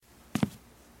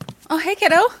Oh, hey,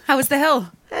 kiddo. How was the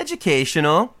hill?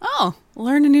 Educational. Oh,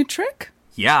 learn a new trick?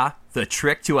 Yeah, the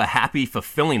trick to a happy,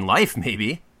 fulfilling life,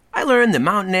 maybe. I learned that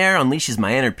mountain air unleashes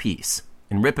my inner peace.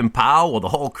 And rip and pow, well, the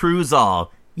whole crew's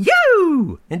all,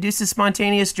 yoo! Induces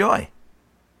spontaneous joy.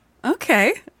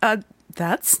 Okay,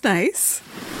 that's nice.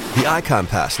 The Icon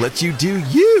Pass lets you do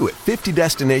you at 50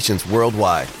 destinations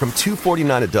worldwide from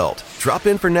 $249 adult. Drop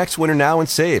in for next winter now and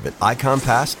save at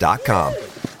iconpass.com.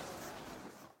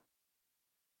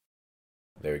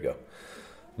 There we go.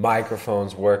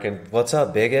 Microphone's working. What's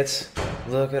up, bigots?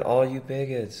 Look at all you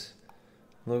bigots.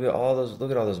 Look at all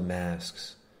those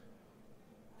masks.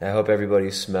 I hope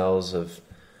everybody smells of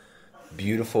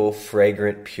beautiful,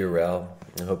 fragrant Purell.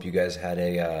 I hope you guys had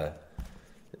a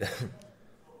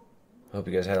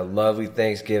lovely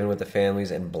Thanksgiving with the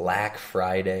families and Black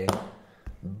Friday.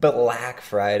 Black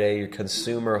Friday, your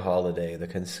consumer holiday, the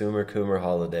consumer coomer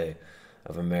holiday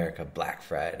of America. Black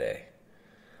Friday.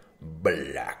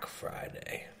 Black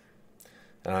Friday.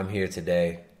 And I'm here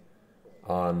today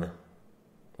on,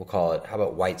 we'll call it, how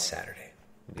about White Saturday?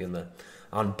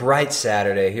 On Bright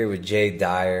Saturday, here with Jay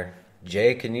Dyer.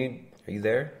 Jay, are you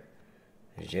there?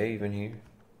 Is Jay even here?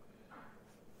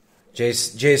 Jay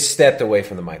stepped away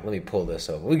from the mic. Let me pull this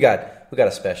over. We got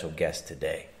a special guest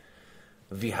today.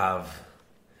 We have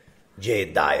Jay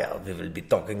Dyer. We will be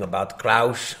talking about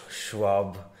Klaus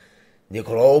Schwab, the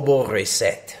global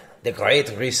reset, the great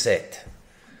reset,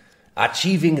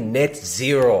 achieving net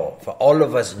zero for all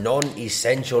of us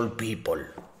non-essential people.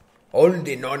 All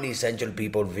the non-essential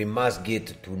people, we must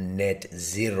get to net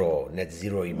zero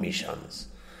emissions.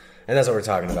 And that's what we're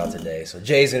talking about today. So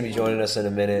Jay's going to be joining us in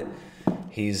a minute. I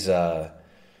think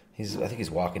he's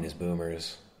walking his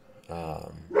boomers.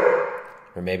 Or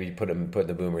maybe put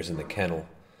the boomers in the kennel.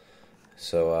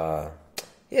 So,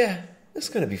 yeah, it's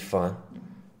going to be fun.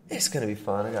 It's going to be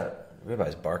fun. I got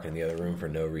everybody's barking in the other room for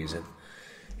no reason.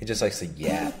 He just likes to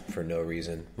yap for no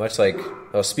reason. Much like,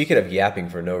 speaking of yapping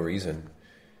for no reason,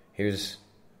 was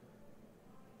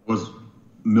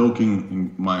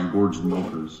milking my engorged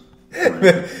milkers.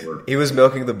 He was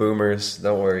milking the boomers.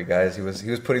 Don't worry, guys. He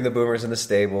was putting the boomers in the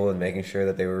stable and making sure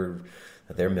that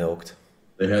they're milked.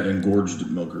 They had engorged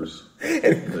milkers.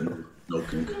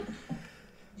 Milking.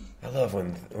 I love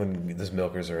when those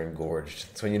milkers are engorged.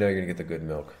 That's when you know you're gonna get the good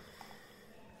milk.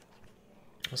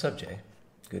 What's up, Jay?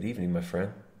 Good evening, my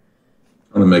friend.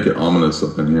 I'm gonna make it ominous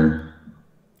up in here.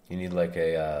 You need like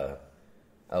a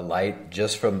light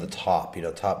just from the top,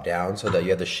 top down, so that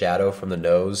you have the shadow from the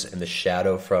nose and the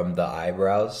shadow from the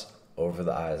eyebrows over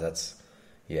the eyes.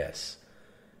 Yes,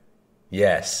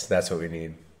 that's what we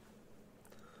need.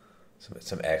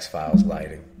 Some X-Files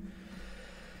lighting.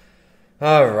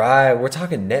 All right, we're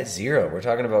talking net zero. We're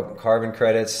talking about carbon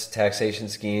credits, taxation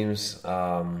schemes.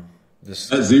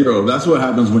 Net zero. That's what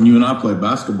happens when you and I play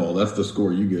basketball. That's the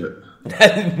score you get.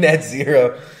 Net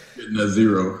zero. Net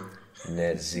zero.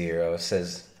 Net zero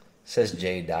says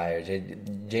Jay Dyer.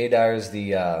 Jay Dyer is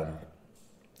the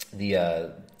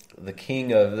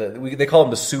king of they call him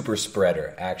the super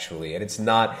spreader, actually, and it's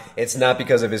not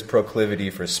because of his proclivity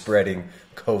for spreading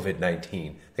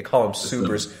COVID-19. They call him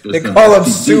super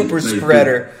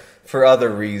spreader for other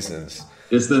reasons.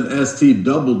 It's them ST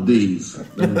double Ds,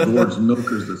 them gorge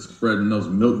milkers that spreading those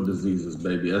milk diseases,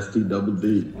 baby. ST double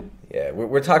D. Yeah,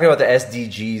 we're talking about the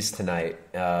SDGs tonight.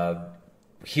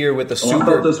 Here with the super. I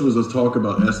thought this was a talk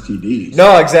about STDs.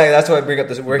 No, exactly. That's why I bring up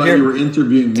this. We're here. You were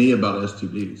interviewing me about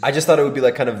STDs. I just thought it would be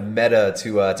like kind of meta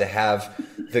to have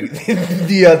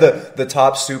the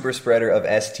top super spreader of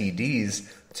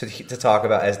STDs to talk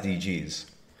about SDGs.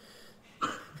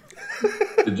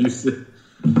 Did you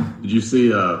see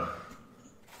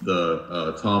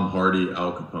the Tom Hardy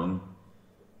Al Capone?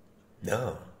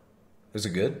 No. Was it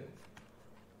good?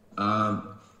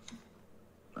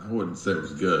 I wouldn't say it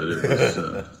was good. It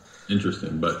was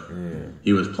interesting, but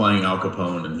he was playing Al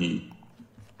Capone, and he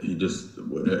just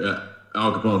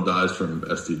Al Capone dies from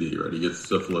STD, right? He gets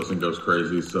syphilis and goes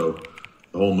crazy. So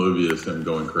the whole movie is him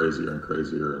going crazier and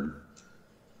crazier, and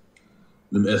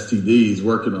the STDs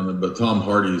working on it. But Tom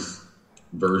Hardy's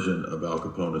version of Al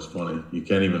Capone is funny. You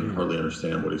can't even hardly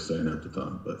understand what he's saying at the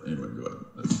time. But anyway, go ahead.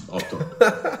 That's off topic.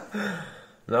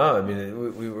 No, I mean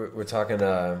we're talking.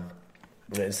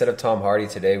 Instead of Tom Hardy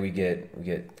today, we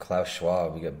get Klaus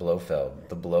Schwab. We get Blofeld,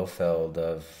 the Blofeld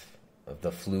of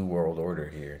the flu world order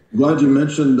here. Glad you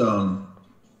mentioned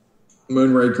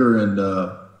Moonraker and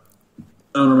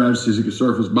On Her Majesty's Secret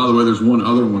Service. By the way, there's one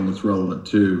other one that's relevant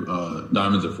too.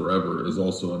 Diamonds Are Forever is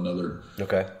also another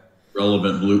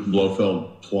relevant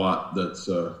Blofeld plot that's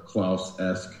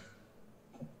Klaus-esque.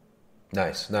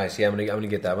 Nice. Yeah, I'm gonna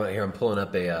get that. I'm pulling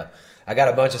up I got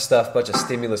a bunch of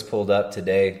stimulus pulled up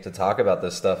today to talk about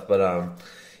this stuff. But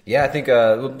yeah, I think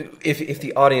if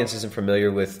the audience isn't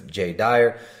familiar with Jay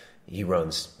Dyer, he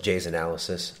runs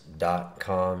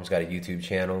jaysanalysis.com. He's got a YouTube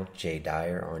channel, Jay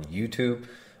Dyer on YouTube.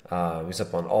 He's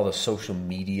up on all the social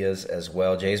medias as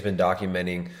well. Jay's been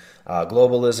documenting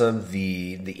globalism,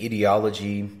 the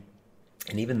ideology,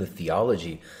 and even the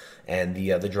theology and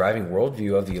the driving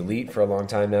worldview of the elite for a long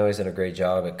time now. He's done a great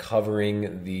job at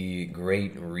covering the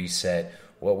Great Reset,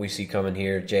 what we see coming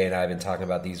here. Jay and I have been talking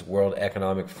about these World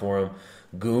Economic Forum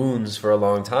goons for a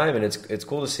long time, and it's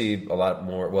cool to see a lot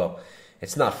more. Well,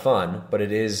 it's not fun, but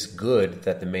it is good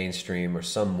that the mainstream or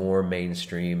some more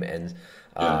mainstream and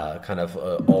kind of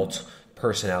alt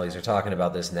personalities are talking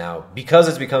about this now because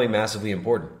it's becoming massively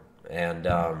important. And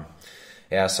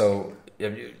so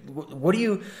what do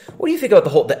you think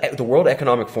about the World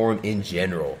Economic Forum in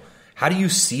general? How do you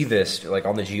see this like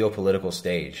on the geopolitical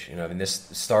stage? You know, I mean, this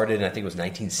started in, I think it was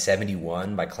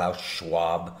 1971 by Klaus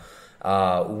Schwab.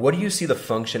 What do you see the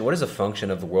function? What is the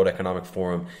function of the World Economic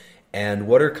Forum? And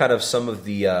what are kind of some of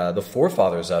the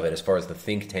forefathers of it as far as the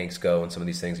think tanks go and some of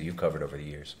these things that you've covered over the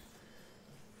years?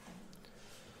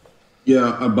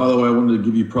 Yeah, by the way, I wanted to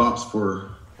give you props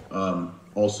for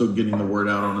also getting the word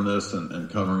out on this and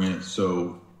covering it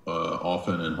so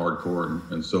often and hardcore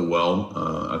and so well.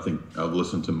 I think I've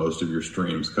listened to most of your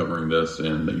streams covering this,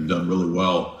 and you've done really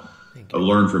well. I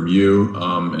learned from you,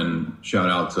 and shout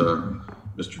out to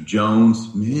Mr. Jones.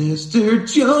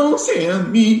 Mr. Jones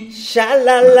and me.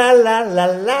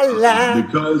 Sha-la-la-la-la-la-la.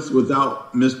 Because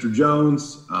without Mr.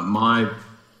 Jones, my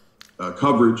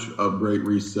coverage of Great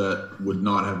Reset would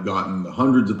not have gotten the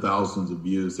hundreds of thousands of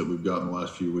views that we've gotten the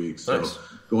last few weeks. So nice.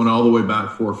 Going all the way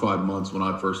back 4 or 5 months when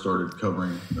I first started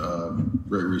covering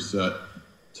Great Reset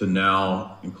to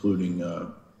now, including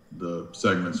the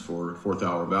segments for Fourth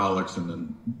Hour of Alex and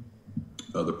then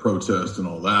the protest and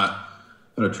all that,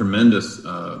 had a tremendous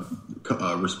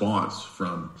response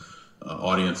from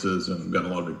audiences and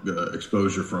gotten a lot of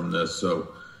exposure from this. So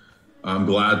I'm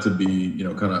glad to be,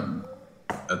 kind of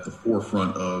at the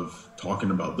forefront of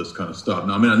talking about this kind of stuff.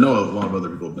 Now, I mean, I know a lot of other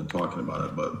people have been talking about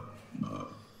it, but,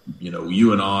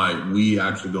 you and we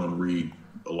actually go and read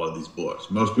a lot of these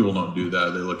books. Most people don't do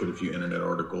that. They look at a few internet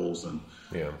articles,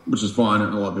 which is fine.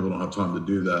 And a lot of people don't have time to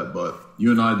do that, but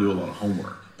you and I do a lot of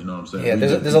homework. You know what I'm saying? Yeah,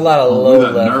 there's a lot of low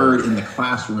level. Nerd in the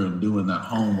classroom doing that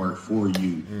homework for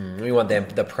you. We want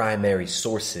the primary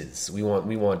sources. We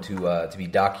want to be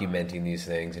documenting these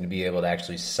things and to be able to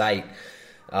actually cite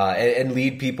and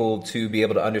lead people to be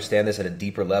able to understand this at a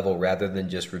deeper level rather than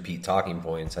just repeat talking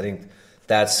points. I think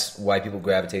that's why people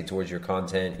gravitate towards your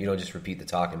content. You don't just repeat the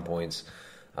talking points.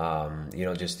 You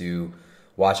don't just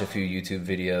watch a few YouTube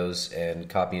videos and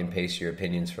copy and paste your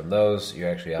opinions from those. You're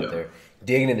actually out there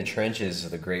digging in the trenches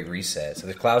of the Great Reset. So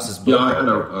there's Klaus's book. Yeah, I had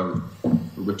a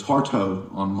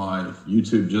retardo on my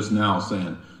YouTube just now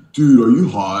saying, "Dude, are you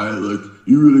high? Like,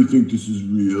 you really think this is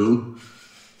real?"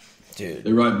 Dude,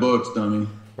 they write books, dummy.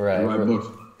 Right. They write books.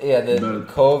 Yeah, the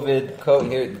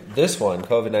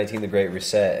COVID-19, the Great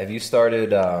Reset. Have you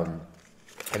started? I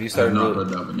have not read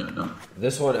that one yet. No.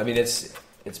 This one, I mean, it's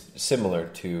similar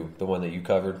to the one that you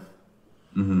covered.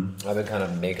 Mm-hmm. I've been kind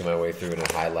of making my way through it and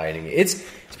highlighting it. It's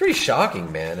pretty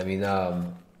shocking, man. I mean,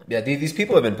 these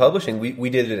people have been publishing.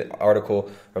 We did an article.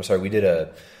 We did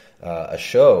a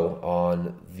show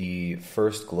on the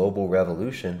first global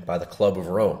revolution by the Club of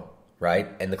Rome, right?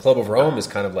 And the Club of Rome is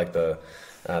kind of like the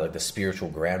spiritual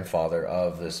grandfather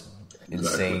of this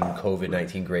insane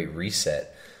COVID-19 Great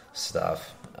Reset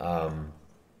stuff.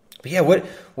 But yeah,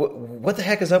 what the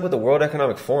heck is up with the World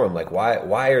Economic Forum? Like,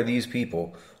 why are these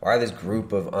people, why are this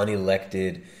group of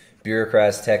unelected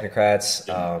bureaucrats, technocrats,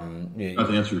 I have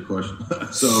to answer your question.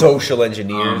 Social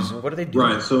engineers? What are they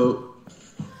doing? Right. So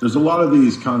there's a lot of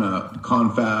these kind of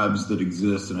confabs that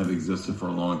exist and have existed for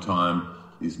a long time.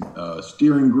 These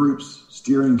steering groups,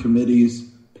 steering committees,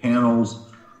 panels.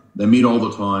 They meet all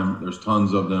the time. There's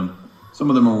tons of them. Some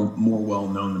of them are more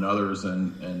well-known than others,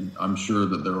 and I'm sure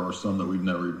that there are some that we've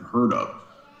never even heard of.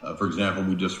 For example,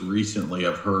 we just recently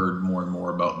have heard more and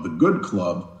more about the Good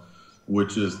Club,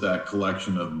 which is that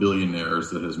collection of billionaires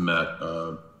that has met,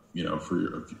 for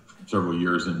several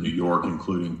years in New York,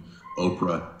 including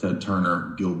Oprah, Ted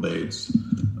Turner, Gil Bates,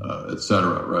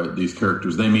 etc. Right? These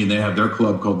characters, they have their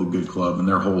club called the Good Club, and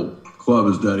their whole club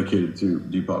is dedicated to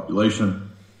depopulation.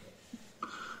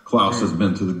 Klaus has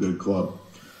been to the Good Club.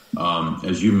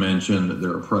 As you mentioned,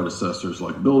 there are predecessors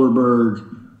like Bilderberg,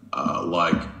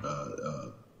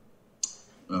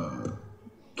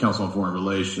 Council on Foreign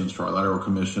Relations, Trilateral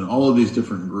Commission. All of these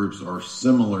different groups are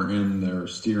similar in their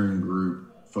steering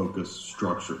group focused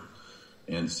structure.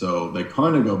 And so they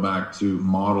kind of go back to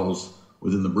models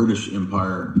within the British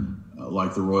Empire,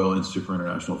 like the Royal Institute for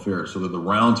International Affairs. So they're the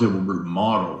roundtable group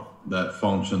model that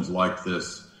functions like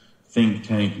this think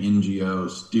tank, NGO,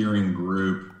 steering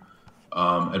group,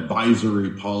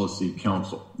 advisory policy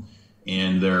council.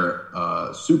 And they're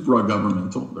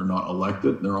supra-governmental. They're not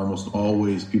elected. They're almost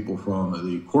always people from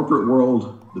the corporate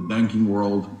world, the banking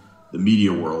world, the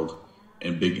media world,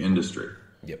 and big industry.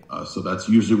 Yep. So that's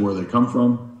usually where they come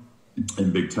from.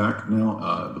 In big tech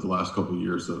now, but the last couple of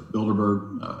years of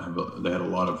Bilderberg, they had a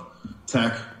lot of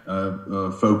tech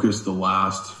focused. The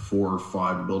last 4 or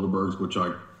 5 Bilderbergs, which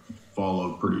I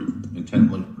followed pretty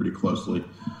intently, pretty closely.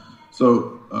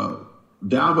 So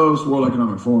Davos World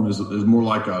Economic Forum is more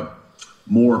like a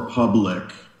more public,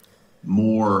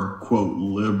 more quote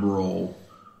liberal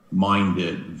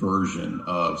minded version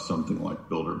of something like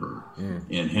Bilderberg,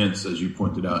 and hence, as you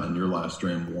pointed out in your last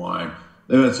stream, why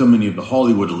they've had so many of the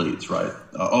Hollywood elites, right?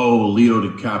 Leo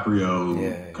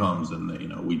DiCaprio comes,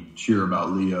 and we cheer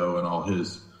about Leo and all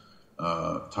his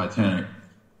Titanic,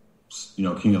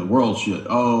 King of the World shit.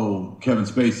 Oh, Kevin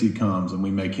Spacey comes, and we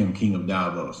make him King of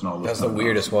Davos and all this. That's the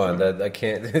weirdest one. That I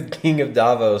can't. King of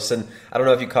Davos, and I don't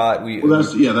know if you caught.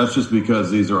 That's just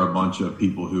because these are a bunch of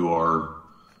people who are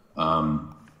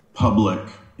public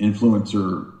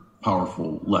influencer,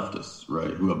 powerful leftists,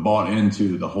 right? Who have bought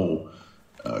into the whole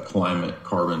climate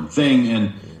carbon thing,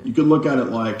 and you could look at it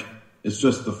like it's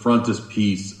just the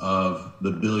frontispiece of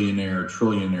the billionaire,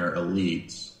 trillionaire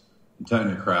elites, and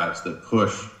technocrats that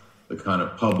push the kind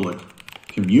of public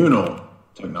communal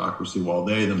technocracy, while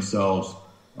they themselves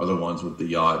are the ones with the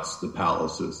yachts, the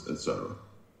palaces, etc.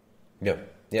 Yeah.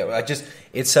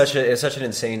 It's such an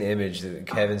insane image that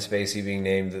Kevin Spacey being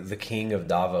named the king of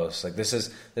Davos. Like this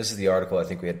is the article I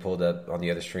think we had pulled up on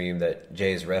the other stream that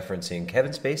Jay is referencing.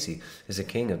 Kevin Spacey is the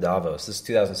king of Davos. This is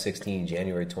 2016,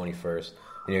 January 21st.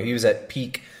 He was at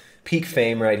peak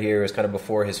fame right here. It was kind of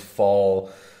before his fall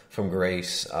from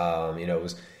grace.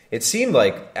 It seemed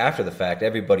like after the fact,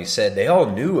 everybody said they all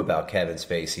knew about Kevin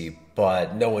Spacey,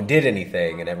 but no one did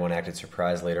anything, and everyone acted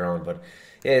surprised later on. But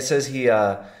yeah, it says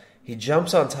he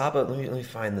jumps on top of... Let me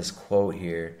find this quote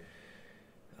here.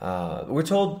 We're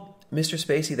told Mr.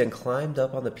 Spacey then climbed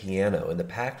up on the piano in the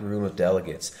packed room of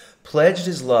delegates, pledged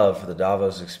his love for the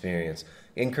Davos experience,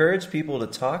 encouraged people to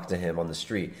talk to him on the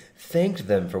street, thanked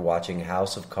them for watching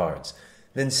House of Cards,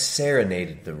 then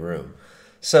serenaded the room.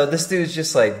 So this dude's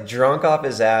just like drunk off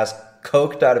his ass,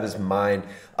 coked out of his mind,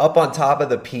 up on top of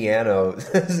the piano,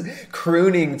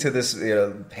 crooning to this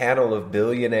panel of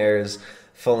billionaires,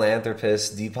 philanthropists,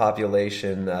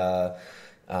 depopulation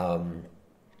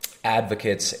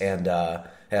advocates, and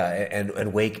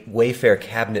Wayfair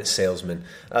cabinet salesmen.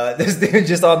 This dude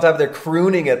just on top of there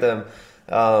crooning at them,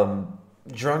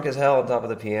 drunk as hell on top of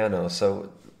the piano.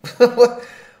 So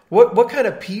what kind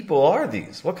of people are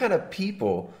these? What kind of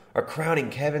people are crowning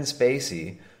Kevin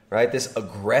Spacey, right? This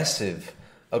aggressive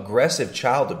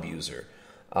child abuser.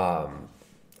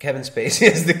 Kevin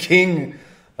Spacey is the king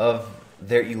of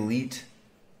their elite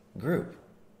group.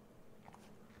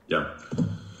 Yeah.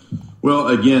 Well,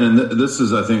 again, and this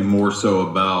is, I think, more so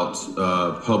about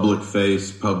public face,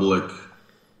 public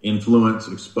influence,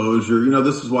 exposure.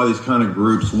 This is why these kind of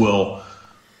groups will,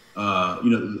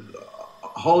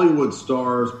 Hollywood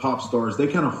stars, pop stars, they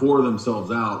kind of whore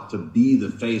themselves out to be the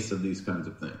face of these kinds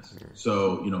of things.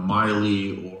 So,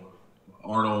 Miley or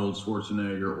Arnold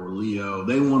Schwarzenegger or Leo,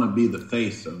 they want to be the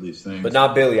face of these things. But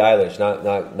not Billie Eilish, not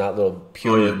little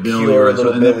pure Billie,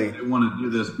 little Billie. They want to do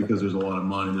this because there's a lot of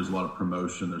money, there's a lot of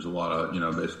promotion, there's a lot of,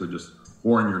 basically just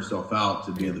pouring yourself out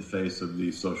to be the face of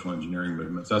these social engineering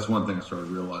movements. That's one thing I started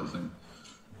realizing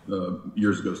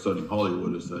years ago studying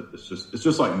Hollywood, is that it's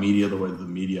just like media, the way the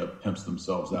media pimps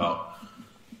themselves out.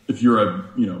 If you're a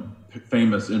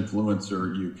famous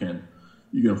influencer, you can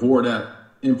whore that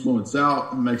influence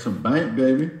out and make some bank,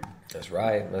 baby. That's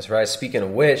right. Speaking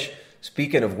of which,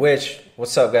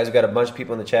 what's up, guys? We got a bunch of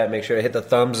people in the chat. Make sure to hit the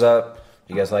thumbs up. If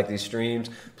you guys like these streams,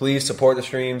 please support the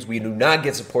streams. We do not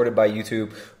get supported by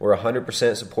YouTube. We're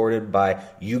 100% supported by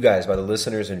you guys, by the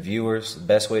listeners and viewers. The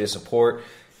best way to support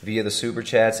via the super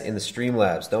chats in the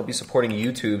Streamlabs. Don't be supporting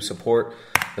YouTube. Support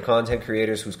the content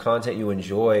creators whose content you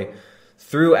enjoy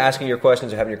through asking your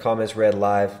questions or having your comments read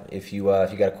live. If you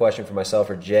got a question for myself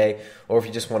or Jay, or if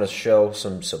you just want to show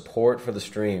some support for the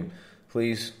stream,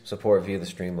 please support via the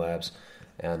Streamlabs.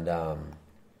 And By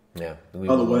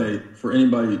the way, for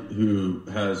anybody who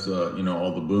has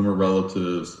all the boomer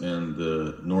relatives and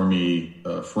the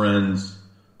normie friends,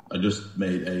 I just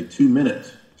made a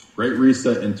 2-minute Great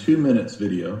Reset in 2 minutes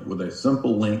video with a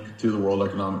simple link to the World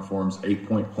Economic Forum's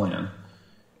 8-point plan.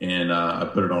 and I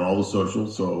put it on all the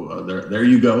socials. So there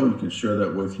you go. You can share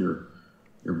that with your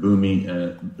boomies.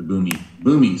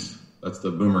 That's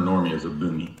the boomer normie is a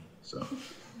boomie. So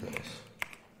Nice.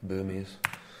 Boomies.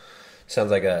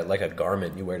 Sounds like a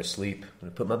garment you wear to sleep. I'm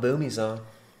gonna put my boomies on.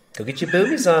 Go get your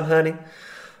boomies on, honey.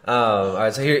 All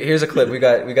right, so here's a clip. We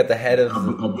got the head of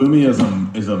a boomie is a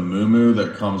muumuu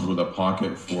that comes with a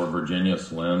pocket for Virginia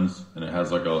Slims, and it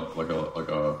has like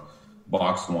a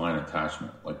box wine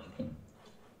attachment. Like you can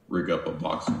rig up a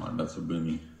box wine. That's a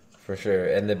boomie for sure.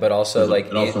 And then, but also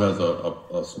it also has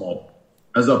a small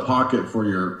pocket for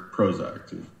your Prozac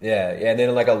too. Yeah, and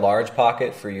then like a large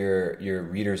pocket for your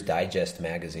Reader's Digest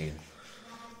magazine.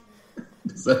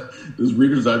 Does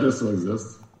Reader's Digest still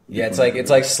exist? Yeah, it's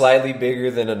like slightly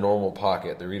bigger than a normal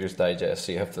pocket, the Reader's Digest.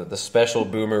 So you have the special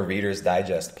Boomer Reader's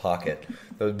Digest pocket,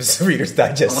 the Reader's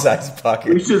Digest size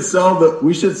pocket. We should sell the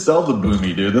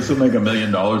boomie, dude. This would make $1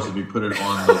 million if we put it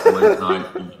on those late night,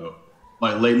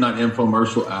 like late night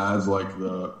infomercial ads, like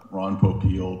the Ron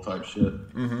Popeil type shit.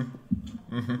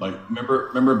 Mm-hmm. Like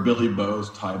remember Billy Bo's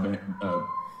Ty Bank?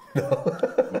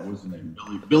 What was his name?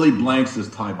 Billy Blanks is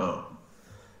Ty Bo.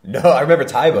 No, I remember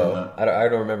Tybo. I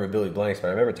don't remember Billy Blanks, but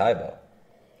I remember Tybo.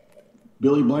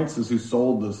 Billy Blanks is who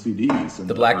sold the CDs. And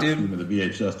the black dude? The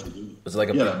VHS CD. Was it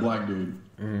like that black dude.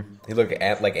 Mm-hmm. He looked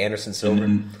like Anderson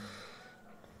Silver.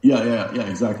 Yeah,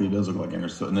 exactly. He does look like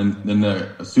Anderson. And then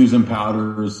the Susan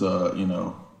Powders,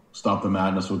 Stop the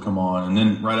Madness would come on. And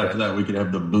then right after that, we could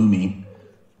have the Boomie,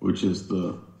 which is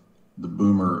the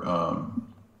boomer.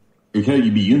 It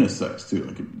could be unisex, too,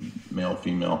 like male,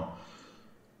 female.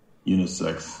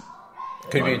 Unisex.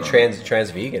 Could be trans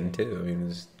vegan too. I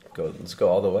mean, let's go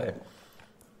all the way.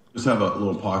 Just have a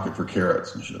little pocket for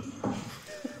carrots and shit.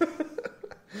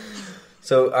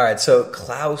 So all right, so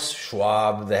Klaus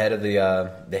Schwab, the head of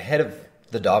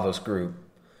the Davos group.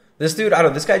 This dude, I don't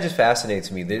know. This guy just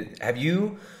fascinates me. Have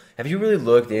you really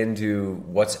looked into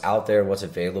what's out there and what's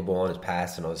available on his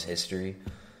past and on his history?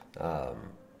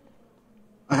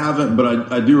 I haven't,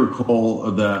 but I do recall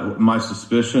that my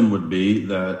suspicion would be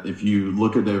that if you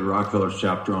look at David Rockefeller's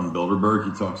chapter on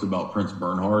Bilderberg, he talks about Prince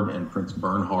Bernhard, and Prince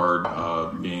Bernhard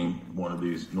being one of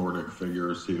these Nordic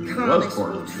figures who was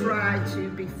part of will try to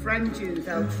befriend you.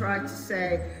 They'll try to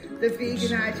say the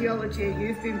vegan ideology,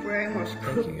 you've been brainwashed.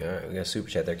 Thank you. All right, we got a super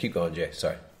chat there. Keep going, Jay.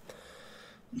 Sorry.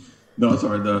 No,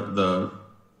 sorry.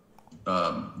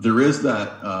 There is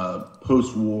that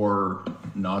post-war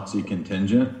Nazi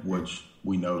contingent, which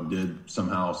we know did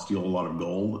somehow steal a lot of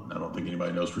gold. I don't think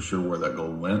anybody knows for sure where that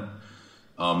gold went.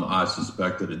 I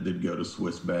suspect that it did go to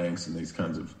Swiss banks and these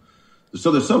kinds of...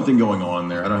 So there's something going on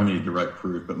there. I don't have any direct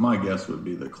proof, but my guess would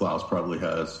be that Klaus probably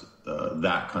has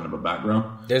that kind of a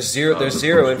background. There's zero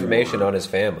information on his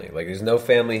family. Like, there's no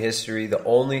family history.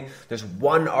 There's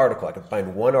one article. I can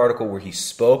find one article where he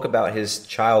spoke about his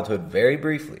childhood very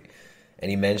briefly.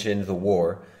 And he mentioned the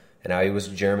war and how he was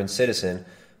a German citizen.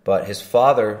 But his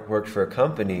father worked for a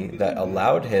company that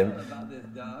allowed him...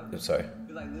 I'm sorry.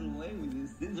 Lil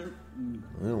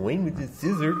Wayne with his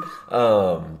scissor.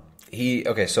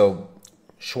 So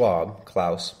Schwab,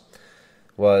 Klaus,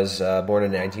 was born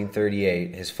in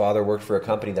 1938. His father worked for a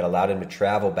company that allowed him to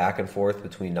travel back and forth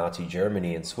between Nazi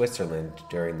Germany and Switzerland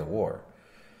during the war.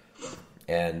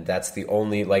 And that's the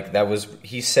only...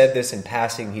 he said this in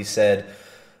passing. He said...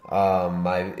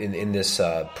 in this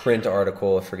print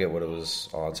article, I forget what it was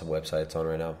on, some website it's on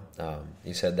right now.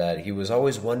 He said that he was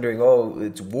always wondering,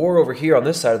 it's war over here on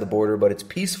this side of the border, but it's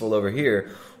peaceful over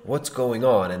here. What's going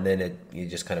on? And then he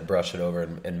just kind of brushed it over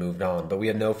and moved on. But we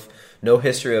have no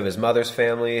history of his mother's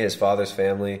family, his father's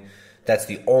family. That's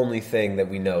the only thing that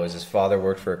we know is his father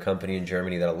worked for a company in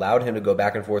Germany that allowed him to go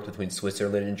back and forth between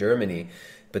Switzerland and Germany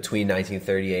between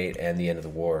 1938 and the end of the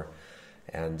war.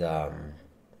 And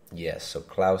yes, so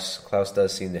Klaus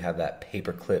does seem to have that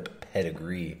paperclip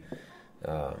pedigree,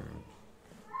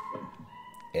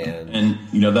 and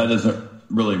that doesn't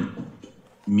really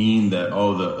mean that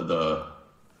the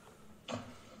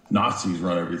Nazis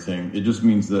run everything. It just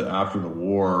means that after the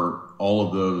war, all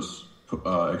of those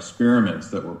experiments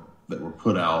that were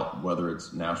put out, whether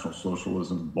it's National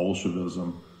Socialism,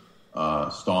 Bolshevism,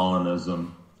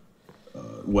 Stalinism,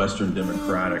 Western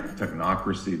democratic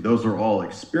technocracy, those are all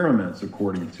experiments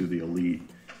according to the elite.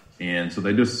 And so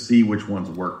they just see which ones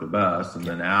work the best. And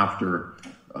then after,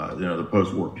 the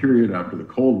post-war period, after the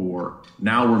Cold War,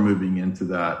 now we're moving into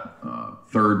that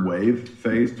third wave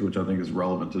phase, which I think is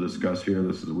relevant to discuss here.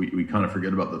 We kind of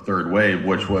forget about the third wave,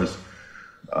 which was,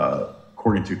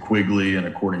 according to Quigley and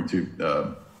according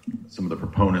to some of the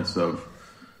proponents of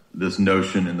this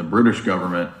notion in the British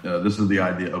government. This is the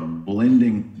idea of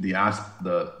blending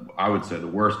I would say the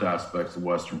worst aspects of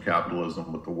Western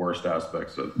capitalism with the worst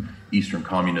aspects of Eastern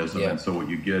communism. Yeah. And so what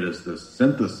you get is this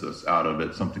synthesis out of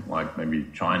it, something like maybe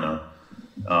China.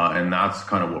 And that's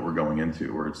kind of what we're going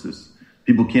into, where it's this,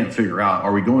 people can't figure out,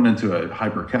 are we going into a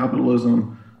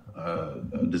hyper-capitalism,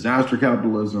 a disaster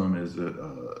capitalism? Is it,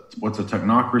 what's a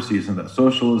technocracy? Isn't that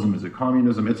socialism? Is it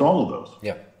communism? It's all of those.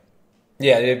 Yeah.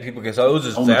 Yeah, people can say, "Oh, is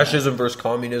this fascism versus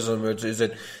communism? Or is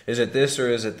it this or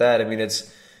is it that?" I mean,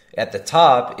 it's at the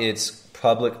top. It's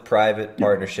public-private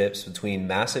partnerships between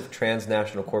massive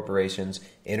transnational corporations,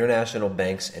 international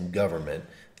banks, and government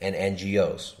and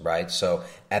NGOs. Right. So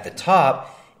at the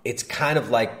top, it's kind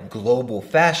of like global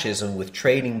fascism with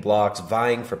trading blocks,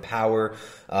 vying for power,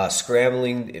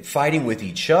 scrambling, fighting with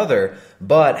each other,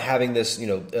 but having this,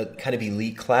 kind of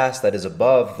elite class that is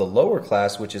above the lower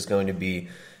class, which is going to be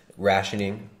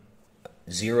rationing,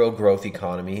 zero growth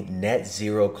economy, net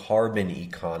zero carbon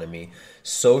economy,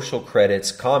 social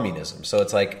credits, communism. So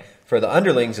it's like for the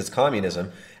underlings, it's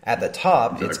communism. At the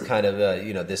top, It's kind of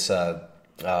this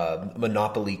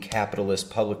monopoly capitalist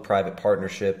public-private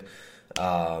partnership,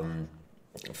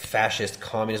 fascist,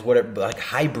 communist, whatever, like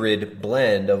hybrid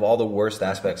blend of all the worst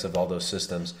aspects of all those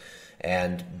systems,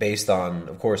 and based on,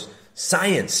 of course,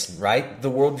 science, right? The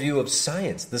worldview of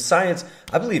science. The science,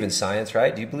 I believe in science,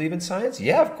 right? Do you believe in science?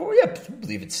 Yeah, of course. Yeah, you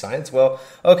believe in science. Well,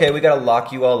 okay, we got to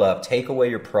lock you all up, take away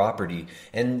your property,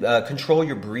 and control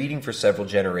your breeding for several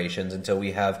generations until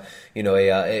we have,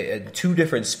 two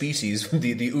different species,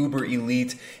 the uber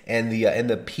elite and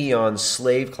the peon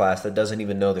slave class that doesn't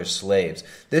even know they're slaves.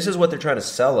 This is what they're trying to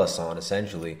sell us on,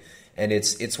 essentially. And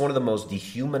it's one of the most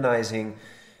dehumanizing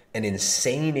and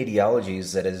insane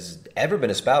ideologies that has ever been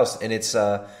espoused, and it's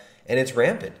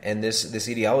rampant. And this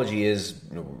ideology is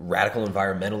radical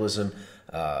environmentalism,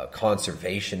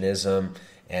 conservationism,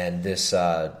 and this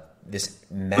mad.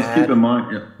 Let's keep in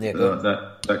mind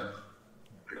that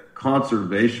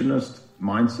conservationist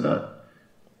mindset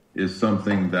is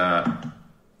something that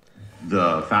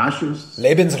the fascists,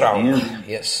 Lebensraum,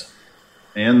 yes,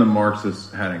 and the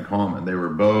Marxists had in common. They were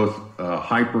both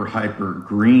hyper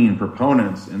green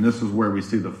proponents, and this is where we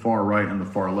see the far right and the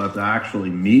far left actually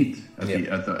meet at the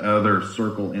other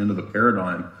circle end of the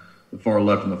paradigm. The far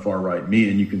left and the far right meet,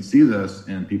 and you can see this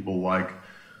in people like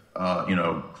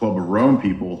Club of Rome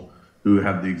people who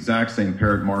have the exact same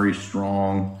paradigm. Maurice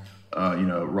Strong,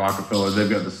 Rockefeller. They've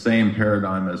got the same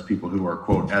paradigm as people who are,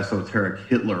 quote, esoteric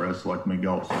Hitlerists like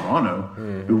Miguel Serrano,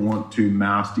 who want to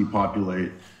mass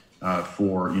depopulate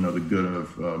for the good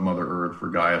of Mother Earth, for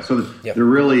Gaia. So they're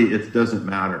really, it doesn't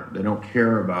matter. They don't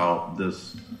care about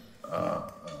this.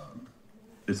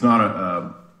 It's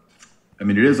not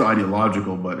it is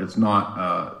ideological, but it's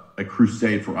not a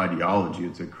crusade for ideology.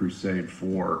 It's a crusade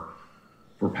for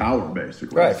power,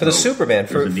 basically. Right, for the Superman,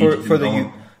 for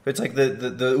the it's like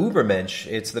the Ubermensch.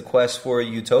 It's the quest for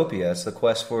utopia. It's the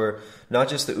quest for not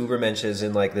just the Ubermensch is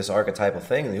in like this archetypal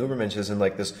thing. The Ubermensch is in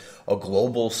like a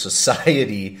global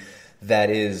society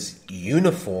that is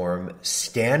uniform,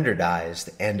 standardized,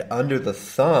 and under the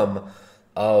thumb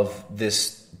of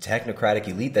this technocratic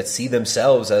elite that see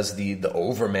themselves as the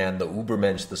overman, the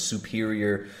Ubermensch, the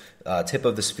superior tip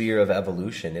of the spear of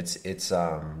evolution. It's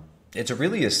a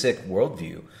really a sick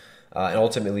worldview, and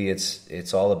ultimately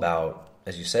it's all about,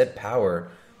 as you said,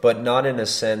 power, but not in a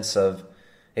sense of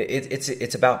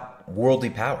it's about worldly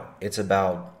power. It's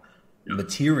about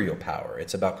material power.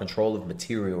 It's about control of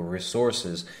material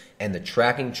resources and the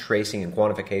tracking, tracing, and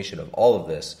quantification of all of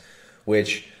this,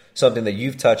 which something that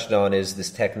you've touched on is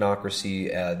this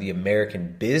technocracy, the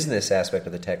American business aspect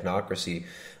of the technocracy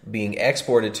being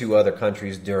exported to other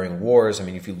countries during wars. I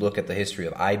mean, if you look at the history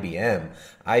of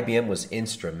IBM was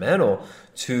instrumental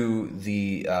to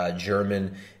the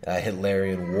German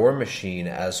Hitlerian war machine,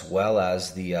 as well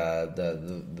as the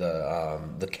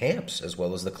camps, as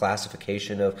well as the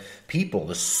classification of people,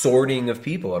 the sorting of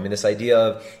people. I mean, this idea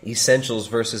of essentials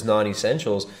versus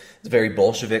non-essentials is a very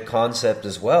Bolshevik concept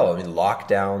as well. I mean,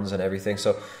 lockdowns and everything.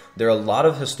 So there are a lot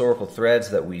of historical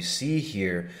threads that we see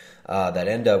here that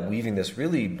end up weaving this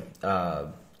really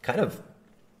kind of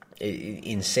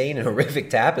insane and horrific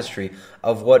tapestry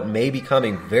of what may be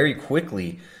coming very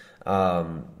quickly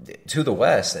to the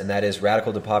West, and that is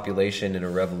radical depopulation in a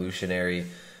revolutionary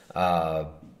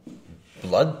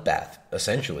bloodbath,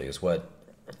 essentially, is what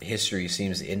history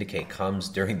seems to indicate comes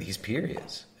during these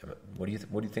periods. What do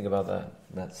you think about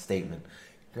that statement?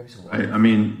 I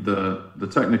mean, the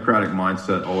technocratic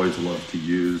mindset always loved to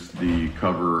use the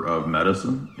cover of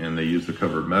medicine, and they use the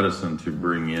cover of medicine to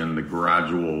bring in the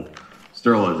gradual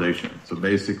sterilization. So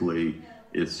basically,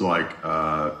 it's like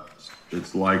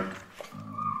it's like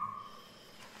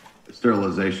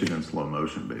sterilization in slow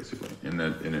motion, basically, and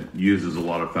it uses a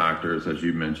lot of factors, as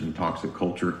you mentioned, toxic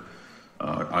culture.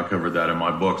 I covered that in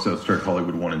my book, South Trek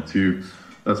Hollywood 1 and 2.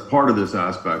 That's part of this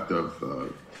aspect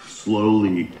of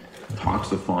slowly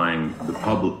toxifying the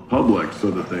public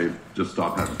so that they just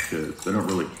stop having kids. They don't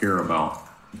really care about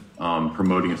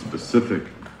promoting a specific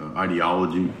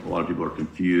ideology. A lot of people are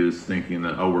confused, thinking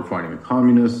that, we're fighting the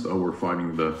communists, we're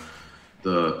fighting the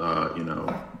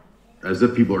as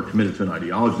if people are committed to an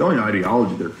ideology. The only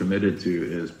ideology they're committed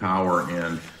to is power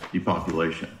and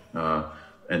depopulation,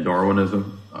 and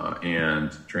Darwinism,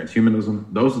 and transhumanism.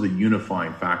 Those are the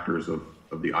unifying factors of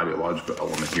the ideological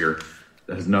element here.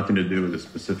 That has nothing to do with a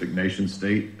specific nation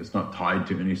state. It's not tied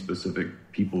to any specific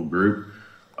people group.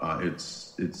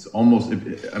 It's almost,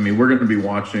 we're going to be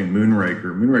watching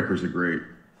Moonraker. Moonraker is a great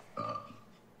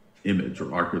image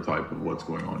or archetype of what's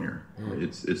going on here.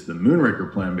 It's the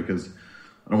Moonraker plan, because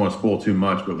I don't want to spoil too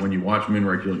much, but when you watch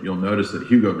Moonraker, you'll notice that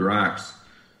Hugo Drax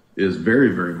is very,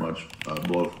 very much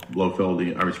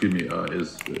Blofeldian.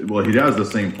 He has the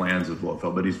same plans as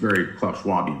Blofeld, but he's very Klaus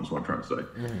Schwabian, is what I'm trying to say.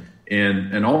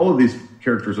 And all of these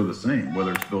characters are the same,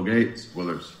 whether it's Bill Gates,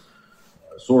 whether it's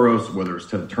Soros, whether it's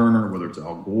Ted Turner, whether it's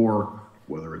Al Gore,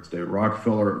 whether it's David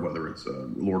Rockefeller, whether it's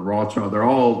Lord Rothschild. They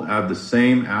all have the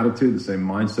same attitude, the same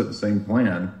mindset, the same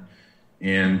plan.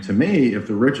 And to me, if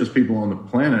the richest people on the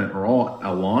planet are all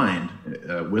aligned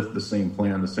with the same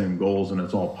plan, the same goals, and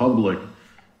it's all public,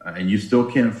 and you still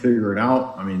can't figure it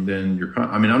out, then you're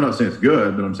I'm not saying it's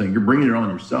good, but I'm saying you're bringing it on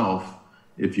yourself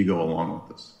if you go along with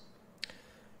this.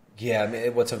 Yeah,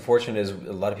 what's unfortunate is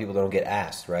a lot of people don't get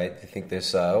asked, right? They think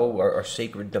this, our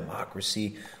sacred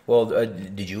democracy. Well,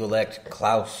 did you elect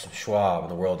Klaus Schwab in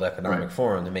the World Economic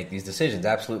Forum to make these decisions?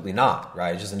 Absolutely not,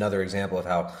 right? It's just another example of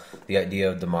how the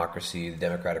idea of democracy, the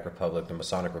Democratic Republic, the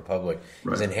Masonic Republic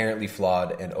is inherently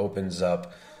flawed and opens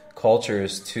up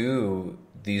cultures to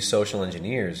these social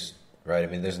engineers, right?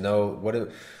 There's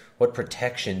what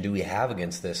protection do we have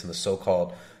against this in the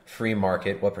so-called free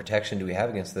market? What protection do we have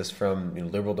against this from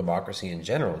liberal democracy in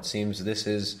general? It seems this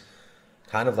is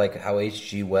kind of like how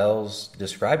H.G. Wells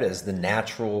described it as the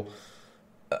natural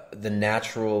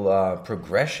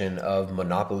progression of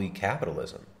monopoly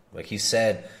capitalism. Like he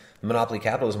said, monopoly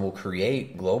capitalism will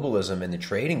create globalism in the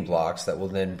trading blocks that will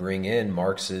then bring in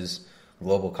Marx's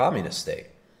global communist state.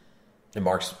 And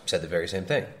Marx said the very same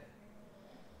thing.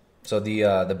 So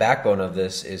the backbone of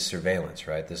this is surveillance,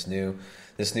 right? This new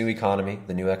economy,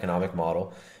 the new economic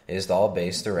model, is all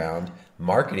based around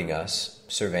marketing us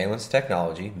surveillance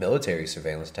technology, military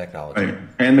surveillance technology.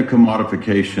 And the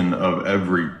commodification of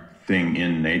everything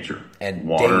in nature. And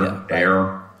water, data,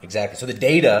 air. Exactly. So the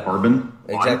data, carbon,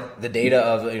 the data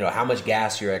of how much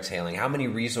gas you're exhaling, how many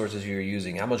resources you're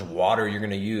using, how much water you're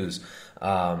going to use.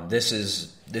 This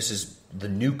is the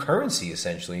new currency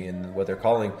essentially in what they're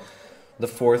calling the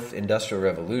fourth industrial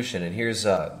revolution. And here's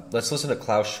let's listen to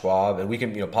Klaus Schwab, and we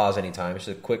can pause anytime. It's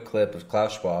just a quick clip of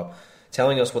Klaus Schwab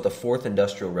telling us what the fourth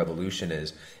industrial revolution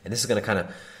is. And this is going to kind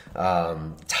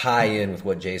of tie in with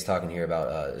what Jay's talking here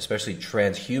about, especially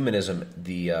transhumanism,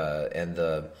 and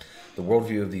the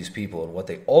worldview of these people and what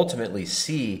they ultimately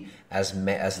see as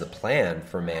the plan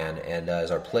for man and as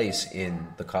our place in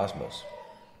the cosmos.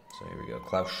 So here we go,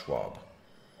 Klaus Schwab.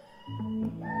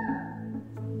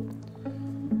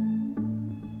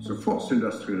 The fourth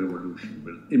industrial revolution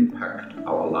will impact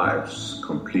our lives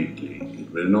completely.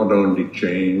 It will not only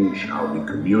change how we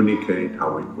communicate,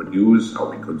 how we produce,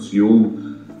 how we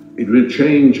consume. It will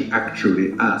change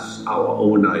actually us, our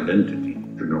own identity,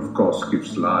 and of course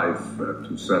gives life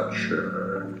to such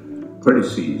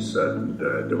policies and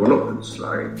developments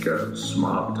like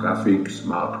smart traffic,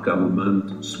 smart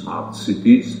government, smart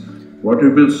cities. What we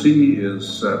will see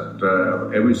is that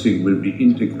everything will be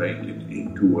integrated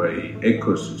into an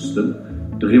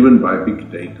ecosystem driven by big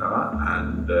data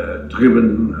and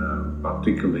driven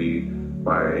particularly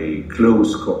by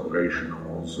close cooperation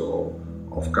also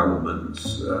of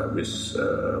governments with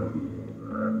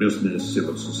business,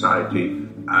 civil society.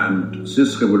 And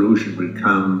this revolution will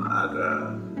come at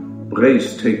a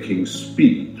breathtaking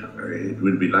speed. It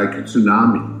will be like a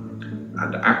tsunami.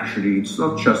 And actually, it's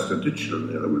not just a digital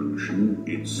revolution.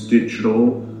 It's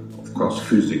digital, of course,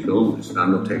 physical, it's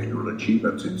nanotechnology,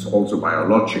 but it's also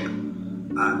biological.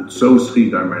 And those three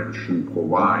dimensions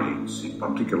provides a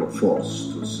particular force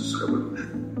to this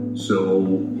revolution. So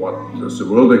what the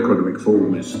World Economic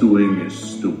Forum is doing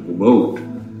is to promote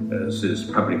this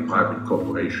public-private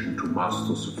cooperation to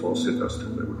master the fourth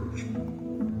industrial revolution.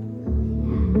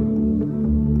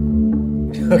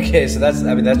 Okay, so that's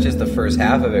just the first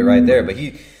half of it right there. But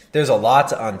there's a lot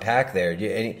to unpack there.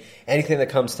 Anything that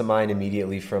comes to mind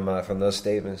immediately from those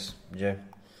statements, Jay?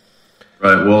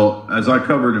 Right. Well, as I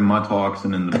covered in my talks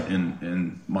and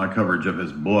in my coverage of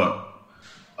his book,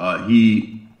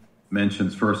 he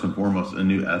mentions first and foremost a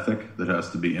new ethic that has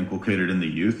to be inculcated in the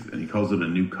youth, and he calls it a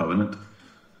new covenant.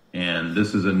 And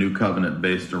this is a new covenant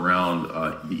based around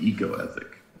the eco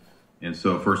ethic. And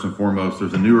so first and foremost,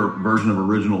 there's a newer version of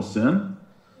original sin,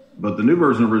 but the new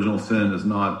version of original sin is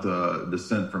not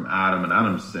descent from Adam and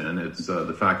Adam's sin. It's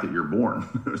the fact that you're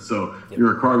born. So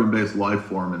you're a carbon-based life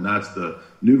form, and that's the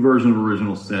new version of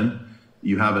original sin.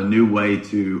 You have a new way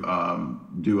to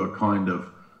do a kind of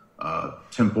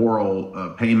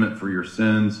temporal payment for your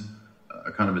sins,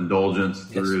 a kind of indulgence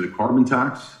through the carbon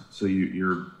tax. So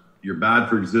you're bad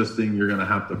for existing. You're going to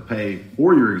have to pay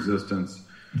for your existence.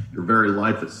 Your very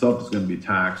life itself is going to be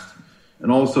taxed.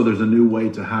 And also, there's a new way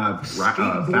to have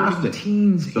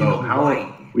fasting. So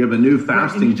we have a new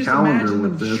fasting calendar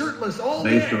with this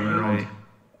based around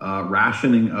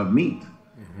rationing of meat.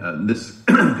 This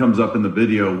comes up in the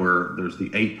video where there's the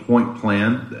 8-point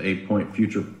plan, the 8-point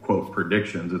future quote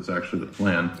predictions. It's actually the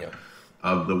plan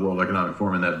of the World Economic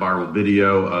Forum in that viral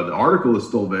video. The article is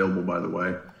still available, by the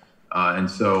way. And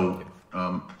so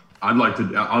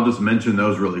I'll just mention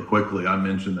those really quickly. I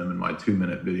mentioned them in my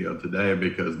 2-minute video today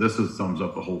because this sums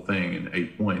up the whole thing in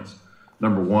 8 points.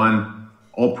 Number 1,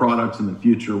 all products in the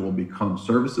future will become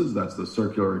services. That's the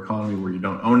circular economy where you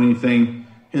don't own anything.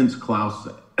 Hence Klaus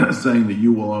saying that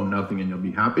you will own nothing and you'll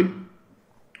be happy.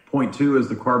 Point 2 is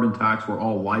the carbon tax where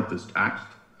all life is taxed.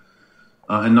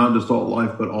 And not just all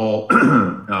life, but all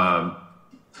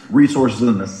resources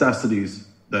and necessities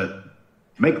that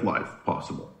make life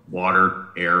possible. Water,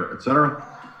 air, etc.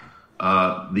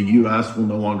 The U.S. will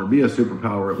no longer be a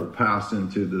superpower. It will pass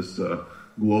into this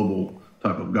global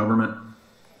type of government.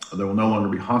 There will no longer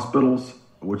be hospitals,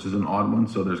 which is an odd one.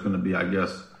 So there's going to be, I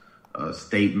guess,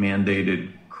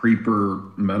 state-mandated creeper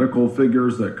medical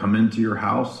figures that come into your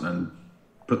house and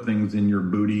put things in your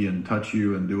booty and touch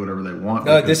you and do whatever they want.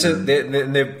 No,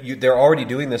 they're already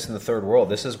doing this in the third world.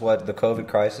 This is what the COVID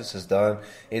crisis has done.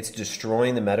 It's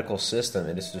destroying the medical system.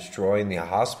 It is destroying the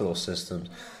hospital systems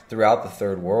throughout the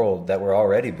third world that were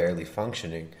already barely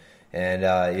functioning. And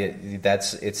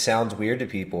it sounds weird to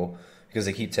people because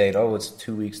they keep saying, "Oh, it's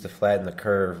 2 weeks to flatten the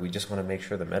curve. We just want to make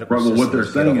sure the medical system." Well, what they're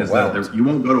saying is that you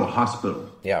won't go to a hospital.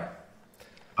 Yeah.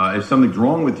 If something's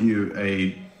wrong with you,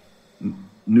 a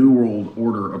New World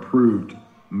Order approved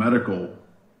medical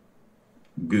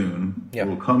goon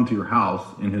will come to your house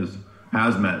in his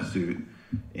hazmat suit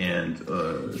and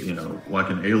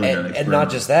like an alien. And not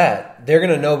just that, they're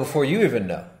going to know before you even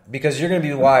know, because you're going to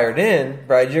be wired in,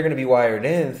 right? You're going to be wired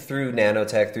in through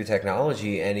nanotech, through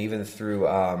technology, and even through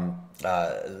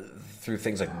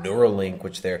things like Neuralink,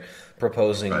 which they're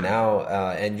proposing now,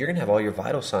 and you're going to have all your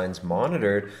vital signs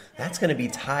monitored. That's going to be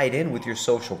tied in with your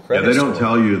social credit they don't score.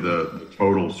 tell you the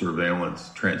total surveillance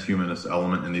transhumanist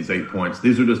element in these 8 points.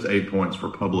 These are just 8 points for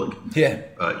public,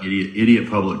 idiot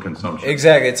public consumption.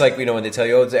 Exactly. It's like, when they tell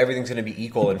you, everything's going to be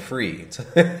equal and free.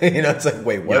 It's like,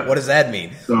 wait, what? What does that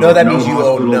mean? So, no, that means you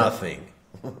own nothing.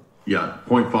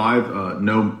 Point 5,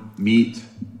 no meat.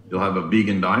 You'll have a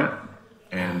vegan diet,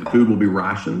 and the food will be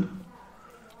rationed.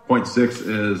 Point 6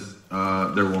 is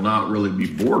there will not really be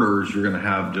borders. You're going to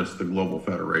have just the global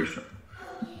federation.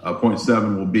 Point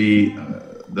 7 will be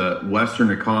the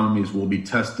Western economies will be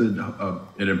tested.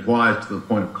 It implies to the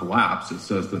point of collapse. It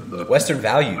says that the Western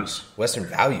values,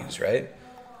 right?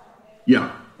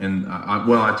 Yeah, and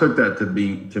I took that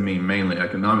to mean mainly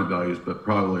economic values, but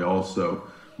probably also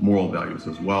moral values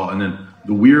as well. And then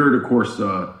the weird, of course,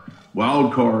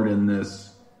 wild card in this.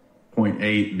 Point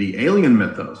 8, the alien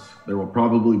mythos. There will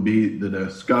probably be the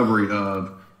discovery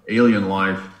of alien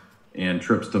life and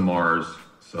trips to Mars.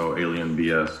 So alien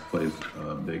BS plays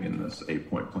big in this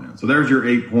 8-point plan. So there's your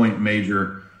 8-point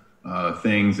major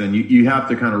things. And you have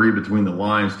to kind of read between the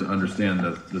lines to understand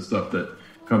the stuff that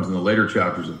comes in the later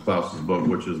chapters of Klaus's book,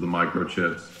 which is the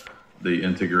microchips, the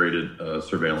integrated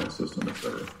surveillance system, et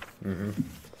cetera. Mm-hmm.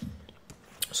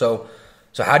 So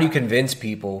how do you convince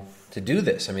people to do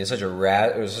this? I mean, it's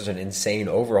such an insane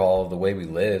overhaul of the way we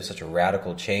live, such a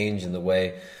radical change in the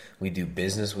way we do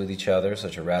business with each other,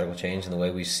 such a radical change in the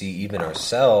way we see even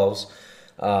ourselves.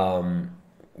 A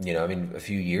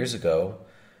few years ago,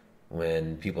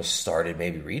 when people started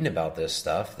maybe reading about this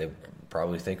stuff, they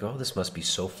probably think, oh, this must be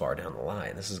so far down the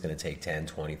line. This is going to take 10,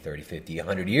 20, 30, 50,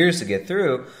 100 years to get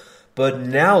through. But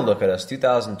now look at us,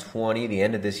 2020, the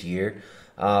end of this year,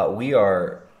 we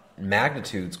are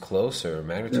magnitudes closer.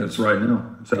 It's right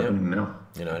now. It's happening now.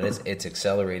 You know, and it's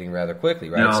accelerating rather quickly,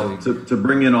 right? Now, to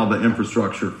bring in all the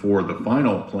infrastructure for the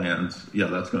final plans,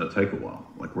 that's going to take a while.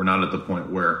 Like, we're not at the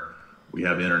point where we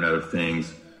have Internet of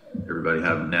Things, everybody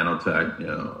have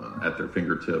nanotech, at their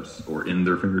fingertips or in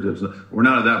their fingertips. We're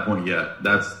not at that point yet.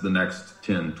 That's the next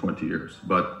 10, 20 years.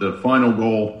 But the final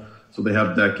goal, so they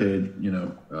have decade,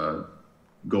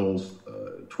 goals,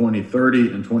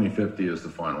 2030 and 2050 is the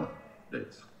final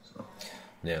dates. So.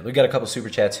 Yeah, we got a couple super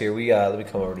chats here. Let me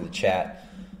come over to the chat.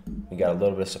 We got a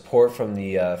little bit of support from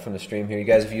the stream here. You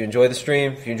guys, if you enjoy the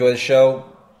stream, if you enjoy the show,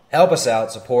 help us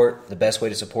out. Support. The best way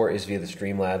to support is via the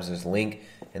Streamlabs. There's a link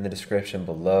in the description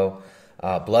below.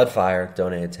 Bloodfire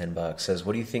donated $10. Says,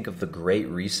 "What do you think of the Great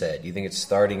Reset? Do you think it's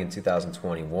starting in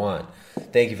 2021?"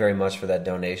 Thank you very much for that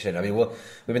donation. I mean, we've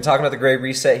been talking about the Great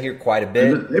Reset here quite a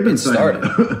bit. They've been started.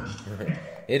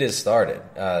 It has started.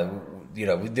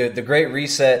 The Great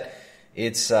Reset.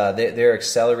 It's they're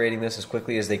accelerating this as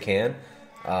quickly as they can.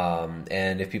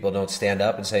 And if people don't stand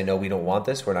up and say, no, we don't want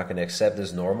this, we're not going to accept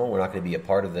this normal, we're not going to be a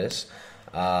part of this,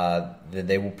 then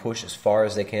they will push as far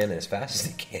as they can and as fast as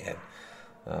they can.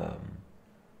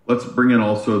 Let's bring in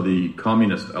also the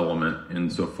communist element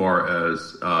insofar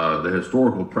as the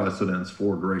historical precedents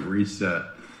for Great Reset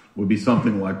would be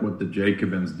something like what the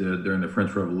Jacobins did during the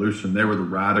French Revolution. They were the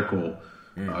radical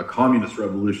communist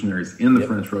revolutionaries in the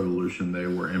French Revolution. They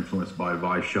were influenced by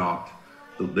Weishaupt,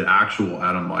 the actual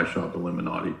Adam Weishaupt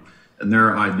Illuminati. And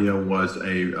their idea was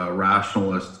a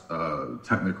rationalist,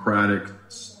 technocratic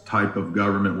type of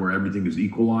government where everything is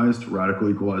equalized, radical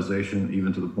equalization,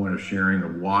 even to the point of sharing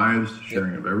of wives,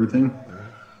 sharing of everything.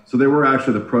 So they were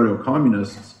actually the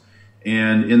proto-communists.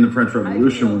 And in the French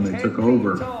Revolution, when they took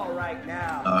over,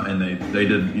 and they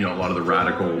did a lot of the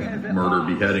radical murder,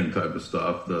 beheading type of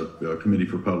stuff, the Committee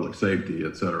for Public Safety,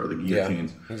 et cetera, the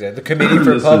guillotines. Yeah, exactly. The Committee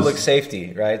for Public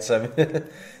Safety, right? So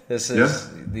this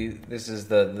is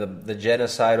the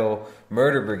genocidal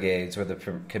murder brigades, or the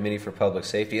Committee for Public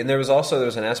Safety. And there was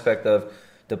an aspect of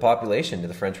the population to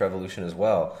the French Revolution as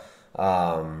well.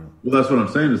 Well, that's what I'm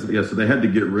saying. So they had to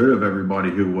get rid of everybody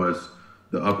who was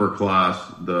the upper class,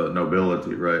 the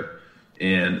nobility, right?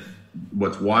 And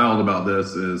what's wild about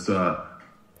this is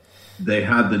they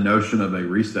had the notion of a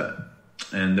reset,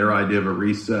 and their idea of a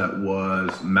reset was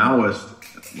Maoist.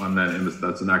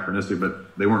 That's anachronistic,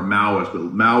 but they weren't Maoist. But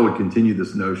Mao would continue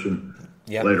this notion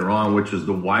later on, which is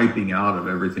the wiping out of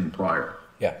everything prior.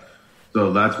 Yeah.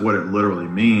 So that's what it literally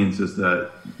means, is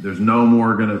that there's not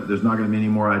going to be any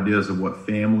more ideas of what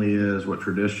family is, what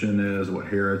tradition is, what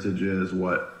heritage is,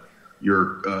 what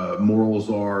your morals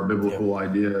are, biblical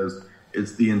ideas.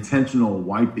 It's the intentional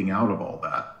wiping out of all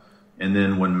that. And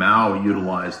then when Mao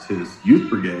utilized his youth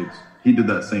brigades, he did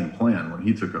that same plan when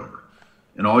he took over.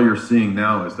 And all you're seeing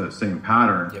now is that same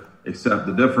pattern, except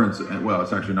the difference, well,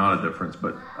 it's actually not a difference,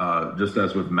 but just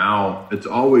as with Mao, it's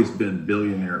always been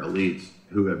billionaire elites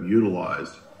who have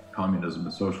utilized communism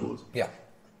and socialism. Yeah.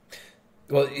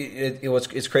 Well,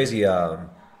 it's crazy.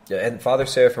 And Father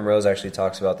Seraphim Rose actually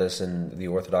talks about this in the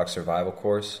Orthodox Survival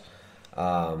Course.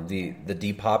 The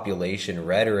depopulation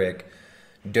rhetoric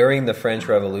during the French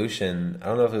Revolution. I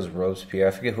don't know if it was Robespierre,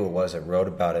 I forget who it was that wrote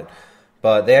about it,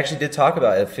 but they actually did talk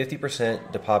about a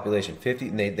 50% depopulation.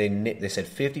 They said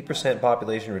 50%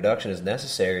 population reduction is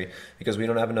necessary because we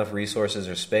don't have enough resources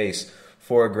or space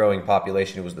for a growing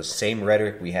population. It was the same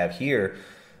rhetoric we have here,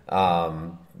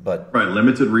 but right,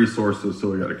 limited resources,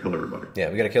 so we got to kill everybody. Yeah,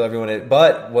 we got to kill everyone.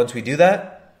 But once we do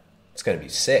that, it's going to be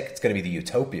sick. It's going to be the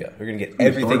utopia. We're going to get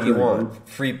everything you want.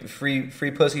 Free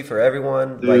pussy for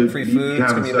everyone. Dude, like free food.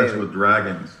 It's going to be sex with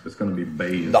dragons. It's going to be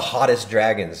bathed. The hottest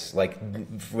dragons, like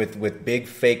with big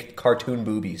fake cartoon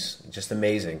boobies. Just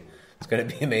amazing. It's going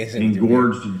to be amazing.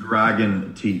 Engorged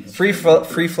dragon teeth. Free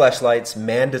fleshlights.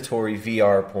 Mandatory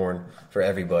VR porn for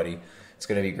everybody. It's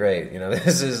going to be great.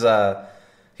 This is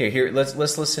here.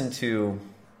 Let's listen to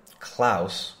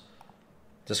Klaus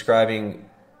describing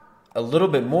a little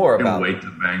bit more about. Can't wait to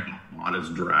bang the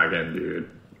hottest dragon, dude.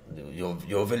 You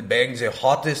will bang the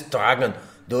hottest dragon.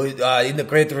 In the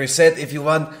Great Reset, if you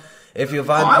want.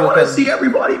 I want to see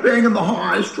everybody banging the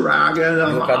hottest dragon.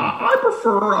 I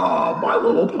prefer My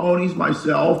Little Ponies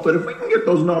myself, but if we can get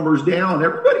those numbers down,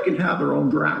 everybody can have their own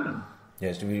dragon.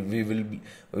 Yes, we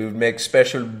will make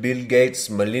special Bill Gates,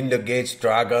 Melinda Gates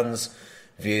dragons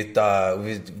with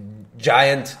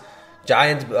giant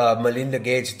Melinda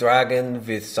Gates dragon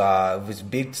with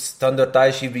big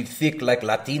standardized. She will be thick like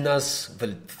Latinas.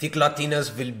 Thick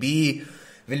Latinas will be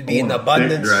in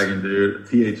abundance. Thick dragon, dude.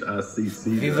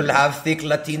 THICC. We will have thick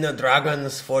Latina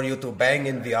dragons for you to bang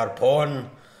in VR porn.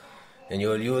 and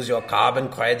you'll use your carbon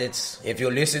credits. If you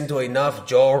listen to enough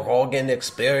Joe Rogan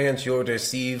Experience, you'll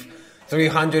receive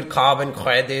 300 carbon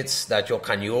credits that you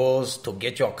can use to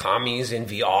get your commies in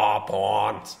VR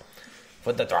porns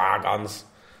for the dragons.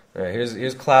 All right,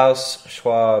 here's Klaus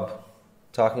Schwab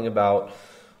talking about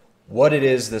what it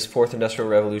is, this Fourth Industrial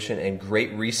Revolution and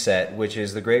Great Reset, which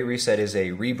is the Great Reset is a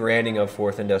rebranding of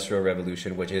Fourth Industrial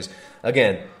Revolution, which is,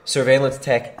 again, surveillance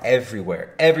tech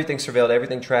everywhere. Everything surveilled,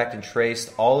 everything tracked and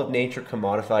traced, all of nature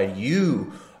commodified.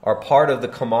 You are part of the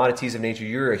commodities of nature.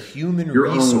 You're a human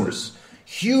resource.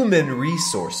 Human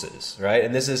resources, right?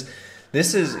 And this is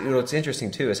what's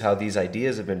interesting too, is how these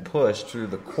ideas have been pushed through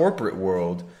the corporate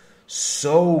world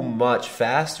so much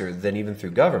faster than even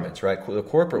through governments, right? The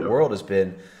corporate world has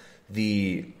been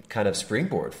the kind of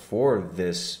springboard for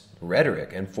this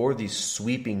rhetoric and for these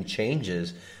sweeping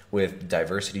changes with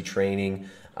diversity training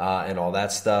and all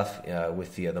that stuff,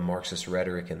 with the Marxist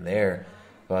rhetoric in there.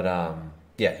 But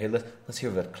here, let's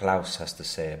hear what Klaus has to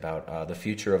say about the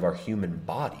future of our human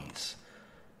bodies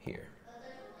here.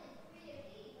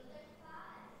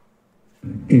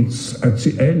 It's at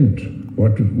the end,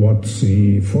 what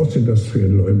the Fourth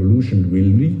Industrial Revolution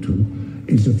will lead to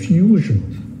is a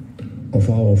fusion of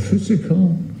our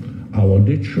physical, our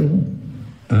digital,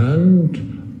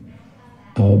 and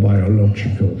our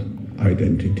biological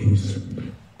identities.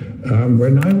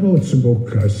 When I wrote the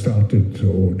book, I started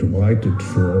to write it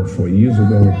for years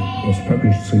ago. It was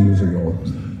published 3 years ago.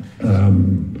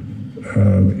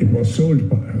 It was sold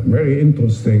very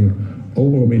interesting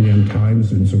over 1 million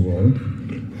times in the world.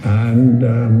 And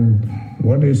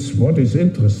what is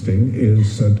interesting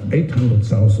is that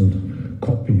 800,000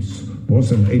 copies, more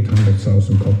than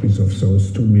 800,000 copies of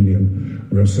those 2 million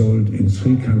were sold in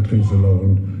 3 countries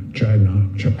alone: China,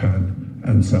 Japan,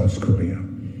 and South Korea.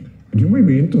 And you may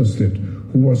be interested,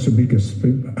 who was the biggest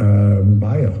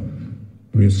buyer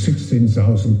with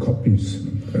 16,000 copies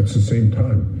at the same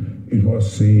time? It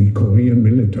was the Korean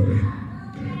military.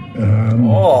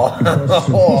 Because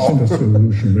the Fourth Industrial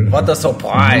Revolution will what a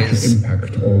surprise!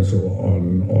 Impact also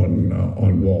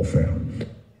on warfare.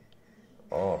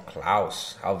 Oh,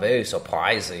 Klaus, how very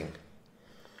surprising.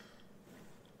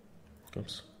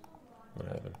 Oops, what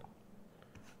happened?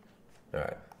 All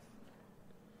right,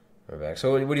 we're back.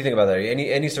 So, what do you think about that?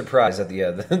 Any surprise that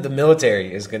the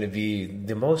military is going to be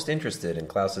the most interested in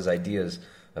Klaus's ideas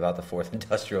about the Fourth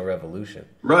Industrial Revolution?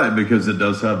 Right, because it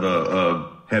does have a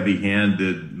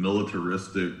heavy-handed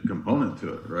militaristic component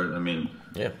to it, right? I mean,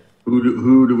 yeah.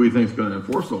 Who do we think is going to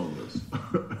enforce all of this?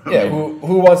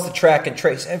 Who wants to track and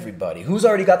trace everybody? Who's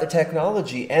already got the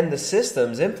technology and the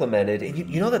systems implemented?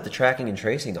 You know that the tracking and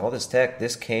tracing, all this tech, the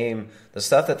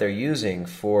stuff that they're using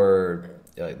for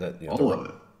all of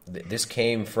it. This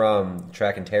came from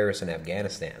tracking terrorists in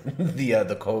Afghanistan.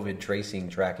 the COVID tracing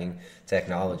tracking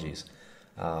technologies.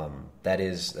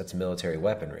 That's military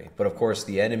weaponry. But of course,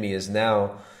 the enemy is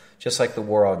now, just like the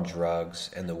war on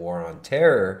drugs and the war on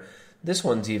terror, this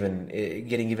one's even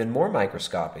getting even more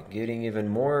microscopic, getting even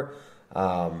more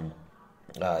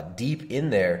deep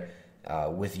in there,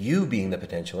 with you being the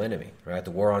potential enemy, right? The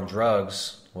war on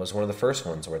drugs was one of the first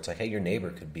ones where it's like, hey, your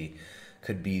neighbor could be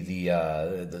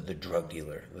the drug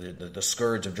dealer, the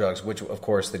scourge of drugs, which of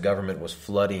course the government was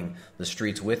flooding the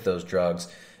streets with those drugs.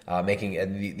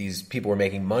 These people were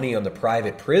making money on the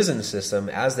private prison system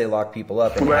as they lock people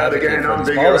up. And again, I'm these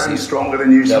bigger policies and stronger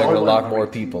than you. that are going to lock more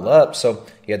people up. So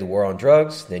you had the war on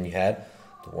drugs, then you had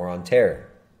the war on terror.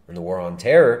 And the war on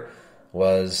terror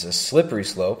was a slippery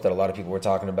slope that a lot of people were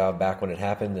talking about back when it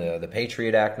happened, the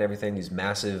Patriot Act and everything, these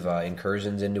massive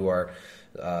incursions into our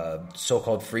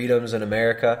so-called freedoms in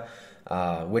America.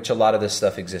 Which a lot of this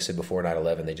stuff existed before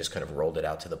 9/11. They just kind of rolled it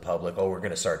out to the public. Oh, we're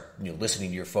going to start listening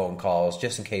to your phone calls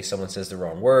just in case someone says the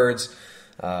wrong words.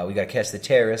 We got to catch the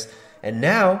terrorists. And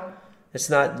now it's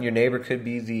not your neighbor could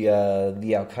be the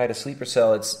Al Qaeda sleeper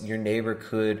cell. It's your neighbor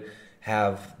could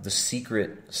have the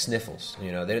secret sniffles.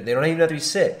 They don't even have to be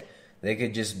sick. They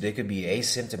could be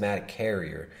asymptomatic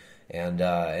carrier. And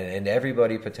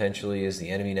everybody potentially is the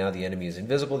enemy now. The enemy is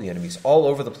invisible. The enemy's all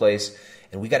over the place.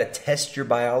 And we got to test your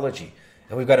biology,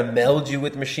 and we've got to meld you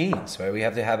with machines. Right? We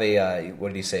have to have a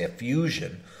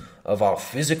fusion of our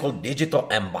physical, digital,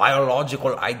 and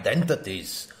biological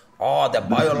identities. The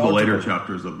biological. The later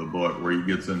chapters of the book where he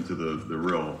gets into the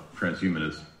real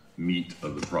transhumanist meat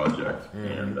of the project,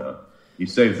 and he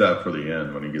saves that for the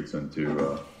end when he gets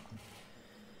into.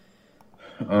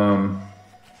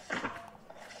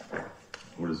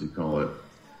 What does he call it?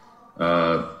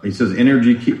 He says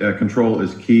energy control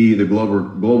is key. The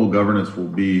global governance will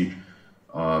be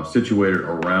situated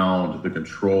around the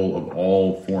control of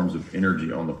all forms of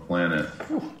energy on the planet.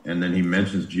 And then he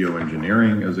mentions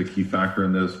geoengineering as a key factor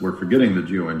in this. We're forgetting the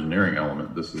geoengineering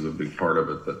element. This is a big part of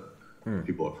it that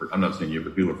people have, I'm not saying you,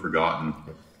 but people have forgotten.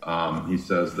 He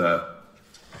says that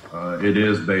it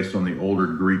is based on the older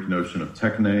Greek notion of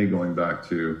techne, going back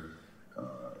to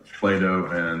Plato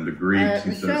and the Greeks.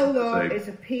 He Michelle Law says is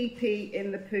a PP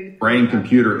in the poo.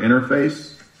 brain-computer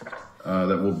interface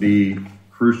that will be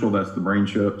crucial. That's the brain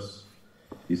chips.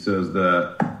 He says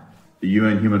that the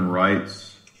UN human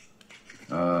rights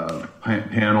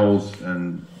panels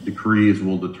and decrees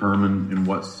will determine in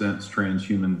what sense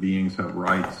transhuman beings have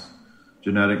rights.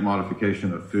 Genetic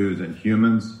modification of foods and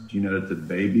humans, gene-edited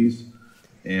babies,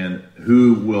 and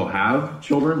who will have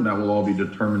children, that will all be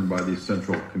determined by these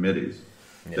central committees.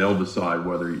 Yeah. They'll decide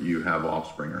whether you have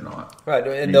offspring or not. Right,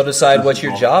 and they'll decide what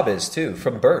your job is, too,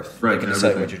 from birth. Right, they can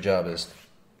decide what your job is.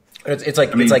 It's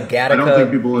like Gattaca. I don't think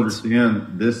people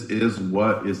understand this is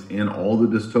what is in all the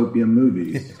dystopian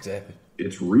movies. Exactly.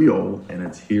 It's real, and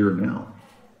it's here now.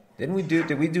 Did we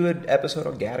do an episode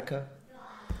on Gattaca?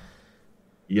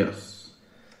 Yes.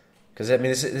 Because, I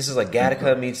mean, this is like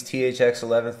Gattaca meets THX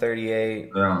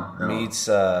 1138, meets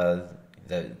the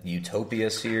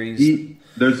Utopia series.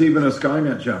 There's even a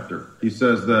Skynet chapter. He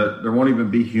says that there won't even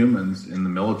be humans in the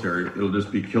military. It'll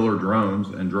just be killer drones,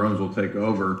 and drones will take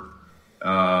over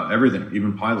everything,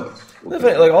 even pilots.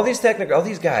 Like all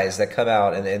these guys that come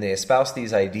out and they espouse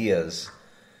these ideas,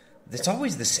 it's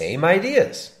always the same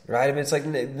ideas, right? I mean, it's like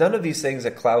none of these things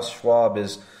that Klaus Schwab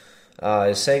is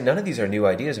saying, none of these are new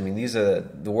ideas. I mean, these are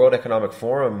the World Economic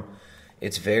Forum.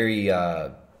 It's very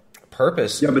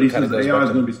purpose. Yeah, but he says AI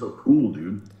is going to be so cool,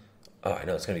 dude. Oh, I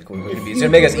know, it's going to be cool. It's going to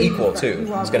make us equal, too.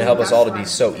 It's going to help us all to be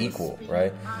so equal,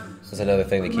 right? That's another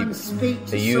thing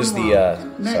they use the...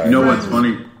 sorry. You know what's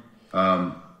funny?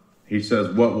 He says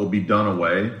what will be done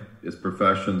away is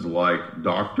professions like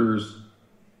doctors,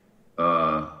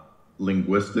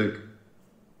 linguistic...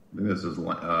 I think this is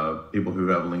people who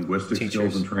have linguistic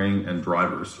skills and training, and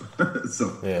drivers.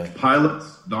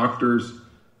 Pilots, doctors,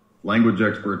 language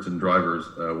experts, and drivers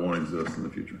won't exist in the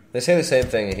future. They say the same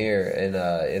thing here in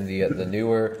the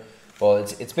newer. Well,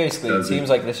 it's basically, it seems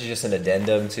like this is just an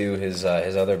addendum to his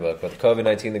other book, but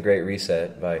COVID-19: The Great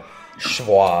Reset by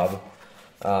Schwab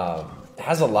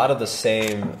has a lot of the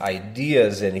same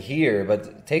ideas in here,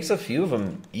 but takes a few of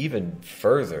them even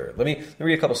further. Let me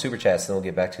read a couple super chats, and then we'll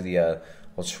get back to the.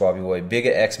 Old Schwaby boy,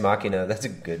 Bigot Ex Machina. That's a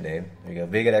good name. There you go.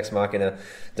 Bigot Ex Machina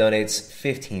donates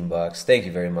 $15. Thank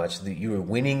you very much. You are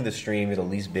winning the stream. You're the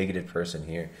least bigoted person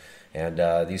here, and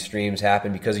these streams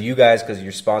happen because of you guys, because of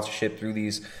your sponsorship through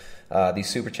these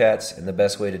super chats. And the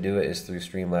best way to do it is through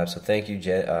Streamlabs. So thank you,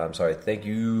 thank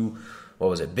you. What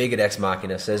was it? Bigot Ex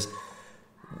Machina says,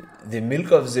 "The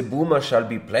milk of the boomer shall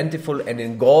be plentiful and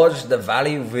engorge the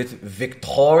valley with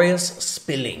victorious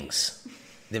spillings."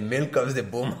 The milk of the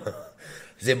boomer.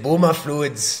 The boomer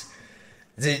fluids,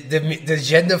 the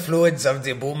gender fluids of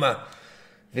the boomer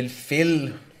will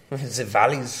fill the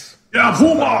valleys. Yeah,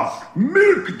 boomer!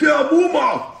 Milk der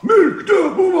boomer! Milk der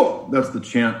boomer! That's the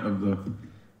chant of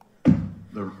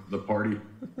the party.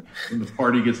 When the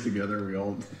party gets together, we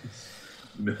all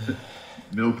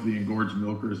milk the engorged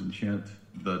milkers and chant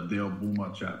the Dale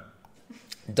Boomer chant.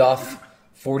 Duff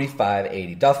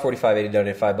 4580. Duff 4580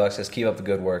 donated $5. Says, keep up the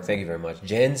good work. Thank you very much.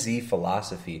 Gen Z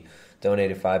Philosophy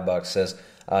donated $5. Says,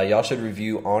 y'all should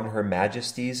review On Her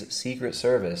Majesty's Secret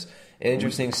Service.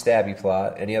 Interesting stabby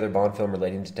plot. Any other Bond film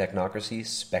relating to technocracy?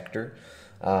 Spectre.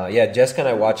 Jessica and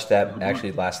I watched that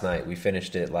actually last night. We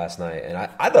finished it last night, and I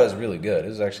thought it was really good. It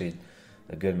was actually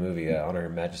a good movie. On Her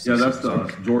Majesty's Secret Service. Yeah,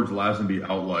 that's the George Lazenby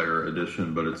Outlier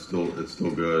edition, but it's still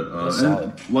good.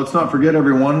 And let's not forget,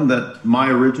 everyone, that my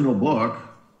original book,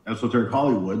 Esoteric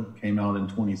Hollywood, came out in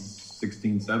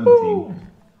 2016-17. Woo!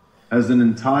 Has an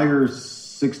entire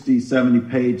 60,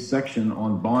 70-page section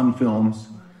on Bond films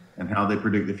and how they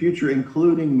predict the future,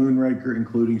 including Moonraker,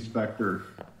 including Spectre,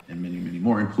 and many, many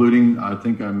more, including, I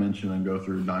think I mentioned and go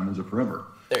through Diamonds Are Forever.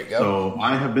 There you go. So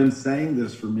I have been saying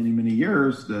this for many, many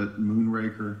years, that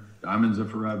Moonraker, Diamonds Are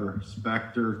Forever,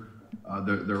 Spectre,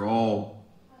 they're all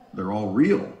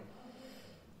real.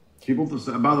 People,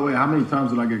 by the way, how many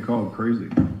times did I get called crazy?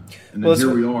 And then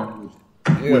here we are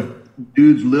with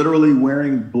dudes literally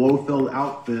wearing Blofeld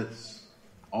outfits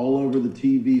all over the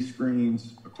TV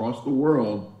screens across the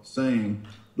world saying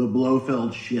the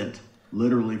Blofeld shit,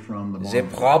 literally from the Bond. The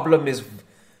problem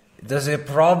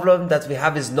that we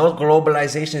have is not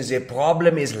globalization. The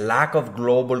problem is lack of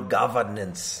global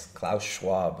governance. Klaus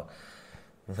Schwab.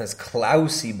 That's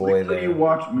Klausy boy there. You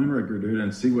watch Moonraker, dude,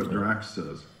 and see what Drax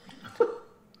says.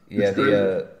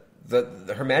 Yeah,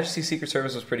 Her Majesty's Secret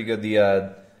Service was pretty good.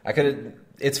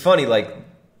 It's funny, like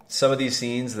some of these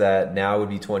scenes that now would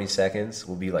be 20 seconds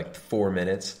will be like 4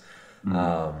 minutes.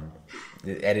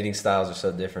 The editing styles are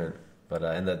so different, but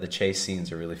and the chase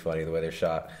scenes are really funny the way they're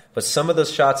shot. But some of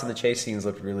those shots in the chase scenes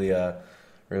looked really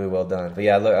really well done. But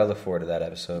yeah, I look forward to that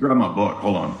episode. Grab my book.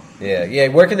 Hold on. Yeah.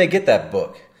 Where can they get that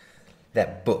book?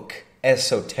 That book,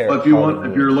 Esoteric. Well,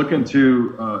 if you're looking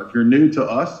to, if you're new to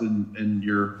us and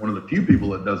you're one of the few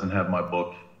people that doesn't have my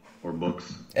book or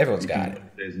books, everyone's got it.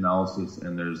 Today's Analysis,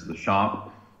 and there's the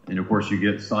shop, and of course you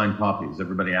get signed copies.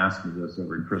 Everybody asks me this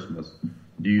every Christmas.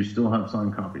 Do you still have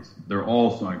signed copies? They're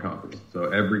all signed copies. So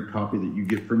every copy that you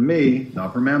get from me,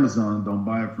 not from Amazon, don't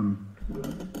buy it from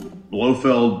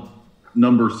Blofeld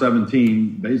number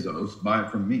 17 Bezos. Buy it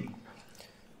from me.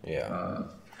 Yeah.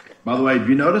 By the way, have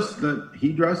you noticed that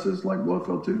he dresses like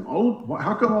Blofeld too?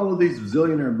 How come all of these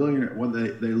zillionaire and billionaire, when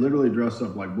they literally dress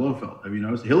up like Blofeld? Have you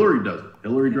noticed? Hillary does it.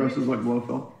 Hillary dresses like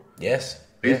Blofeld. Yes.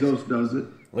 Bezos does it.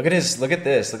 Look at this.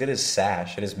 Look at his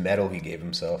sash and his medal he gave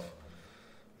himself.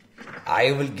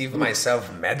 I will give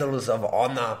myself medals of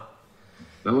honor.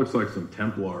 That looks like some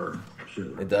Templar shit.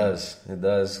 It does. I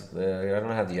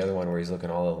don't have the other one where he's looking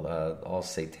all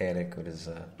satanic with his.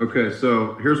 Okay,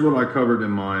 so here's what I covered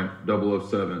in my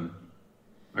 007.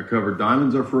 I covered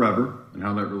Diamonds Are Forever and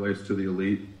how that relates to the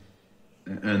elite,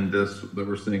 and this that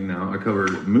we're seeing now. I covered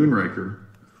Moonraker.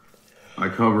 I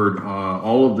covered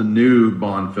all of the new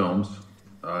Bond films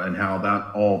and how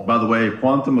that all. By the way,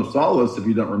 Quantum of Solace. If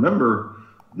you don't remember,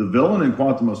 the villain in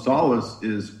Quantum of Solace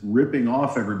is ripping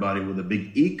off everybody with a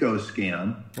big eco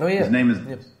scan. Oh, yeah. His name is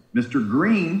Mr.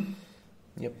 Green.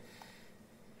 Yep.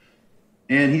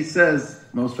 And he says,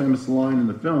 most famous line in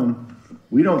the film,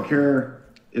 we don't care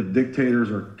if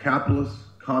dictators are capitalists,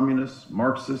 communists,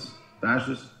 Marxists,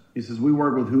 fascists. He says, we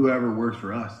work with whoever works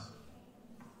for us.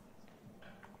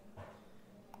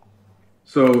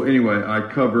 So anyway, I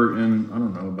cover in, I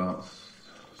don't know, about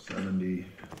 70...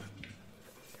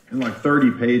 in like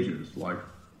 30 pages, like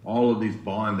all of these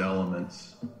Bond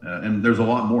elements. And there's a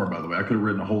lot more, by the way. I could have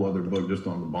written a whole other book just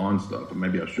on the Bond stuff, but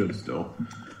maybe I should still.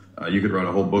 You could write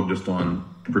a whole book just on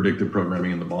predictive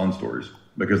programming in the Bond stories,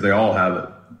 because they all have it,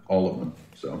 all of them.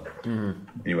 So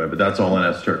anyway, but that's all in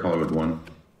Esoteric Hollywood 1.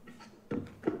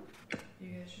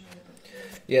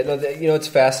 Yeah, no, what's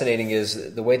fascinating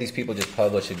is the way these people just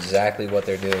publish exactly what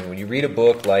they're doing. When you read a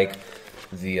book like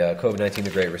the COVID-19, The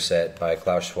Great Reset by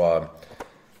Klaus Schwab,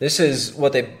 this is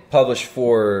what they publish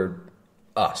for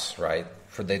us, right?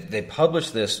 They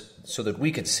publish this so that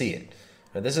we could see it.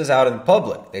 Now, this is out in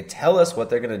public. They tell us what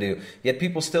they're going to do. Yet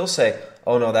people still say,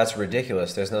 oh, no, that's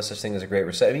ridiculous. There's no such thing as a Great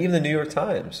Reset. I mean, even the New York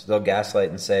Times, they'll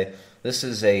gaslight and say, this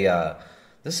is a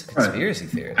conspiracy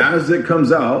theory. As it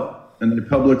comes out and they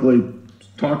publicly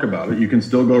talk about it, you can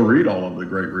still go read all of the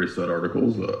Great Reset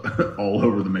articles all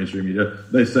over the mainstream media.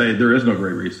 They say there is no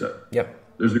Great Reset. Yep.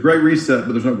 There's a Great Reset,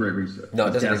 but there's no Great Reset. No,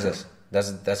 it doesn't exist.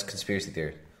 That's conspiracy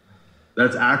theory.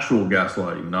 That's actual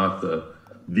gaslighting, not the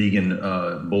vegan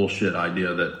bullshit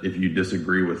idea that if you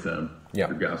disagree with them, you're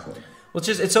gaslighting. Well,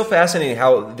 it's so fascinating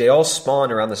how they all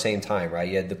spawned around the same time, right?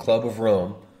 You had the Club of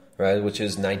Rome, right, which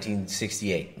is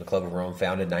 1968. The Club of Rome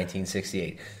founded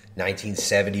 1968.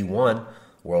 1971,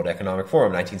 World Economic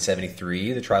Forum.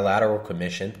 1973, the Trilateral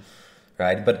Commission.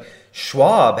 Right? But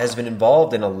Schwab has been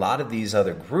involved in a lot of these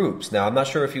other groups. Now, I'm not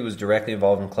sure if he was directly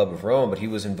involved in Club of Rome, but he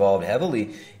was involved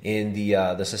heavily in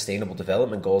the Sustainable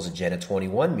Development Goals, Agenda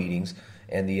 21 meetings,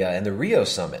 and the Rio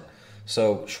Summit.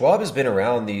 So Schwab has been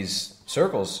around these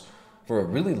circles for a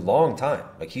really long time.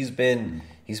 Like he's been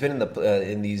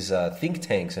in these think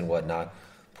tanks and whatnot,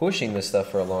 pushing this stuff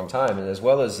for a long time, and as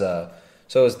well as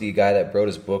so is the guy that wrote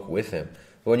his book with him.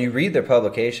 But when you read their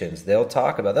publications, they'll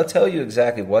tell you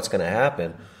exactly what's going to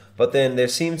happen, but then there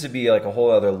seems to be like a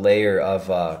whole other layer of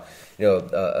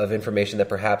of information that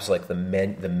perhaps like the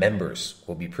members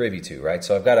will be privy to, right?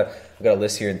 So I've got a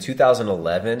list here. In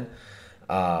 2011,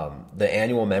 the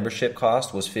annual membership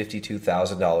cost was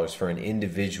 $52,000 for an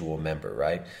individual member,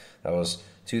 right? That was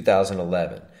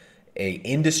 2011. A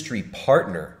industry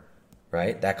partner,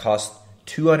 right? That cost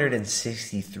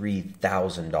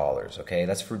 $263,000, okay?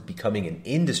 That's for becoming an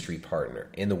industry partner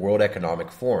in the World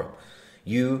Economic Forum.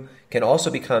 You can also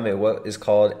become what is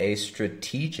called a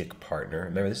strategic partner.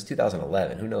 Remember, this is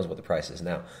 2011. Who knows what the price is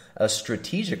now? A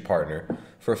strategic partner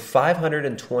for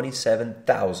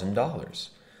 $527,000,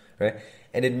 right?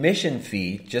 An admission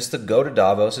fee just to go to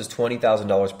Davos is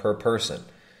 $20,000 per person.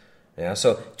 Yeah,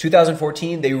 so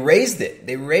 2014, they raised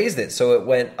it. So it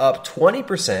went up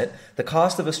 20%. The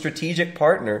cost of a strategic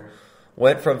partner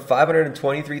went from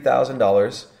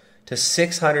 $523,000 to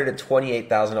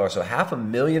 $628,000. So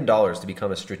 $500,000 to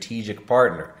become a strategic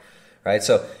partner, right?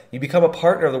 So you become a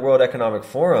partner of the World Economic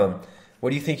Forum. What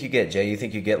do you think you get, Jay? You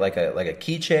think you get like a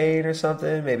keychain or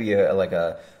something? Maybe like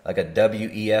a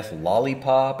WEF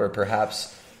lollipop, or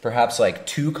perhaps like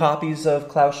 2 copies of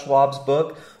Klaus Schwab's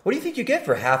book? What do you think you get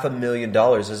for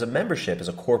 $500,000 as a membership, as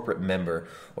a corporate member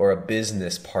or a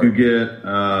business partner? You get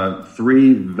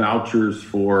 3 vouchers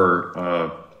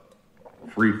for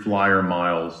free flyer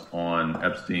miles on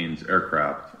Epstein's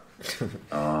aircraft,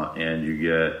 and you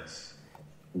get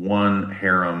 1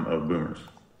 harem of boomers.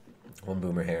 1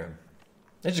 boomer harem.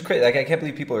 It's just crazy. Like, I can't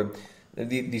believe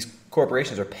these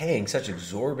corporations are paying such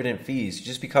exorbitant fees to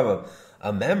just become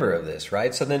a member of this,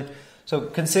 right? So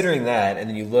considering that, and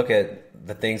then you look at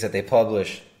the things that they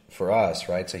publish for us,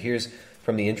 right? So here's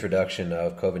from the introduction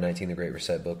of COVID-19, The Great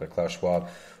Reset book by Klaus Schwab.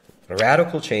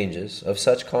 Radical changes of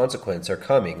such consequence are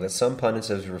coming that some pundits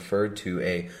have referred to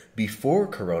a before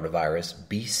coronavirus,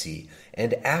 BC,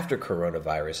 and after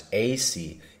coronavirus,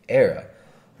 AC era,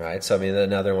 right? So, I mean,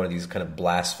 another one of these kind of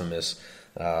blasphemous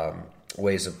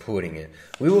ways of putting it.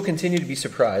 We will continue to be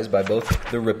surprised by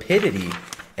both the rapidity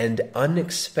and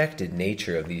unexpected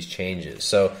nature of these changes.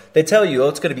 So they tell you,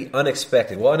 it's going to be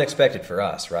unexpected. Well, unexpected for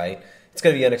us, right? It's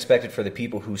going to be unexpected for the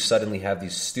people who suddenly have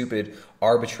these stupid,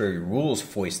 arbitrary rules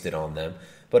foisted on them.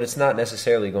 But it's not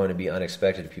necessarily going to be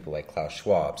unexpected to people like Klaus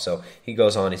Schwab. So he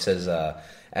goes on, he says,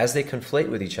 as they conflate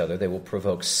with each other, they will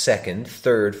provoke second,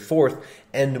 third, fourth,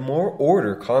 and more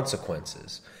order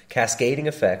consequences, cascading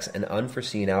effects, and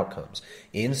unforeseen outcomes.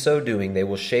 In so doing, they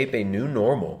will shape a new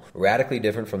normal, radically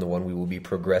different from the one we will be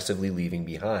progressively leaving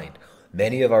behind.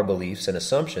 Many of our beliefs and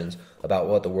assumptions about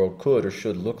what the world could or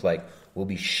should look like will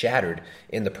be shattered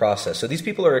in the process. So these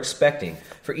people are expecting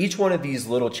for each one of these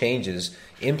little changes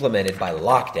implemented by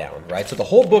lockdown, right? So the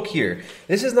whole book here,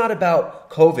 this is not about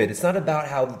COVID. It's not about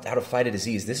how to fight a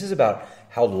disease. This is about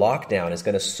how lockdown is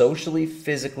going to socially,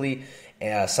 physically,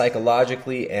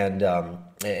 psychologically, and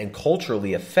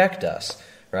culturally affect us,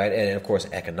 right? And of course,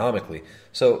 economically.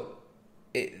 So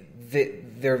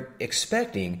they're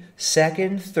expecting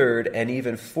second, third, and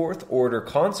even fourth order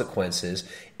consequences,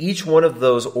 each one of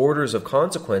those orders of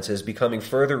consequences becoming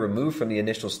further removed from the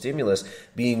initial stimulus,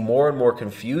 being more and more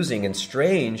confusing and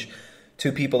strange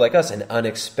to people like us, an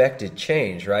unexpected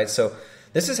change, right? So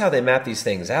this is how they map these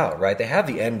things out, right? They have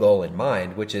the end goal in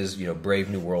mind, which is, Brave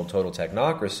New World, total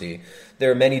technocracy.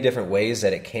 There are many different ways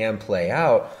that it can play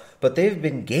out, but they've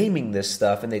been gaming this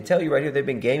stuff, and they tell you right here, they've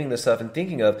been gaming this stuff and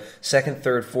thinking of second,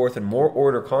 third, fourth, and more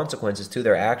order consequences to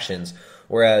their actions,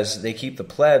 whereas they keep the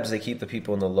plebs, they keep the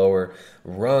people in the lower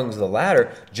rungs of the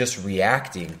ladder just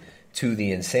reacting to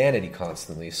the insanity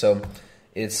constantly. So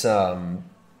it's, I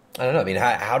don't know, I mean,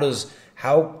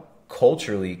 how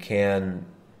culturally can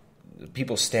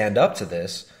people stand up to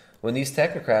this when these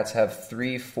technocrats have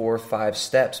 3, 4, 5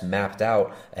 steps mapped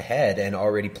out ahead and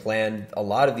already planned a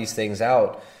lot of these things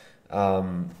out?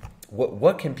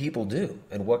 What can people do,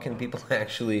 and what can people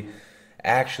actually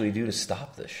do to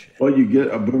stop this shit? Well, you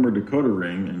get a boomer decoder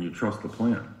ring and you trust the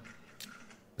plan.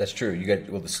 That's true. You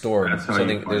get the storm.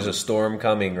 There's a storm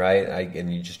coming, right?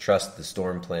 And you just trust the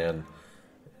storm plan.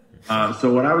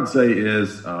 So what I would say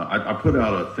is, I put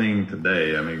out a thing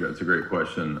today. I mean, that's a great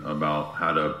question about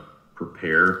how to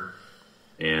prepare.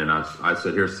 And I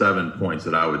said, here's 7 points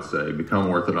that I would say. Become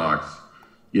orthodox.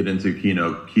 Get into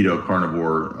keto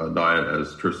carnivore diet,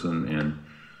 as Tristan and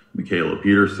Michaela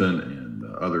Peterson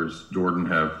and others, Jordan,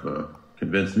 have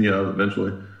convinced me of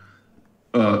eventually.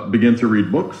 Begin to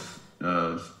read books.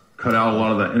 Cut out a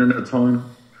lot of that internet time.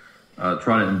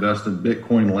 Try to invest in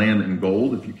Bitcoin, land, and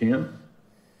gold if you can.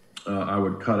 I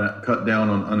would cut down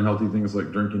on unhealthy things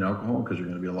like drinking alcohol, because you're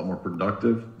going to be a lot more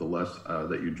productive the less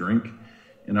that you drink.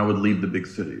 And I would leave the big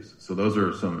cities. So those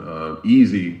are some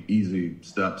easy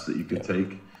steps that you could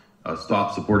take.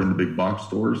 Stop supporting the big box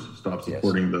stores. Stop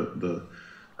supporting the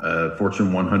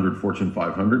Fortune 100, Fortune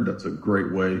 500. That's a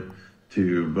great way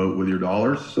to vote with your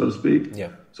dollars, so to speak. Yeah.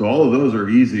 So all of those are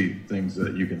easy things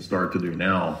that you can start to do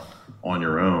now on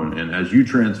your own. And as you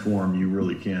transform, you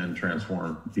really can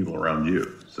transform people around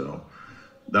you. So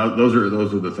those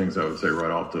are the things I would say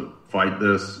right off to fight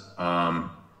this.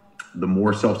 The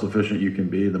more self-sufficient you can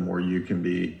be, the more you can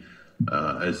be,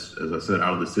 as I said,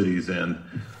 out of the cities and,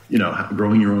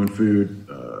 growing your own food,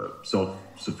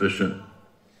 self-sufficient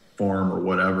farm or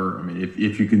whatever. I mean,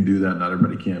 if you can do that, not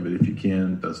everybody can, but if you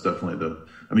can, that's definitely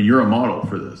you're a model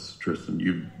for this, Tristan.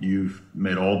 You've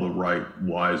made all the right,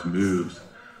 wise moves.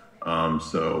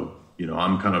 So,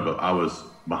 I was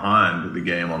behind the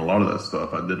game on a lot of that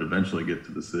stuff. I did eventually get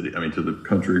to the city, to the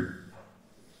country.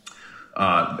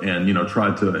 and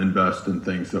tried to invest in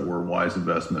things that were wise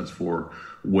investments for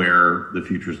where the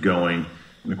future's going,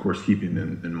 and of course keeping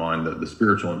in mind that the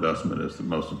spiritual investment is the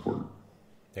most important.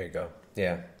 There you go.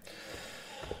 Yeah.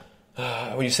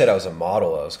 When you said I was a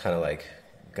model, I was kind of like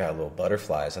got a little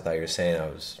butterflies. I thought you were saying I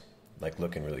was like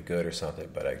looking really good or something,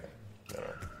 but I don't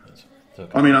know. It's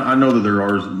okay. I mean, I know that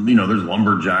there's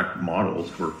lumberjack models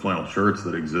for flannel shirts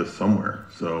that exist somewhere.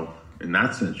 So in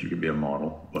that sense, you could be a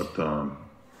model. But, how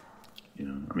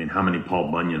many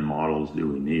Paul Bunyan models do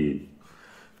we need?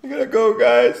 I gotta go,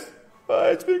 guys.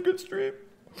 Bye. It's been a good stream.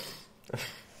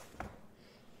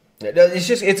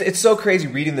 It's so crazy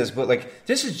reading this book. Like,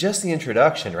 this is just the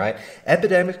introduction, right?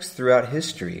 Epidemics throughout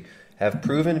history have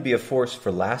proven to be a force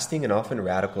for lasting and often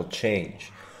radical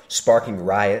change, sparking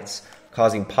riots,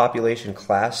 causing population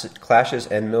clashes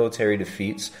and military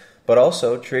defeats, but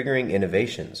also triggering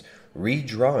innovations,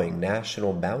 redrawing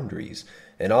national boundaries,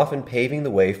 and often paving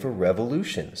the way for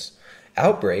revolutions.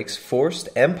 Outbreaks forced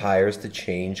empires to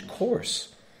change course.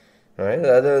 Right?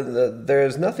 There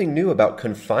is nothing new about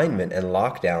confinement and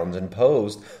lockdowns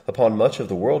imposed upon much of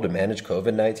the world to manage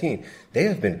COVID-19. They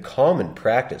have been common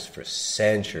practice for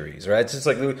centuries, right? It's just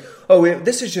like,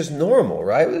 this is just normal,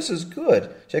 right? This is good.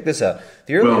 Check this out.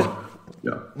 The earliest.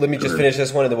 Let me just finish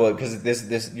this one because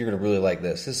this you're going to really like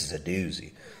this. This is a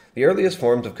doozy. The earliest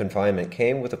forms of confinement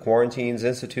came with the quarantines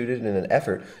instituted in an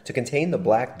effort to contain the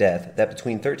Black Death that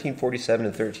between 1347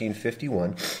 and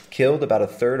 1351 killed about a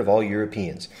third of all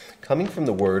Europeans. Coming from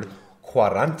the word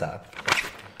quaranta,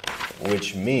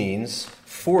 which means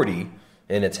 40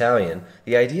 in Italian,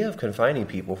 the idea of confining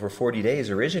people for 40 days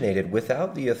originated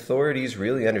without the authorities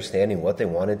really understanding what they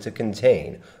wanted to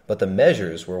contain, but the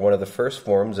measures were one of the first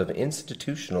forms of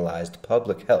institutionalized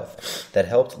public health that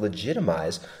helped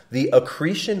legitimize the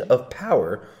accretion of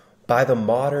power by the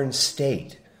modern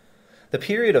state. The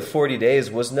period of 40 days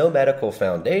was no medical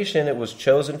foundation. It was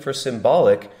chosen for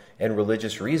symbolic and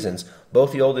religious reasons.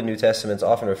 Both the Old and New Testaments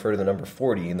often refer to the number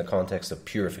 40 in the context of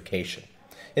purification.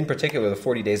 In particular, the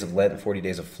 40 days of Lent and 40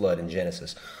 days of flood in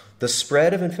Genesis. The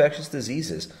spread of infectious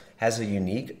diseases has a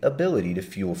unique ability to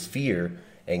fuel fear,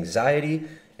 anxiety,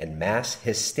 and mass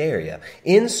hysteria.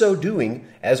 In so doing,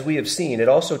 as we have seen, it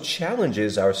also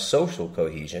challenges our social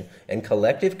cohesion and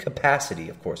collective capacity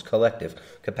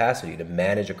to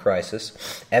manage a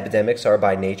crisis. Epidemics are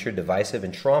by nature divisive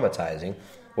and traumatizing.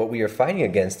 What we are fighting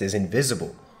against is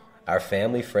invisible. Our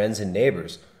family, friends, and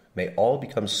neighbors may all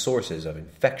become sources of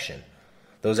infection.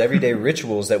 Those everyday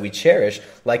rituals that we cherish,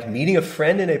 like meeting a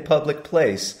friend in a public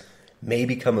place, may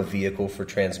become a vehicle for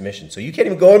transmission. So you can't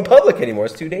even go in public anymore.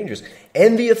 It's too dangerous.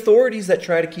 And the authorities that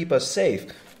try to keep us safe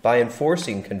by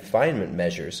enforcing confinement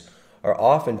measures are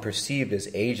often perceived as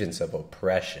agents of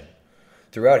oppression.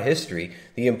 Throughout history,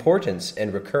 the importance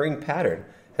and recurring pattern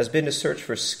has been to search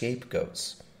for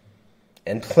scapegoats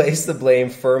and place the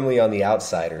blame firmly on the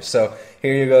outsider. So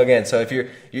here you go again. So if you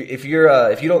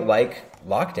don't like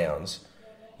lockdowns,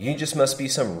 you just must be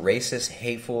some racist,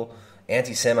 hateful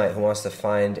anti-Semite who wants to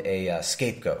find a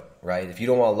scapegoat, right? If you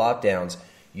don't want lockdowns,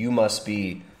 you must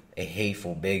be a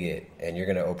hateful bigot, and you're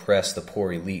going to oppress the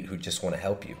poor elite who just want to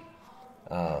help you.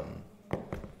 Man,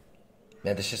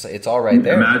 it's all right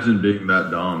there. Imagine being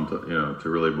that dumb to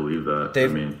really believe that.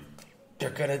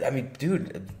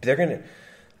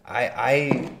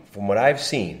 From what I've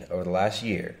seen over the last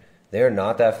year, they're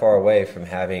not that far away from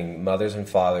having mothers and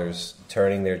fathers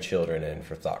turning their children in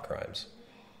for thought crimes.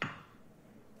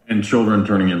 And children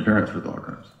turning in parents for thought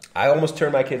crimes. I almost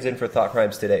turned my kids in for thought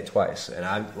crimes today, twice. And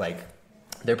I'm like,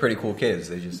 they're pretty cool kids.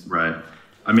 They just... Right.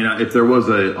 I mean, if there was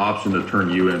an option to turn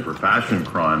you in for fashion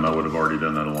crime, I would have already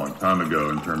done that a long time ago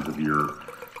in terms of your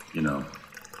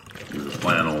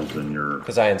flannels and your...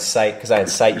 Because I incite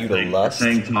you to lust.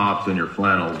 Tank tops and your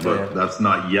flannels, but that's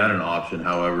not yet an option.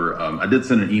 However, I did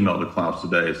send an email to Klaus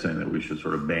today saying that we should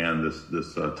sort of ban this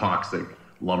toxic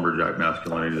lumberjack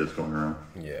masculinity that's going around.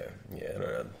 Yeah,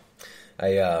 I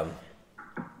don't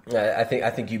know. I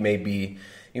think you may be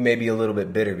a little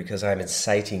bit bitter because I'm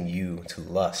inciting you to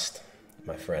lust,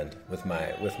 my friend, with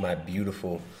my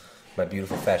beautiful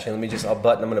fashion. I'm going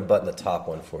to button the top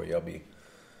one for you.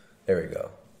 There we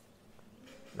go.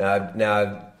 Now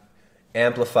I've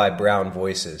amplified brown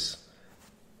voices.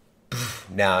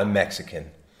 Now I'm Mexican.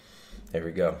 There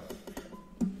we go.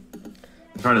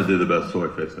 I'm trying to do the best soy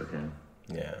face I can.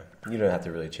 Yeah, you don't have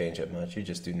to really change it much. You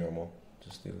just do normal.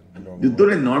 You do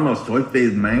the normal soy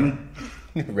face, man.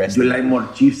 Resting, you like more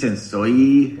chips and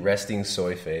soy? Resting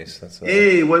soy face.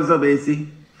 Hey, what's up, AC?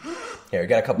 Here, we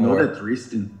got a couple more. That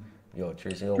Tristan. Yo,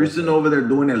 Tristan over there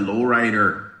doing a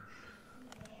lowrider.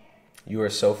 You are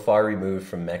so far removed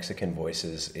from Mexican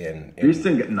voices in You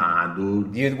think, nah,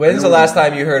 dude. when's the last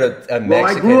time you heard a Mexican? Well,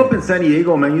 I grew up in San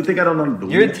Diego, man. You think I don't know?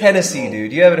 Dude? You're in Tennessee,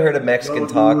 dude. You haven't heard a Mexican No,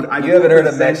 talk. dude, I You grew haven't up heard in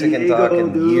a San Mexican Diego, talk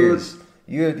in dude. years.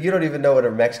 You don't even know what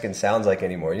a Mexican sounds like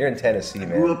anymore. You're in Tennessee, I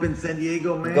grew man. up in San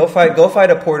Diego, man. Go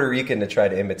find a Puerto Rican to try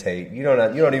to imitate. You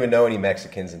don't even know any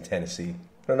Mexicans in Tennessee.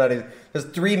 There's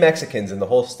 3 Mexicans in the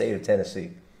whole state of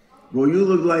Tennessee. Well, you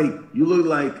look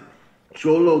like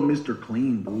Cholo Mr.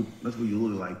 Clean, dude. That's what you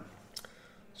look like.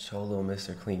 Cholo,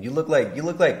 Mr. Clean. You look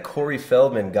like Corey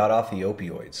Feldman got off the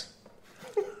opioids.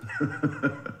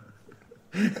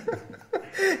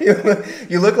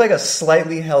 You look like a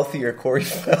slightly healthier Corey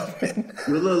Feldman.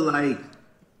 You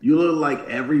look like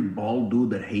every bald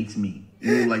dude that hates me.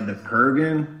 You look like the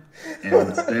Kurgan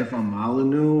and Stefan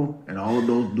Molyneux and all of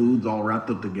those dudes all wrapped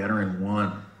up together in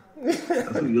one.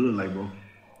 That's what you look like, bro.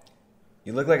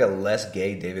 You look like a less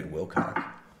gay David Wilcock.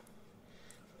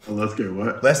 Oh, let's get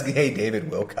what? Less gay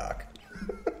David Wilcock.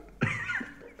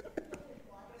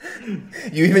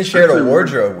 You even shared a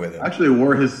wardrobe with him. Actually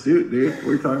wore his suit, dude. What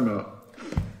are you talking about?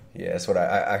 Yeah, that's what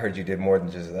I heard you did more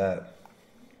than just that.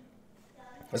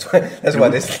 That's why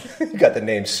this you got the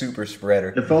name Super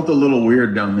Spreader. It felt a little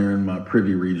weird down there in my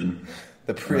privy region.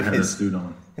 The I had a privies. suit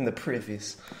on. In the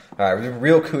privies. All right, the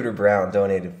Real Cooter Brown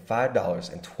donated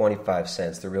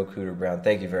 $5.25. The Real Cooter Brown,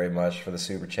 thank you very much for the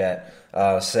super chat.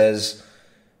 Says,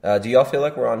 do y'all feel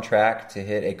like we're on track to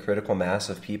hit a critical mass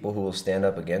of people who will stand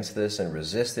up against this and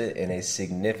resist it in a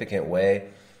significant way?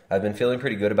 I've been feeling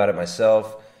pretty good about it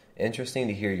myself. Interesting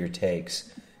to hear your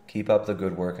takes. Keep up the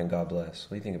good work and God bless. What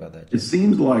do you think about that, Jim? It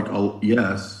seems like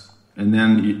yes, and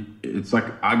then it's like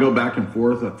I go back and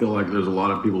forth. I feel like there's a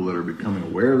lot of people that are becoming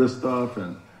aware of this stuff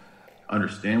and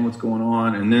understand what's going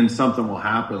on, and then something will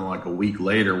happen like a week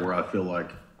later where I feel like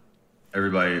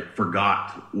everybody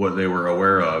forgot what they were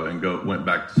aware of and went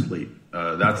back to sleep.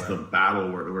 That's the battle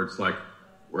where it's like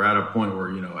we're at a point where,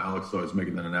 Alex always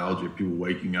making that analogy of people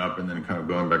waking up and then kind of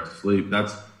going back to sleep.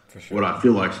 That's what I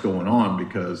feel like's going on,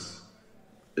 because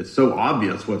it's so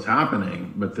obvious what's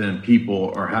happening, but then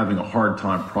people are having a hard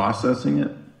time processing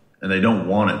it, and they don't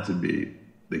want it to be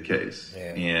the case.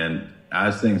 Yeah. And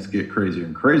as things get crazier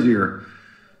and crazier,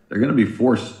 they're going to be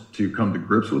forced to come to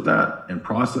grips with that and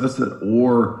process it,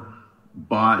 or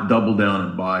double down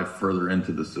and buy further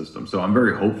into the system. So I'm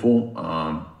very hopeful.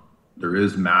 There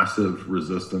is massive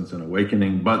resistance and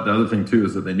awakening, but the other thing too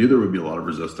is that they knew there would be a lot of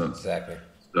resistance. Exactly.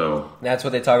 So that's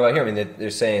what they talk about here. I mean, they're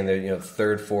saying that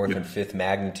third, fourth, and fifth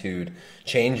magnitude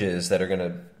changes that are going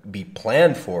to be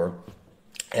planned for.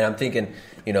 And I'm thinking,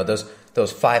 those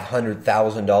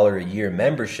 $500,000 a year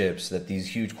memberships that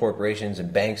these huge corporations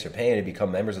and banks are paying to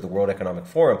become members of the World Economic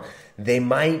Forum, they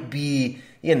might be,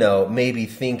 maybe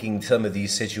thinking some of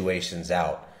these situations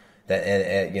out. That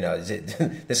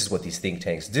this is what these think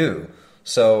tanks do.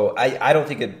 So I don't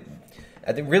think it.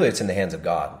 I think really it's in the hands of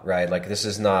God, right? Like this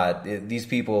is not these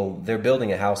people. They're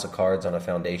building a house of cards on a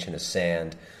foundation of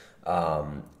sand,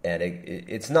 and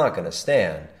it's not going to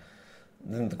stand.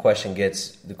 Then the question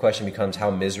becomes how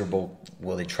miserable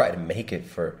will they try to make it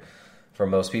for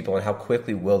most people, and how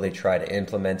quickly will they try to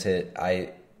implement it?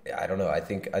 I don't know. I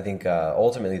think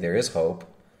ultimately there is hope,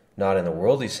 not in a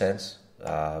worldly sense,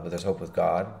 but there's hope with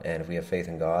God, and if we have faith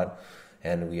in God,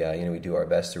 and we do our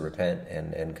best to repent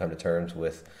and come to terms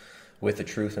with the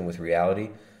truth and with reality,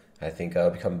 I think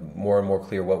it'll become more and more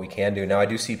clear what we can do. Now, I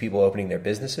do see people opening their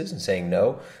businesses and saying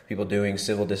no. People doing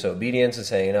civil disobedience and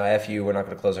saying, F you, we're not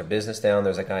going to close our business down.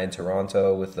 There's a guy in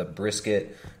Toronto with a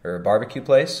brisket or a barbecue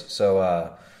place.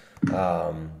 So,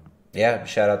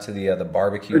 shout out to the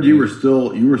barbecue. You were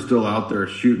still out there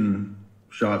shooting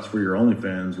shots for your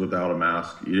OnlyFans without a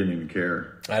mask. You didn't even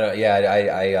care.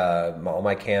 All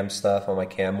my cam stuff, all my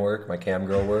cam work, my cam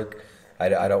girl work, I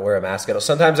don't wear a mask at all.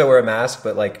 Sometimes I wear a mask,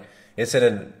 but like it's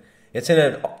in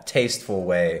a tasteful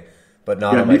way, but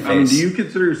not on my face. I mean, do you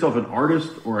consider yourself an artist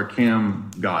or a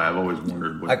cam guy? I've always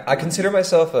wondered. I consider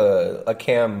myself a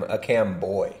cam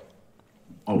boy.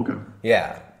 Oh, okay.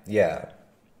 Yeah.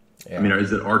 I mean,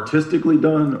 is it artistically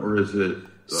done or is it?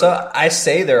 So I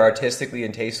say they're artistically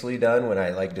and tastefully done when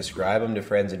I describe them to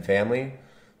friends and family,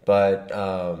 but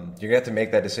you're gonna have to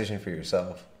make that decision for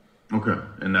yourself. Okay,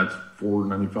 and that's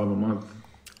 $495 a month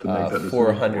to make that decision.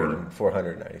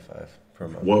 $495 per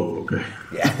month. Whoa, okay.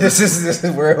 Yeah, this is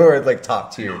where we're like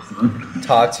top tier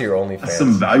OnlyFans. That's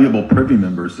some valuable privy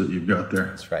members that you've got there.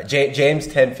 That's right. James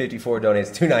 1054 donates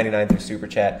 $2.99 through super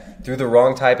chat, through the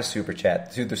wrong type of super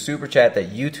chat, through the super chat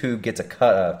that YouTube gets a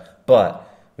cut of, but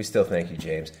we still thank you,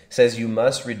 James. Says you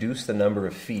must reduce the number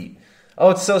of feet. Oh,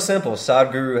 it's so simple.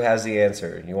 Sadhguru has the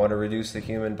answer. You want to reduce the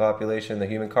human population, the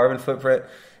human carbon footprint?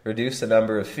 Reduce the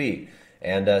number of feet.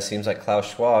 And seems like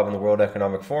Klaus Schwab and the World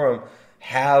Economic Forum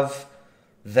have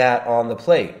that on the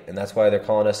plate, and that's why they're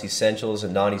calling us essentials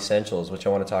and non-essentials, which I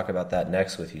want to talk about that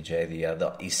next with you, Jay.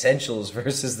 The essentials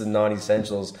versus the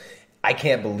non-essentials. I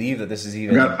can't believe that this is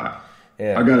even. I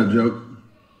got a joke.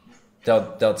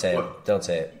 Don't say it. Don't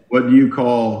say it. What do you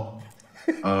call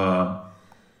a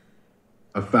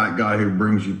fat guy who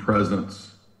brings you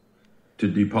presents to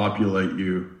depopulate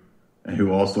you, and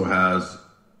who also has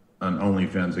an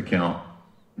OnlyFans account?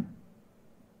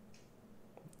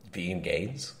 Vegan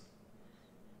Gaines?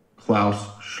 Klaus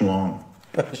Schlong.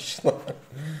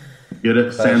 Get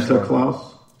it? Santa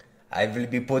Claus? I will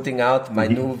be putting out my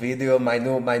new video, my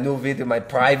new video, my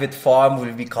private farm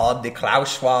will be called the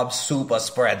Klaus Schwab Super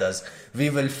Spreaders. We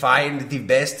will find the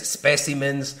best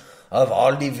specimens of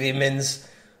all the women's,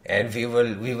 and we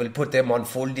will put them on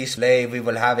full display. We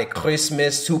will have a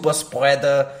Christmas super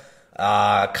spreader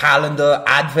calendar,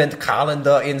 advent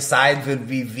calendar. Inside will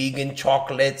be vegan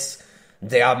chocolates.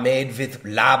 They are made with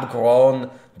lab-grown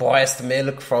breast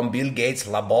milk from Bill Gates'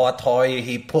 laboratory.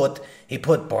 He put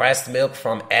breast milk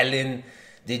from Ellen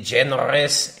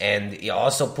DeGeneres, and he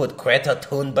also put Greta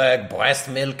Thunberg breast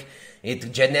milk. It's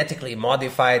genetically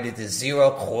modified. It is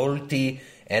zero cruelty,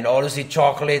 and all the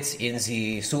chocolates in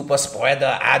the super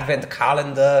spreader advent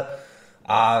calendar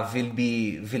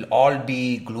will all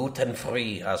be gluten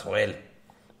free as well.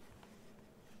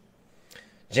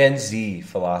 Gen Z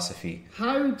philosophy.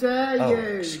 How dare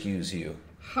you? Excuse you.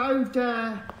 How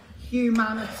dare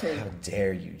humanity? How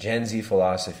dare you? Gen Z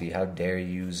philosophy. How dare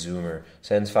you, Zoomer?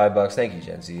 Sends $5. Thank you,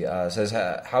 Gen Z. Says,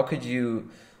 how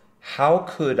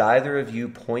could either of you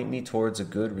point me towards a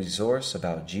good resource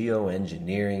about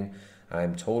geoengineering?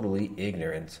 I'm totally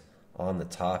ignorant on the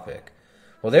topic.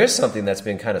 Well, there's something that's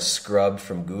been kind of scrubbed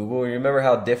from Google. You remember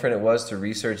how different it was to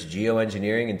research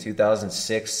geoengineering in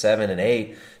 2006, 7, and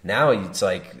 8? Now it's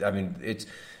like, I mean, it's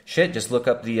shit. Just look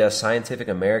up the Scientific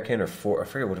American I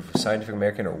forget what it was, Scientific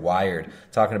American or Wired,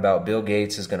 talking about Bill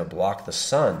Gates is going to block the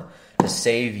sun to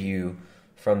save you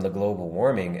from the global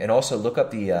warming. And also look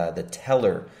up the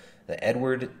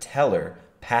Edward Teller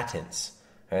patents.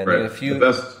 Right? Right. A few, the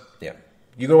best. Yeah.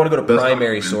 You're going to want to go to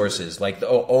primary sources, like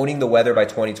owning the weather by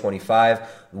 2025,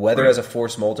 weather as a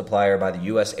force multiplier by the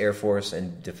U.S. Air Force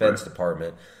and Defense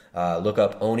Department. Look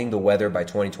up owning the weather by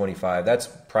 2025. That's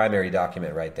primary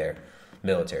document right there,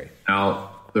 military.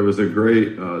 Now, there was a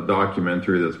great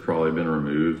documentary that's probably been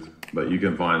removed, but you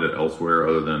can find it elsewhere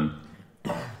other than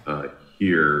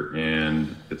here,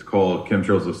 and it's called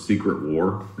Chemtrails: A Secret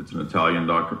War. It's an Italian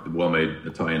well-made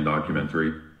Italian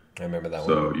documentary. I remember that one.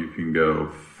 So you can go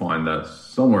find that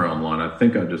somewhere online. I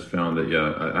think I just found it.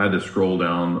 Yeah, I had to scroll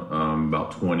down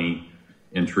about 20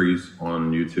 entries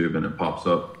on YouTube, and it pops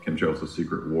up Chemtrails: A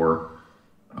Secret War,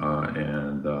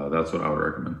 and that's what I would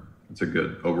recommend. It's a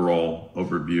good overall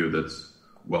overview that's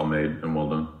well made and well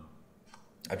done.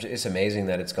 It's amazing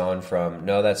that it's gone from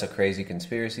no, that's a crazy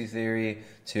conspiracy theory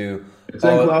to it's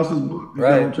in Klaus's book,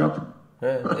 right?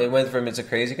 It went from it's a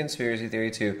crazy conspiracy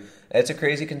theory to it's a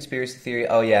crazy conspiracy theory.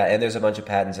 Oh yeah, and there's a bunch of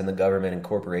patents, and the government and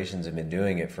corporations have been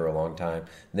doing it for a long time.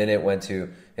 And then it went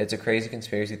to it's a crazy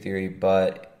conspiracy theory,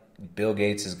 but Bill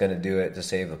Gates is going to do it to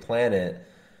save the planet,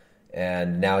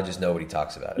 and now just nobody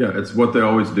talks about it. Yeah, it's what they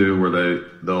always do, where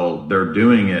they're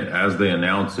doing it as they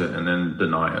announce it and then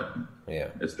deny it. Yeah,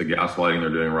 it's the gaslighting they're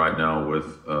doing right now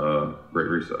with Great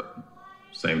Reset.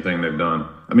 Same thing they've done.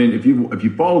 I mean, if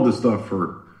you follow this stuff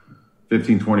for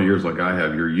 15, 20 years like I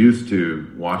have, you're used to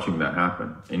watching that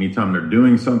happen. Anytime they're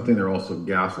doing something, they're also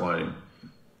gaslighting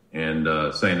and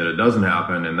saying that it doesn't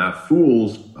happen, and that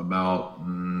fools about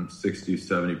 60,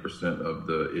 70% of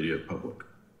the idiot public.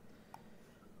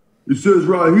 It says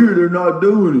right here they're not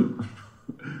doing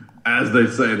it. As they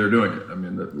say they're doing it. I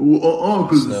mean,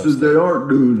 because it says they aren't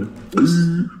doing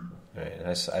it. Right,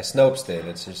 I Snopes it.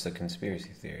 It's just a conspiracy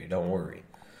theory. Don't worry.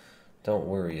 Don't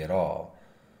worry at all.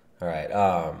 All right.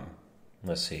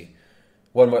 Let's see.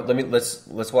 One more.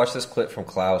 Let's watch this clip from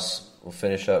Klaus. We'll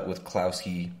finish up with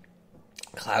Klausy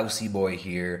boy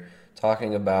here,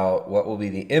 talking about what will be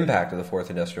the impact of the Fourth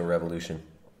Industrial Revolution.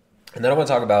 And then I want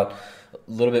to talk about a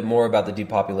little bit more about the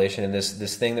depopulation and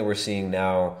this thing that we're seeing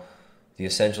now, the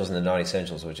essentials and the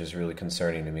non-essentials, which is really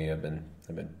concerning to me. I've been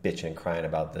bitching and crying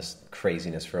about this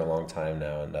craziness for a long time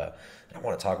now, and I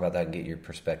want to talk about that and get your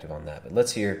perspective on that. But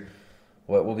let's hear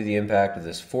what will be the impact of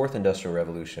this Fourth Industrial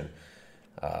Revolution.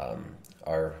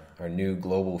 Our new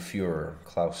global Führer,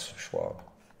 Klaus Schwab.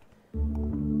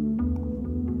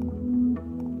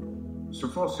 The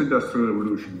fourth industrial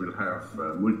revolution will have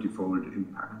multifold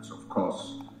impacts. Of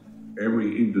course,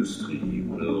 every industry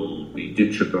will be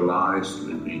digitalized,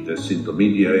 will be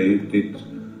disintermediated,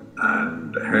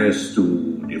 and has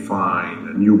to define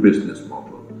a new business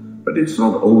model. But it's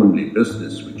not only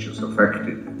business which is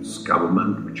affected, it's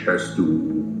government which has to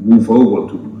move over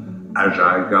to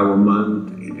agile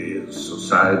government. It is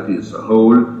society as a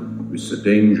whole, with the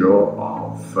danger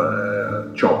of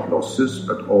job losses,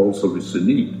 but also with the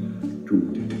need to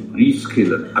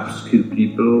reskill and upskill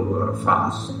people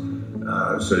fast.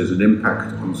 So there's an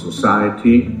impact on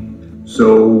society.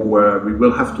 So we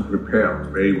will have to prepare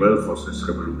very well for this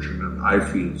revolution, and I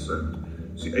feel that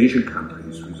the Asian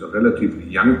countries with a relatively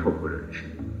young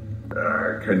population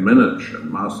can manage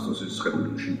and master this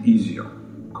revolution easier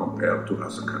compared to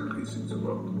other countries in the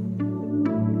world.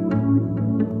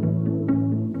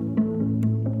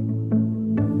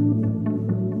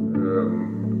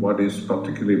 What is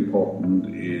particularly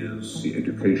important is the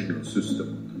educational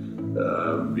system.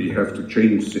 We have to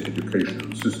change the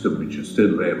educational system, which is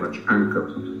still very much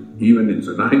anchored. Even in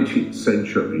the 19th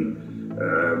century,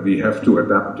 we have to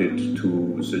adapt it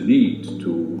to the need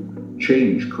to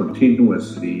change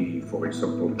continuously, for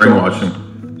example,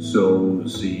 brainwashing. So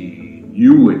the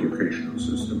new educational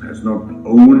system has not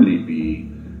only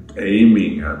been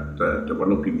aiming at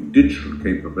developing digital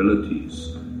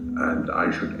capabilities, and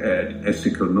I should add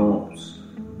ethical norms,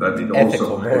 but it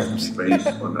also has to be based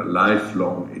on a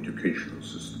lifelong educational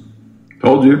system.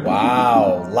 Told you.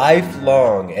 Wow,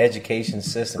 lifelong education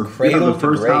system, cradle the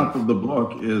first to grave. half of the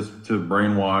book is to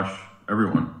brainwash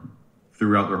everyone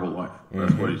throughout their whole life.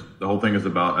 That's what the whole thing is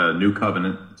about. A new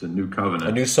covenant. It's a new covenant.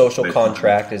 A new social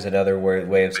contract is another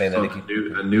way of saying that.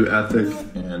 A new ethic,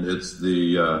 and it's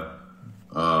the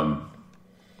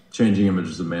changing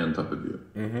images of man type of view.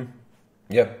 Mm-hmm.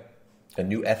 Yep. A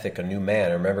new ethic, a new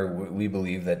man. Remember, we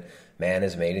believe that man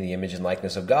is made in the image and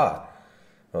likeness of God.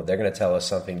 Well, they're going to tell us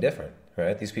something different,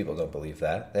 right? These people don't believe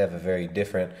that. They have a very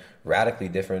different, radically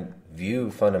different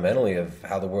view fundamentally of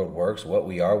how the world works, what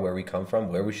we are, where we come from,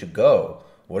 where we should go,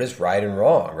 what is right and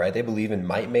wrong, right? They believe in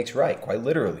might makes right, quite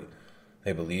literally.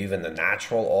 They believe in the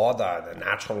natural order, the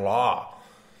natural law.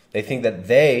 They think that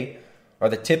they are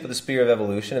the tip of the spear of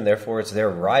evolution, and therefore it's their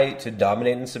right to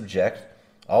dominate and subject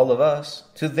all of us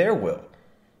to their will,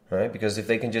 right? Because if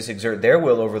they can just exert their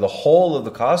will over the whole of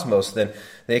the cosmos, then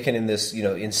they can, in this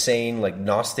insane like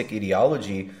Gnostic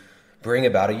ideology, bring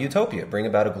about a utopia, bring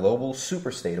about a global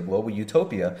superstate, a global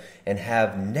utopia, and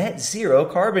have net zero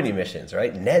carbon emissions,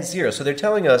 right? Net zero. So they're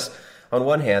telling us, on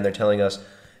one hand, they're telling us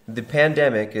the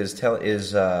pandemic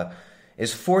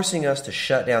is forcing us to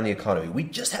shut down the economy. We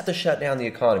just have to shut down the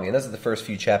economy. And those are the first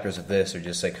few chapters of this. Are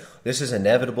just like, this is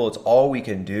inevitable. It's all we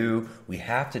can do. We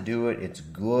have to do it. It's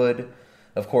good.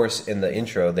 Of course, in the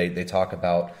intro, they talk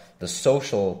about the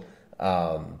social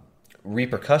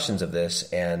repercussions of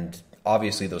this. And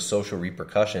obviously, those social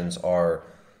repercussions are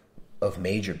of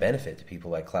major benefit to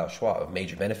people like Klaus Schwab, of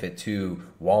major benefit to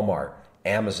Walmart,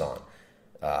 Amazon,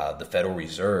 the Federal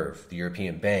Reserve, the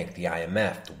European Bank, the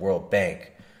IMF, the World Bank.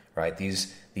 Right,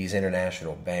 these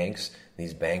international banks,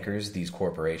 these bankers, these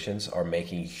corporations are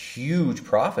making huge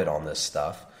profit on this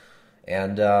stuff,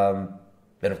 and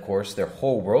of course their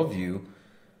whole worldview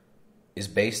is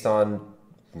based on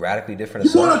radically different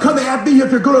assumptions. You want to come at me if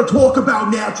you're going to talk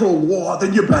about natural law?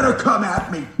 Then you better come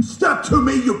at me. Step to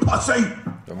me, you pussy.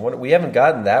 We haven't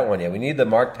gotten that one yet. We need the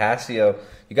Mark Passio.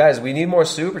 You guys, we need more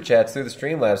super chats through the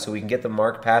Streamlabs so we can get the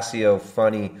Mark Passio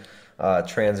funny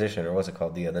transition, or what's it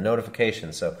called, the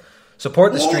notification. So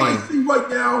support the stream. All I see right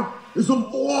now is a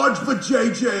large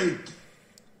vajayjay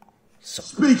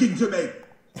speaking to me.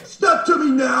 Step to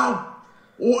me now,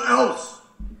 or else.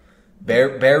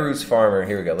 Bear Roots Farmer.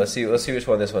 Here we go. Let's see which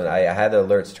one this one. I had the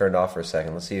alerts turned off for a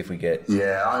second. Let's see if we get.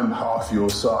 Yeah, I'm half your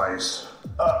size.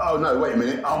 Oh no, wait a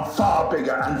minute. I'm far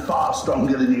bigger and far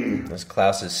stronger than you. That's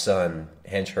Klaus's son,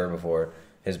 Hench Herbivore,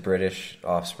 his British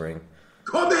offspring.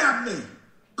 Come at me.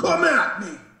 Come at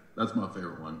me! That's my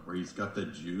favorite one, where he's got the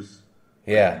juice.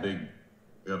 Yeah.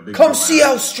 Big come see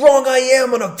how strong I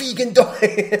am on a vegan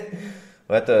diet.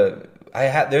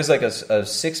 There's like a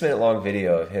 6-minute long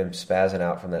video of him spazzing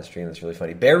out from that stream. That's really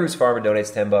funny. Bear Roots Farmer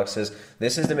donates $10. Says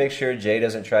this is to make sure Jay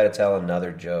doesn't try to tell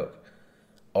another joke.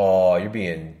 Oh, you're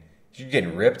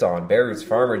getting ripped on. Bear Roots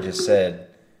Farmer just said,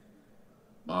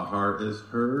 "My heart is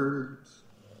hurt."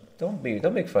 Don't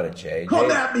make fun of Jay. Come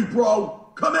at me, bro.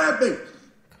 Come at me.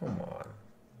 Come on.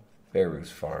 Bear Roots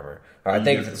Farmer. All right,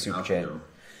 thank you for the super chat.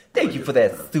 Thank you for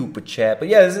that super chat. But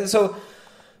yeah,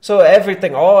 so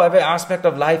everything, every aspect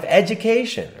of life,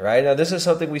 education, right? Now, this is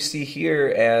something we see here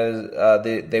as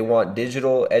they want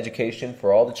digital education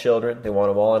for all the children. They want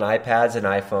them all on iPads and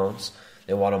iPhones.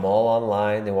 They want them all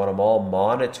online. They want them all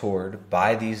monitored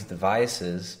by these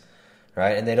devices,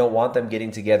 right? And they don't want them getting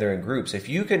together in groups. If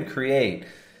you can create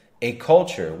a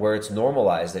culture where it's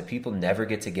normalized that people never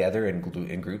get together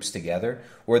in groups together,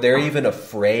 where they're even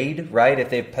afraid, right? If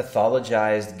they've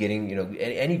pathologized getting,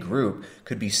 any group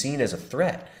could be seen as a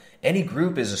threat. Any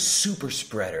group is a super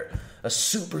spreader. A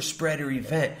super spreader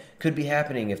event could be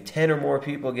happening if 10 or more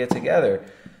people get together,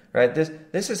 right?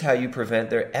 This is how you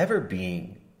prevent there ever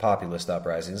being populist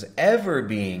uprisings, ever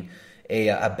being a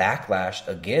backlash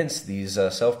against these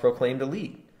self-proclaimed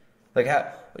elite. Like,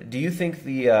 how do you think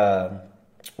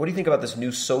what do you think about this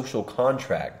new social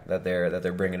contract that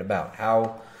they're bringing about?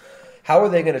 How are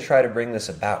they going to try to bring this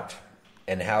about?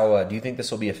 And how do you think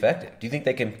this will be effective? Do you think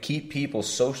they can keep people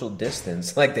social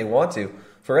distance like they want to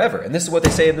forever? And this is what they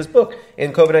say in this book,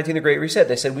 in COVID-19, The Great Reset.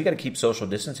 They said, we got to keep social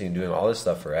distancing and doing all this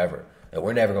stuff forever. And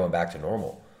we're never going back to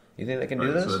normal. You think they can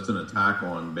do this? So it's an attack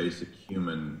on basic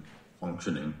human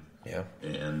functioning. Yeah.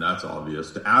 And that's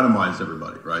obvious. To atomize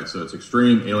everybody, right? So it's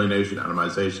extreme alienation,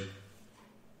 atomization.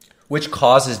 Which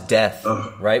causes death,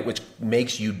 right? Which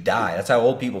makes you die. That's how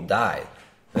old people die.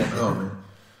 Oh, man.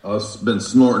 I've been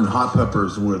snorting hot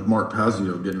peppers with Mark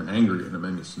Pazio getting angry, and it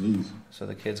made me sneeze. So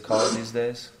the kids call it these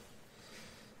days?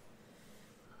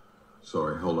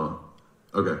 Sorry, hold on.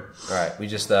 Okay. All right, we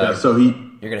just you're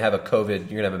gonna have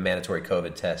a mandatory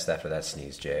COVID test after that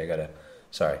sneeze, Jay.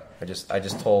 I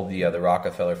just told the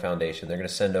Rockefeller Foundation they're gonna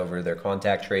send over their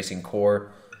contact tracing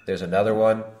core. There's another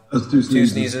one. That's two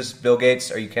sneezes. 2 sneezes. Bill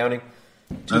Gates, are you counting?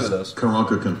 Two of those.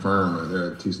 Karanka confirmed right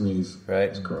there. 2 sneezes.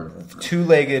 Right.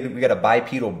 Two-legged. We got a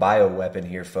bipedal bioweapon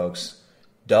here, folks.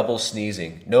 Double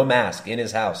sneezing. No mask in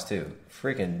his house too.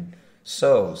 Freaking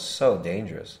so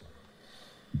dangerous.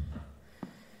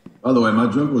 By the way, my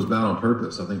joke was bad on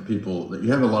purpose. I think you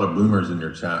have a lot of boomers in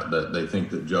your chat that they think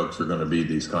that jokes are going to be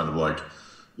these kind of like,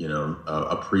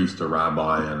 a priest, a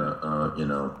rabbi, and a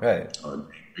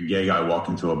gay guy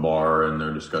walking to a bar and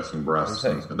they're discussing breasts.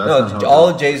 All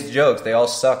of Jay's jokes, they all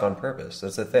suck on purpose.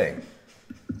 That's the thing.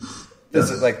 That's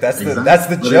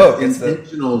the joke.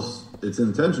 It's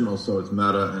intentional, so it's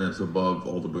meta and it's above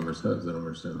all the boomers' heads. They don't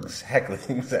understand that. Exactly.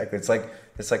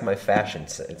 It's like my fashion.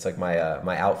 It's like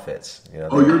my outfits.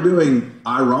 You're doing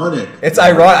ironic. It's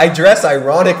ironic. I dress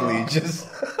ironically. Just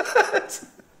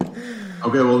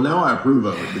okay. Well, now I approve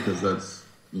of it because that's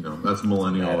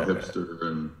millennial hipster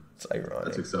and it's ironic.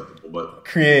 That's acceptable, but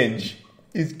cringe.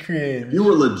 It's cringe. You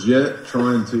were legit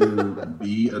trying to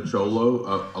be a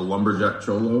cholo, a lumberjack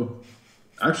cholo.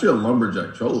 Actually, a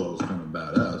lumberjack cholo is kind of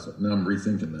badass. Now I'm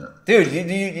rethinking that. Dude,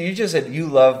 you just said you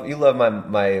love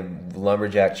my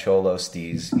lumberjack cholo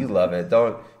steez. You love it.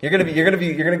 You're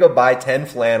gonna go buy 10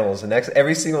 flannels and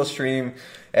every single stream,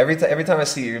 every time I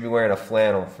see you, you're gonna be wearing a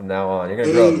flannel from now on. You're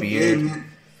gonna grow a beard.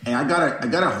 Hey, I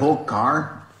got a whole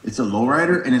car. It's a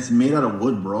lowrider and it's made out of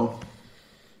wood, bro.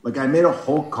 Like I made a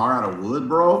whole car out of wood,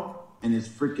 bro, and it's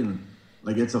freaking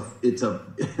like it's a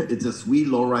sweet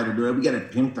lowrider, dude. We got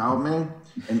it pimped out, man.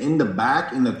 And in the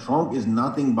back, in the trunk, is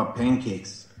nothing but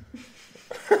pancakes.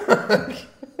 Right.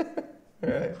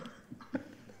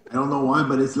 I don't know why,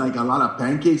 but it's like a lot of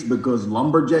pancakes because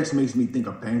lumberjacks makes me think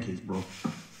of pancakes, bro.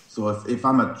 So if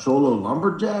I'm a cholo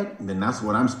lumberjack, then that's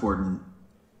what I'm sporting.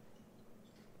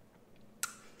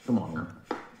 Come on, man.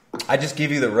 I just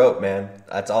give you the rope, man.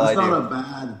 That's all I do. That's not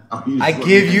a bad. I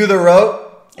give you the rope.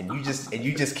 And you just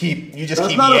keep That's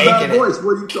yanking not a bad it. voice.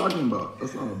 What are you talking about?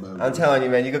 That's not a bad voice. I'm telling you,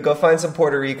 man. You could go find some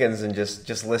Puerto Ricans and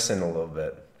just listen a little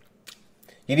bit.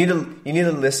 You need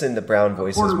to listen to brown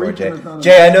voices more, Jay.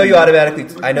 Jay, I know you automatically.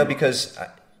 I know because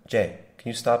Jay, can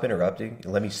you stop interrupting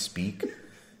and let me speak?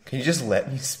 Can you just let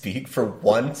me speak for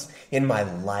once in my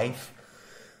life,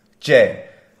 Jay?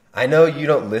 I know you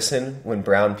don't listen when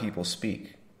brown people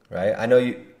speak, right? I know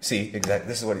you see exactly.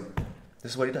 This is what he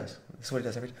does. This is what he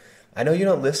does every time. I know you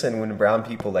don't listen when brown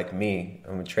people like me,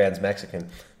 I'm trans-Mexican,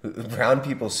 brown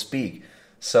people speak.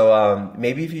 So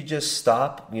maybe if you just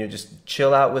stop, just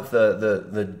chill out with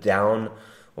the down,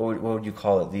 what would you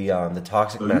call it? The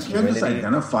toxic masculinity. You can't just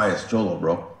identify as cholo,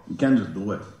 bro. You can't just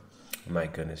do it. My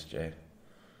goodness, Jay.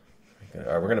 All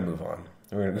right, we're going to move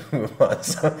on.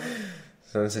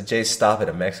 So Jay, stop it.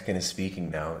 A Mexican is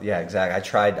speaking now. Yeah, exactly. I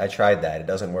tried that. It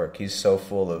doesn't work. He's so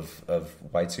full of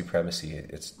white supremacy.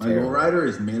 It's my terrible. lowrider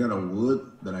is made out of wood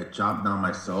that I chopped down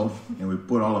myself, and we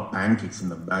put all the pancakes in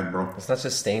the back, bro. It's not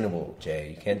sustainable, Jay.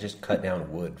 You can't just cut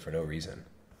down wood for no reason.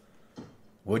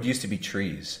 Wood used to be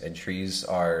trees, and trees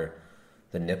are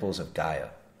the nipples of Gaia.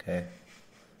 Okay.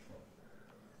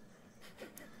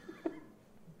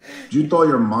 You told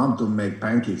your mom to make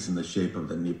pancakes in the shape of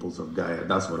the nipples of Gaia.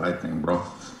 That's what I think, bro.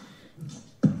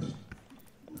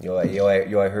 I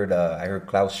heard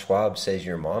Klaus Schwab says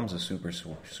your mom's a super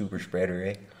spreader,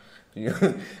 eh?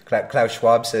 Klaus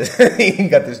Schwab says he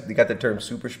got the term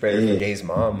super spreader from Jay's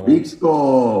mom.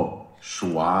 Rico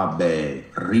Schwabe.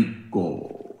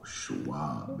 Rico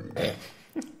Schwabe.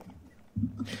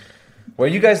 What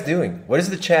are you guys doing? What is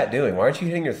the chat doing? Why aren't you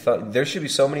hitting your thumb? There should be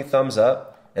so many thumbs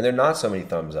up, and there are not so many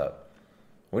thumbs up.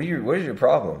 What is your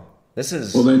problem? This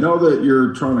is... Well, they know that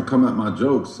you're trying to come at my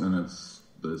jokes, and it's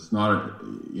not,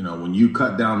 when you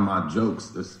cut down my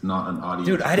jokes, it's not an audience.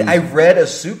 Dude, I read a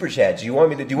super chat. Do you want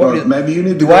me to? Maybe you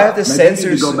need to. I have to censor?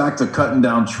 You need to go back to cutting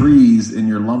down trees in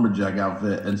your lumberjack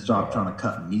outfit and stop trying to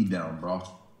cut me down, bro.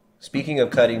 Speaking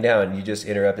of cutting down, you just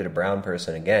interrupted a brown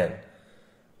person again.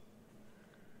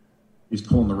 He's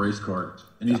pulling the race card,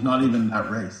 and he's not even that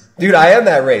race. Dude, I am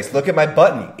that race. Look at my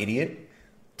button, you idiot.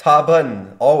 Top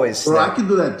button, always. Bro, I can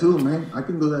do that too, man. I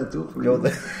can do that too for you.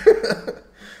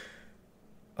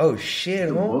 Oh shit,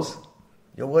 Holmes.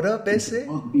 Yo, what up, Bessie?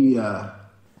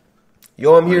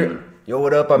 Yo, I'm here. Yo,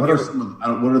 what up? I'm here.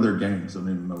 What are their games? I don't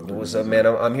even know. What's up, man?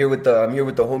 I'm here with the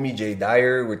homie Jay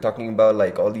Dyer. We're talking about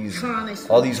like all these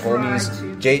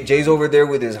homies. Jay's over there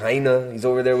with his hyena. He's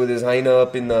over there with his hyena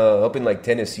up in like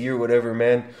Tennessee or whatever,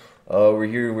 man. We're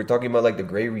here. We're talking about like the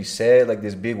Great Reset, like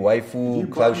this big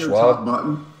waifu, Klaus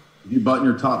Schwab. If you button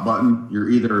your top button, you're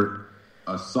either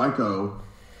a psycho,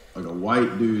 like a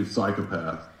white dude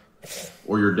psychopath,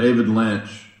 or you're David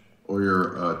Lynch, or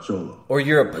you're Cholo. Or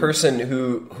you're a person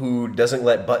who doesn't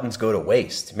let buttons go to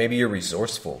waste. Maybe you're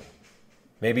resourceful.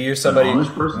 Maybe you're somebody.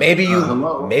 Maybe you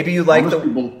like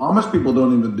Amish people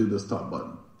don't even do this top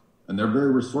button, and they're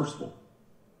very resourceful.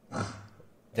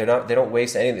 They don't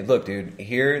waste anything. Look, dude,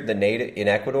 here in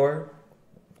Ecuador,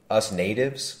 us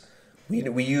natives, we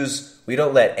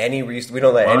don't let any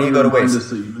go to waste. Just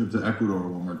so you move to Ecuador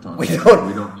one more time. We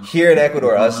don't here in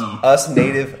Ecuador, us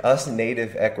native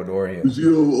Ecuadorians.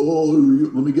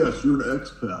 Let me guess, you're an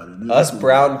expat. Us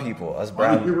brown people.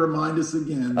 Why don't you remind us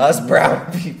again? Us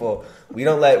brown people. We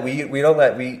don't let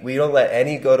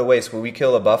any go to waste. When we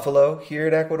kill a buffalo here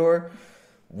in Ecuador,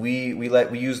 we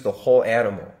use the whole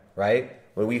animal, right?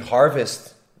 When we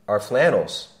harvest our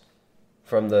flannels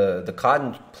from the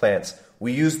cotton plants,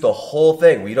 we use the whole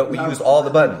thing. We use all the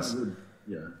buttons.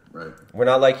 Yeah, right. We're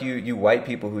not like you white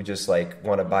people who just like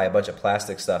want to buy a bunch of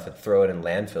plastic stuff and throw it in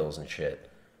landfills and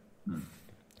shit.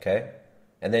 Okay?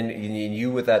 And then you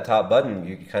with that top button,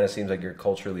 you kind of seems like you're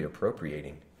culturally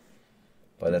appropriating.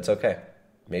 But that's okay.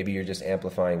 Maybe you're just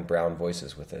amplifying brown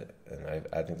voices with it, and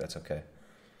I think that's okay.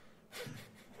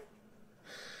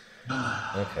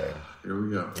 Okay. Here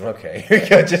we go. Okay. Here we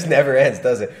go. It just never ends,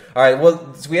 does it? All right.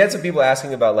 Well, so we had some people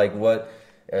asking about, like, what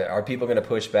are people going to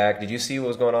push back? Did you see what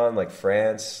was going on? Like,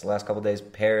 France, the last couple of days,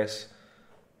 Paris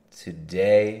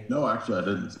today. No, actually, I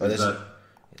didn't.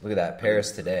 Look at that.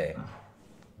 Paris today.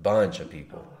 Bunch of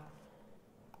people.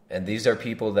 And these are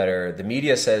people that are, the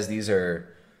media says these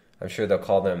are, I'm sure they'll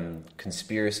call them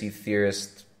conspiracy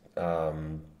theorists,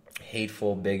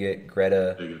 hateful bigot,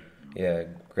 Greta. Yeah,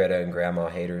 Greta and grandma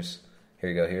haters. Here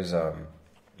you go. Here's in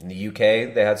the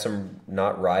UK they had some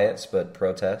not riots but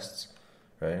protests,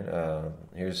 right?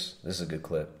 This is a good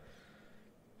clip.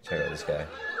 Check out this guy.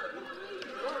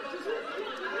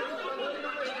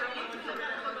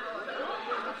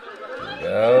 Here we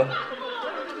go.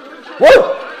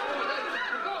 Woo!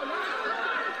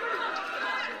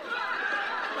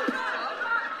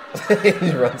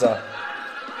 He runs off.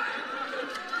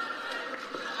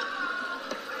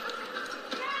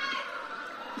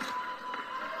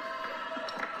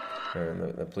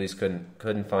 The police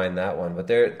couldn't find that one,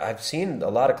 but I've seen a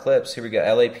lot of clips. Here we go.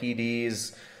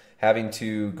 LAPD's having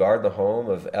to guard the home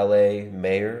of LA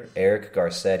Mayor Eric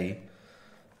Garcetti.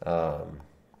 Let's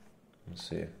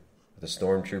see, the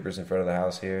stormtroopers in front of the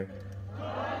house here.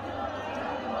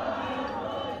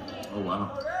 Oh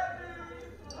wow!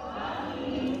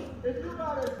 If you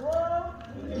got a drum,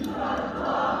 if you got a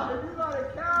drum, if you got a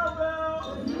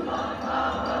cowbell, if you got a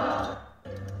cowbell.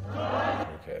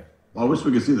 Okay. Well, I wish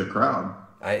we could see the crowd.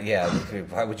 Yeah,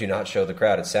 why would you not show the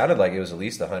crowd? It sounded like it was at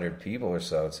least 100 people or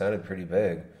so. It sounded pretty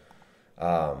big.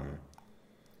 I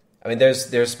mean,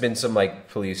 there's been some like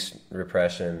police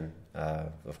repression.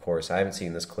 Of course, I haven't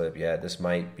seen this clip yet. This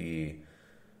might be,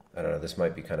 I don't know. This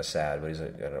might be kind of sad. But he's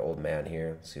got an old man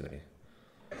here. Let's see what he.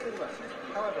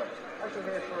 However, as you're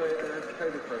here for a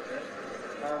COVID protest,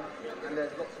 and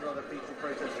there's lots of other people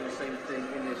protesting the same thing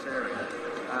in this area.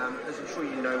 As I'm sure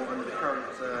you know, under the current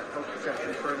health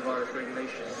protection coronavirus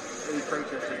regulations, any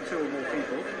protest with 2 or more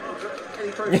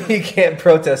people. He can't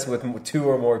protest with 2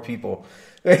 or more people.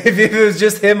 If it was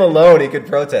just him alone, he could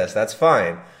protest. That's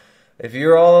fine. If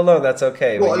you're all alone, that's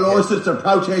okay. Well, it always just a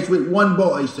protest with one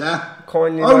boy, sir.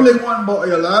 Only one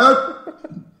boy allowed.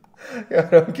 I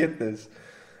don't get this.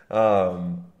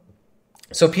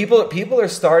 So people are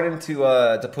starting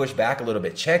to push back a little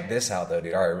bit. Check this out, though,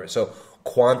 dude. All right, so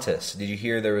Qantas. Did you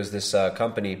hear there was this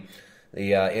company,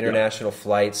 the international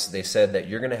flights? They said that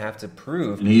you're going to have to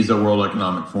prove. And he's a World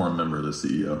Economic Forum member, the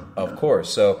CEO. Of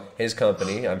course. So his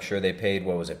company, I'm sure they paid,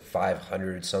 what was it,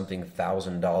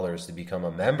 $500,000 to become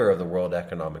a member of the World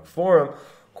Economic Forum.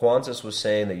 Qantas was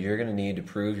saying that you're going to need to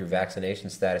prove your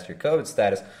vaccination status, your COVID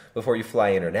status, before you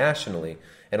fly internationally.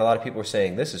 And a lot of people were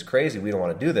saying, this is crazy, we don't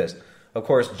want to do this. Of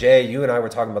course, Jay, you and I were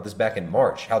talking about this back in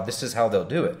March, how this is how they'll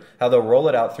do it. How they'll roll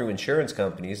it out through insurance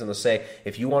companies, and they'll say,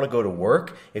 if you want to go to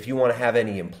work, if you want to have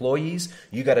any employees,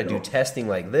 you got to do testing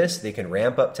like this. They can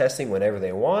ramp up testing whenever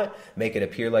they want, make it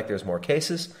appear like there's more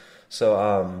cases.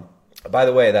 So, by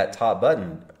the way, that top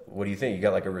button, what do you think? You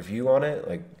got like a review on it?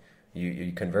 Like,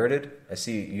 you converted? I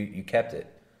see you kept it.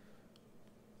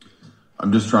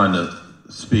 I'm just trying to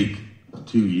speak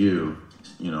to you,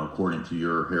 according to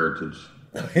your heritage.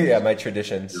 Yeah, my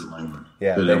traditions. Your language.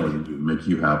 Yeah, fit in with you, make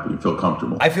you happy, feel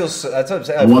comfortable. I feel so, that's what I'm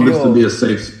saying. I want this to be a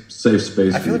safe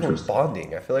space. I feel like for we're you.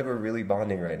 bonding. I feel like we're really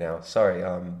bonding right now. Sorry.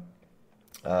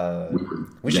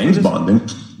 We James bonding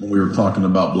when we were talking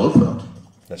about Blofeld.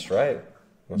 That's right.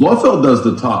 Blofeld does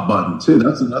the top button too.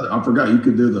 That's another. I forgot you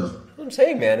could do the. What I'm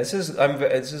saying, man, this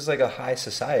is like a high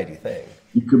society thing.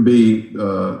 You could be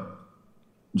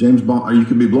James Bond, or you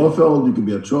could be Blofeld, you could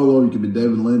be a Cholo, you could be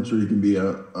David Lynch, or you can be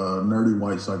a nerdy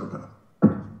white psychopath.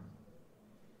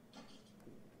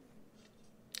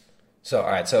 So, all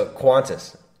right, so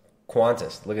Qantas,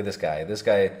 look at this guy. This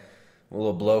guy, a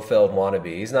little Blofeld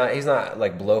wannabe. He's not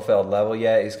like Blofeld level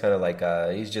yet. He's kind of like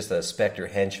he's just a Spectre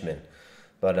henchman.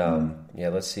 But yeah,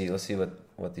 let's see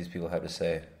what these people have to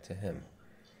say to him.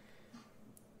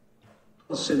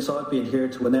 Since I've been here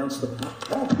to announce the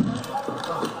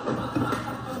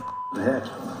head.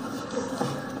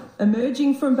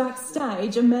 Emerging from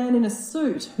backstage, a man in a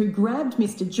suit who grabbed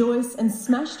Mr. Joyce and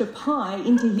smashed a pie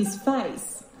into his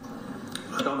face.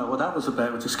 I don't know what that was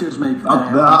about. Excuse me.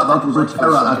 That was a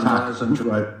terror attack.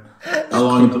 Right. How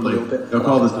long until they'll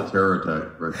call this a terror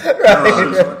attack?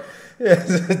 Right. Right.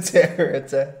 It's a terror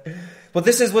attack. Well,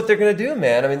 this is what they're going to do,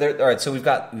 man. I mean, all right. So we've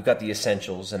got the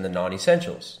essentials and the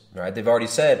non-essentials. Right? They've already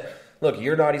said, look,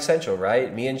 you're not essential,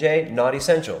 right? Me and Jay, not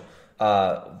essential.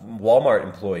 Walmart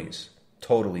employees,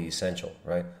 totally essential,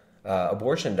 right?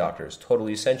 Abortion doctors,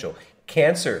 totally essential.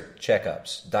 Cancer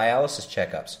checkups, dialysis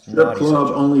checkups, strip club,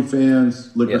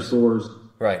 OnlyFans, liquor stores.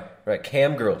 Right.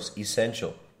 Cam girls,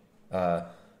 essential. You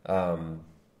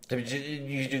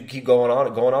keep going on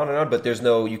and on, but there's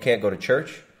no. You can't go to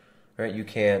church, right? You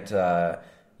can't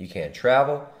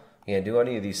travel. You can't do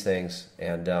any of these things.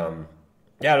 And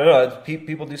yeah, I don't know.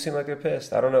 People do seem like they're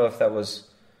pissed. I don't know if that was.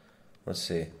 Let's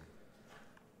see.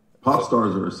 Pop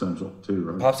stars are essential too,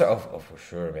 right? Pop star, oh, for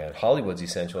sure, man. Hollywood's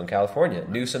essential in California.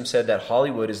 Newsom said that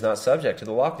Hollywood is not subject to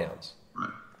the lockdowns.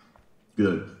 Right.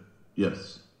 Good.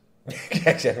 Yes.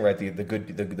 Right. The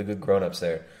good grown-ups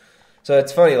there. So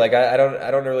it's funny. Like I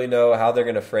don't really know how they're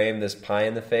gonna frame this pie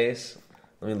in the face.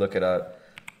 Let me look it up.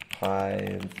 Pie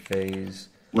in face.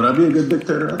 Would I be a good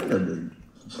dictator? I think I'd be.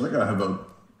 I think I have a.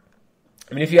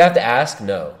 I mean, if you have to ask,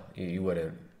 no, you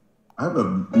wouldn't. I have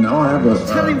a.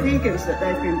 Telling vegans that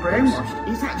they've been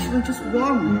brainwashed is actually just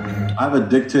wrong. I have a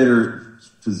dictator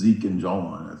physique and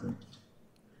jawline, I think.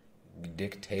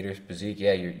 Dictator physique?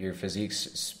 Yeah, your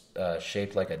physique's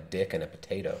shaped like a dick and a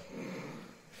potato.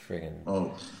 Friggin'.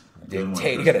 Oh.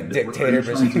 Dictator. You got a dictator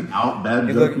physique.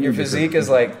 Your physique is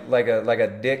like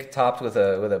a dick topped with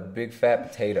a big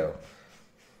fat potato.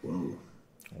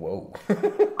 Whoa.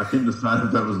 I couldn't decide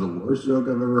if that was the worst joke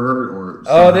I've ever heard or.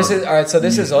 Oh, this is all right. So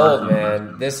this is old,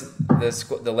 man. This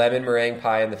the lemon meringue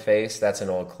pie in the face. That's an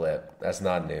old clip. That's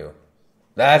not new.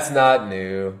 But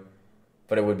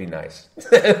it would be nice.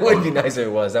 It would be nice if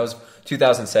it was. That was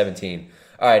 2017.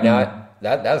 All right, now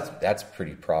that's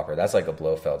pretty proper. That's like a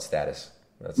Blofeld status.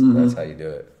 That's how you do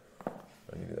it. I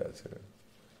can do that too.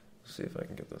 Let's see if I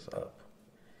can get this up.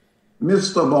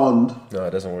 Mr. Bond. No,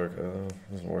 it doesn't work. It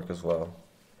doesn't work as well.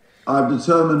 I've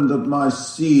determined that my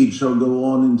seed shall go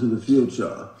on into the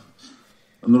future,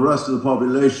 and the rest of the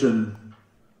population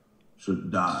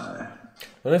should die.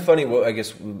 Isn't it funny? Well, I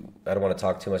guess I don't want to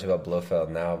talk too much about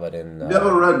Blofeld now, but in you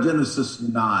ever read Genesis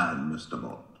 9, Mr.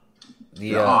 Bond?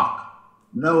 The Ark,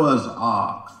 Noah's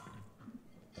Ark.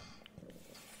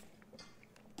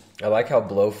 I like how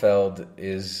Blofeld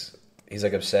he's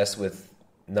like obsessed with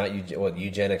not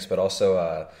eugenics, but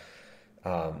also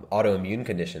autoimmune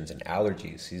conditions and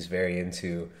allergies. He's very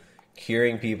into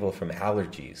curing people from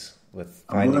allergies.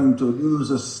 I'm going to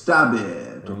use a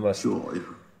stabby to cure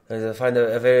you. I find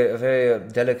a very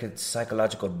delicate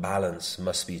psychological balance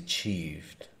must be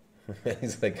achieved.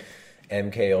 He's like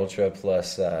MK Ultra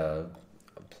plus.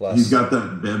 He's got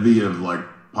that bevy of like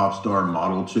pop star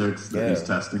model chicks that he's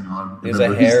testing on. He's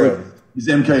a harem. He's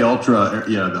MK Ultra.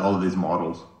 Yeah, all of these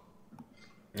models.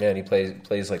 Yeah, and he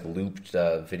plays like looped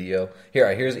video.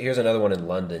 Here's another one in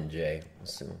London, Jay.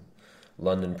 Let's see.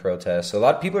 London protests. So a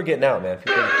lot of people are getting out, man.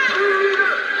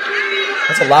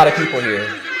 That's a lot of people here.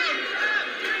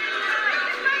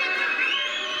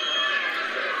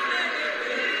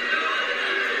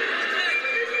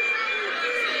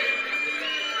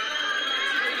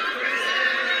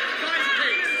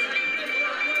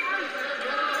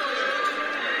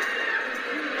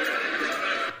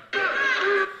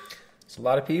 It's a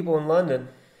lot of people in London.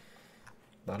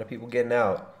 A lot of people getting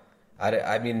out.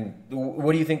 I mean,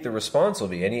 what do you think the response will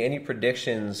be? Any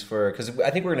predictions for? Because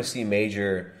I think we're going to see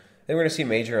major. I think we're going to see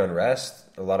major unrest.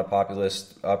 A lot of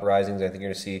populist uprisings. I think you're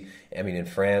going to see. I mean, in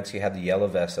France, you had the yellow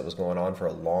vest that was going on for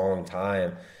a long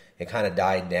time. It kind of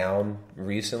died down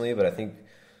recently, but I think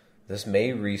this may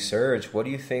resurge. What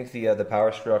do you think the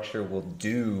power structure will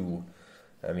do?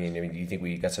 I mean, do you think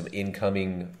we got some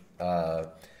incoming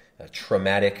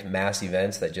traumatic mass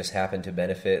events that just happen to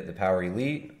benefit the power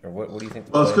elite, or what do you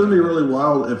think? Well, it's going to be really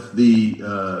wild if the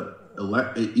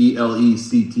ELECTION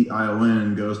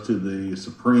goes to the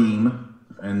Supreme,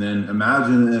 and then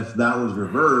imagine if that was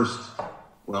reversed.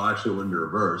 Well, actually, it wouldn't be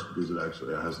reversed because it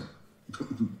actually hasn't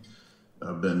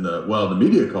been. Well, the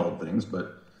media called things,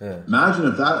 but imagine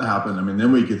if that happened. I mean,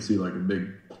 then we could see like a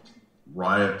big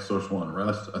riot, social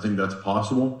unrest. I think that's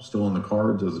possible, still in the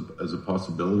cards as a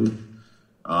possibility.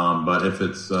 But if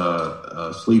it's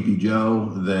Sleepy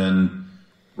Joe, then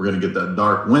we're going to get that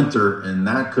dark winter, and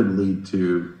that could lead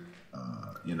to,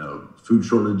 food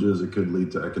shortages. It could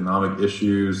lead to economic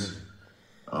issues.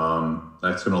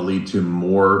 That's going to lead to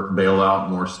more bailout,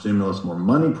 more stimulus, more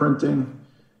money printing.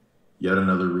 Yet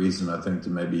another reason, I think, to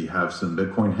maybe have some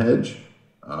Bitcoin hedge.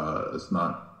 I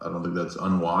don't think that's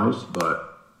unwise,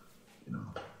 but,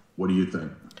 what do you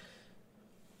think?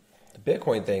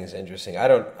 Bitcoin thing is interesting. I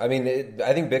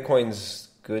think Bitcoin's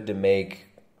good to make.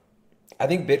 I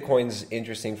think Bitcoin's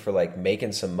interesting for like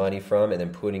making some money from and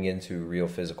then putting into real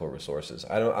physical resources.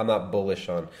 I'm not bullish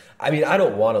on. I mean, I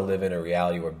don't want to live in a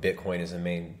reality where Bitcoin is the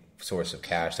main source of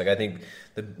cash. Like I think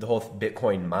the whole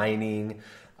Bitcoin mining,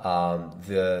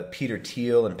 the Peter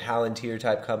Thiel and Palantir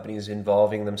type companies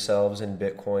involving themselves in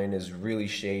Bitcoin is really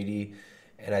shady,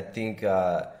 and I think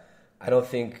I don't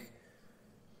think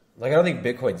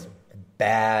Bitcoin's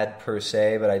bad per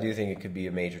se, but I do think it could be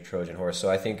a major Trojan horse.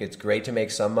 So I think it's great to make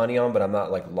some money on, but I'm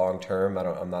not like long term.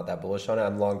 I'm not that bullish on it.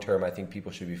 I'm long term. I think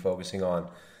people should be focusing on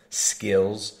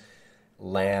skills,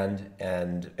 land,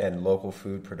 and local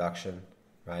food production.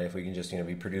 Right? If we can just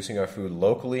be producing our food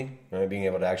locally, right? Being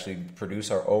able to actually produce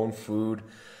our own food,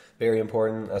 very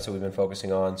important. That's what we've been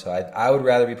focusing on. So I would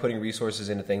rather be putting resources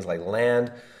into things like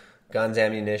land, guns,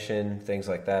 ammunition, things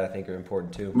like that, I think are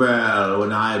important too. Well,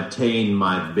 when I obtain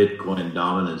my Bitcoin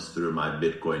dominance through my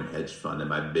Bitcoin hedge fund and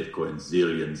my Bitcoin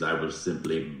zillions, I will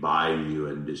simply buy you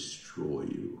and destroy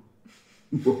you.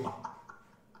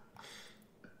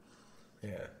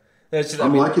 Yeah.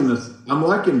 I'm liking this. I'm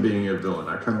liking being a villain.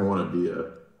 I kind of want to be a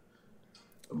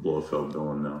Blofeld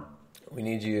villain now. We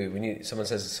need you.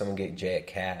 Someone get Jay a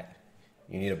cat.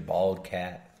 You need a bald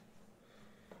cat.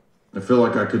 I feel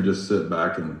like I could just sit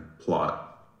back and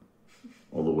plot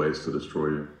all the ways to destroy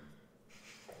you.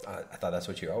 I thought that's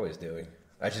what you're always doing.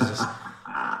 I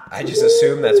just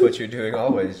assume that's what you're doing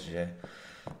always, Jay.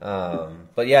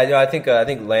 But yeah, I think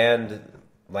land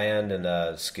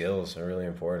and skills are really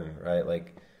important, right?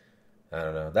 Like, I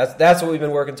don't know. That's what we've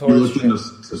been working towards. You looking to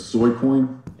soy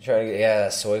coin? Trying to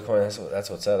get soy coin. That's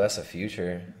what's up. That's the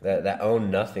future. That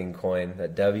own nothing coin.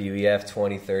 That WEF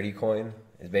 2030 coin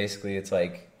is basically it's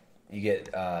like. You get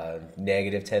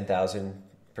negative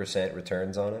 10,000%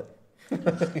 returns on it.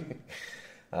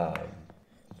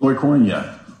 Soy coin,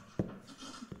 yeah.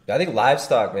 I think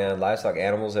livestock, man,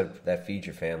 animals that feed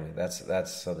your family.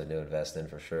 That's something to invest in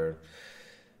for sure.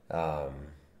 But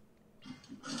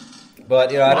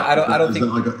I don't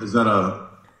think is that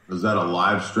a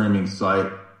live streaming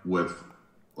site with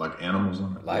like animals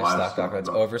on it? Livestock.com. It's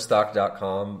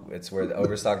overstock.com. It's where the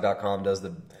overstock.com does the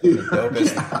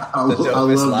dopest,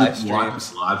 dopest live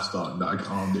streams.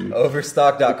 Livestock.com, dude.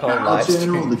 Overstock.com live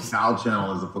streams. The cow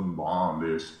channel is a fucking bomb,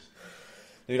 dude.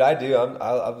 Dude, I do.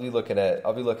 I'll be looking at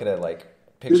like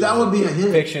pictures. Dude, that would be a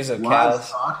hit. Pictures of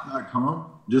cows. Livestock.com.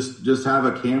 Just have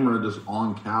a camera just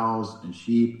on cows and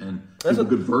sheep, and people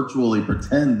could virtually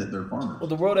pretend that they're farmers. Well,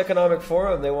 the World Economic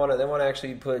Forum, they want to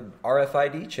actually put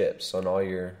RFID chips on all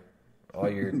your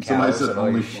cows and all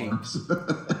your sheep.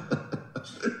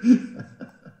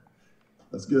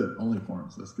 That's good.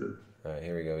 OnlyFarms, that's good. All right,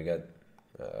 here we go. We got.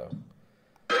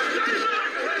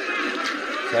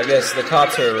 So I guess the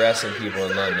cops are arresting people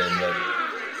in London,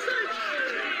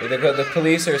 but the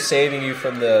police are saving you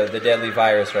from the deadly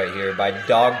virus right here by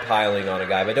dogpiling on a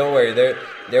guy. But don't worry, they're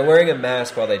wearing a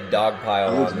mask while they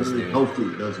dogpile on this dude.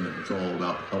 Healthy, doesn't it? It's all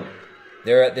about health.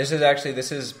 This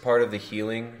is part of the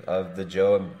healing of the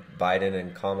Joe Biden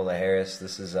and Kamala Harris.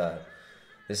 This is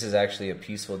actually a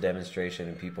peaceful demonstration,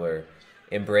 and people are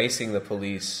embracing the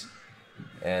police,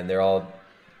 and they're all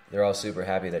super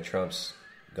happy that Trump's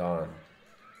gone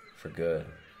for good.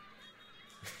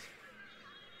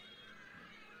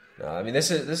 No, I mean this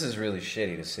is really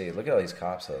shitty to see. Look at all these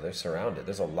cops though; they're surrounded.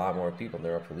 There's a lot more people than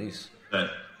there are police.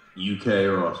 At UK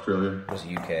or Australia? It was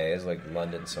UK. It's like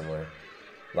London somewhere.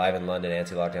 Live in London,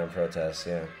 anti-lockdown protests.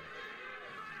 Yeah.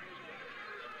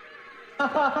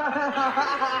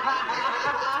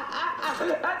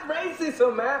 That's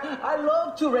racism, man. I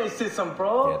love to racism,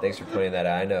 bro. Yeah, thanks for pointing that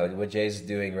out. I know what Jay's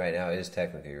doing right now is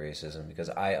technically racism because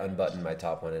I unbuttoned my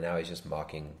top one and now he's just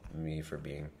mocking me for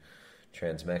being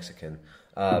trans-Mexican.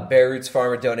 Bear Roots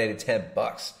Farmer donated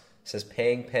 $10. Says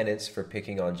paying penance for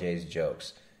picking on Jay's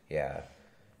jokes. Yeah,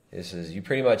 you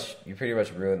pretty much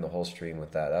ruined the whole stream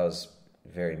with that. That was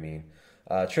very mean.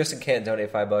 Tristan Kent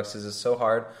donated $5. Says it's so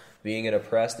hard being an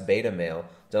oppressed beta male.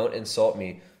 Don't insult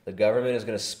me. The government is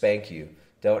going to spank you.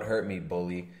 Don't hurt me,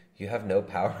 bully. You have no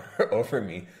power over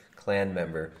me, clan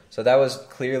member. So that was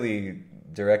clearly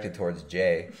directed towards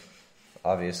Jay.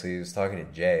 Obviously, he was talking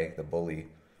to Jay, the bully,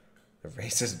 the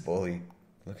racist bully.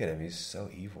 Look at him. He's so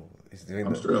evil. He's doing.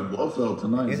 I'm straight up Blofeld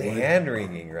tonight. He's hand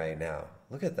wringing right now.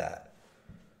 Look at that.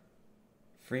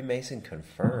 Freemason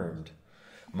confirmed.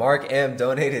 Mark M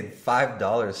donated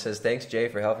 $5. Says thanks Jay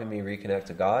for helping me reconnect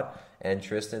to God and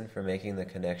Tristan for making the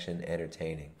connection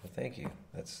entertaining. Well, thank you.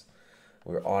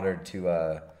 We're honored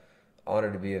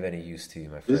to be of any use to you,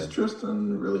 my friend. Is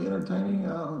Tristan really entertaining?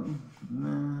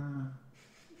 Nah.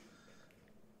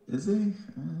 Is he?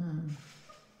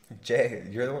 Jay,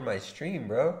 you're the one on my stream,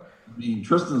 bro. I mean,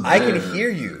 Tristan's there. I can hear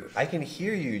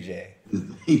you. Jay.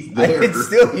 He's there. I can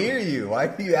still hear you. Why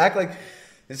do you act like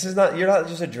this is not? You're not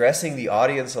just addressing the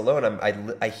audience alone.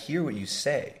 I hear what you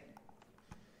say.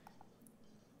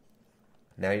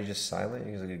 Now you're just silent.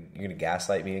 You're gonna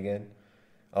gaslight me again.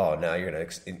 Oh, now you're gonna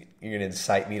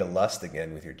incite me to lust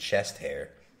again with your chest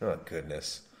hair. Oh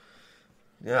goodness.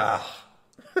 Ah.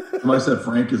 Somebody said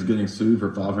Frank is getting sued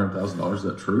for $500,000. Is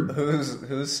that true?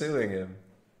 Who's suing him?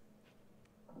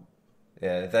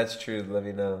 Yeah, if that's true, let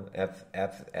me know.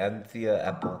 Anthea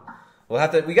Apple. We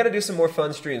got to do some more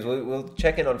fun streams. We'll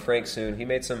check in on Frank soon. He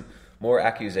made some more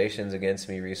accusations against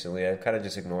me recently. I kind of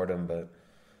just ignored him, but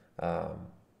by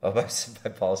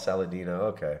Paul Saladino.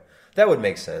 Okay, that would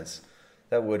make sense.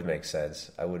 I would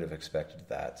have expected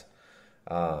that.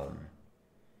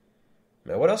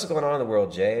 Now, what else is going on in the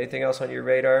world, Jay? Anything else on your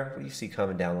radar? What do you see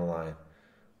coming down the line?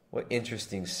 What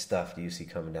interesting stuff do you see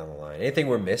coming down the line? Anything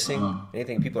we're missing?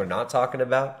 Anything people are not talking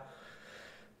about?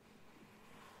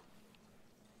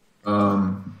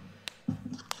 I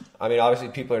mean, obviously,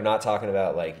 people are not talking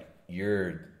about like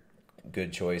your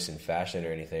good choice in fashion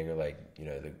or anything, or like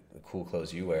the cool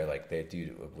clothes you wear, like they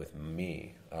do with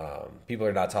me. People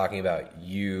are not talking about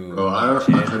you. Oh, I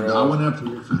went after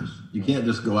your fashion. You can't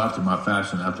just go after my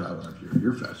fashion after I went after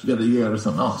your fashion. You got to do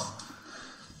something else.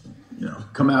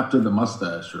 Come after the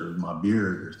mustache or my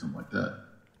beard or something like that.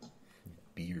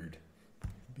 Beard.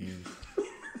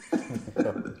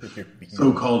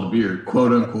 So-called beard,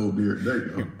 quote unquote beard. There you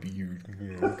go. Beard.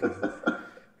 Yeah, okay.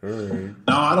 All right.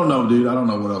 No, I don't know, dude. I don't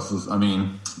know what else is. I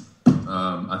mean,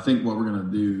 I think what we're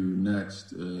gonna do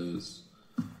next is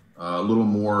a little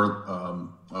more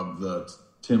of the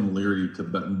Tim Leary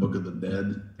Tibetan Book of the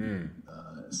Dead.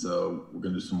 So we're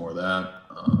gonna do some more of that,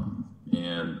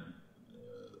 and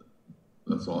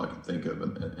that's all I can think of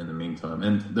in the meantime.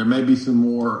 And there may be some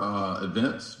more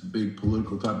events, big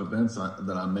political type events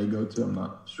that I may go to. I'm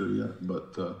not sure yet,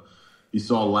 but you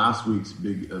saw last week's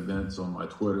big events on my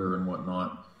Twitter and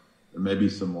whatnot. There may be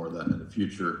some more of that in the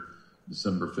future,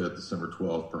 December 5th, December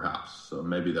 12th, perhaps. So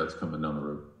maybe that's coming down the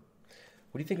road.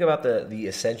 What do you think about the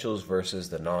essentials versus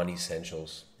the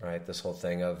non-essentials, right? This whole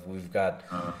thing of we've got...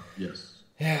 yes.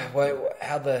 Yeah,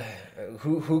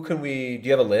 who can we... Do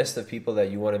you have a list of people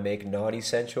that you want to make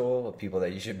non-essential, of people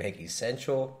that you should make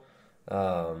essential?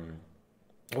 What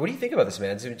do you think about this,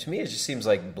 man? To me, it just seems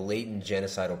like blatant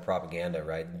genocidal propaganda,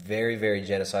 right? Very, very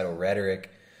genocidal rhetoric.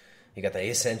 You got the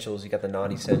essentials, you got the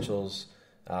non-essentials.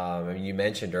 I mean, you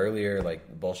mentioned earlier,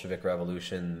 like Bolshevik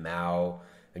Revolution, Mao,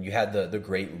 and you had the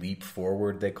Great Leap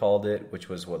Forward, they called it, which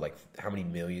was how many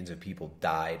millions of people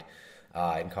died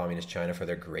in communist China for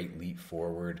their Great Leap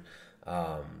Forward.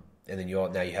 And then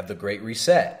now you have the Great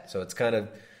Reset. So it's kind of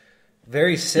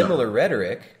very similar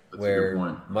rhetoric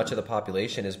where much of the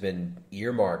population has been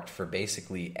earmarked for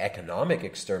basically economic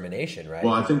extermination, right?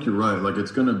 Well, I think you're right. Like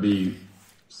it's going to be,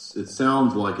 it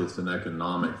sounds like it's an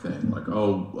economic thing. Like,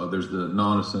 there's the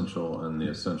non-essential and the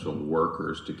essential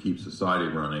workers to keep society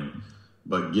running.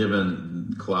 But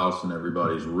given Klaus and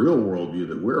everybody's real worldview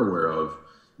that we're aware of,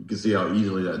 you can see how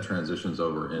easily that transitions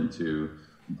over into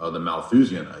the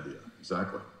Malthusian idea.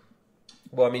 Exactly.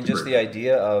 Well, I mean, just the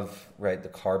idea of, right, the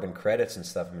carbon credits and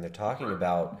stuff. I mean, they're talking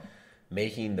about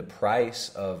making the price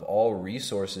of all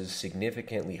resources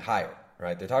significantly higher,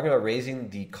 right? They're talking about raising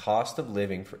the cost of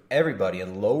living for everybody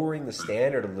and lowering the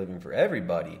standard of living for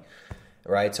everybody,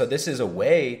 right? So this is a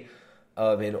way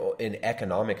of, in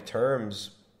economic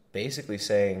terms, basically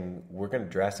saying we're going to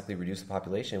drastically reduce the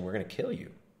population. We're going to kill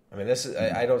you. I mean, this is,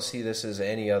 I don't see this as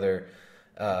any other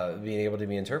being able to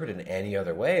be interpreted in any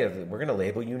other way. We're going to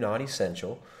label you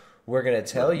non-essential. We're going to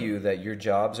tell you that your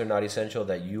jobs are not essential,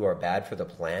 that you are bad for the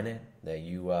planet, that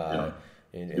you and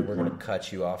we're going to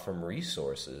cut you off from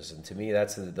resources. And to me,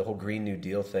 that's the whole Green New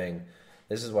Deal thing.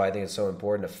 This is why I think it's so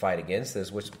important to fight against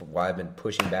this, which is why I've been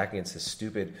pushing back against this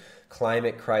stupid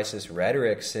climate crisis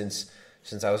rhetoric since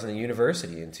I was in the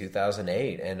university in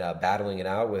 2008 and battling it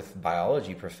out with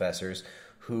biology professors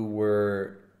who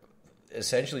were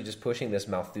essentially just pushing this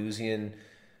Malthusian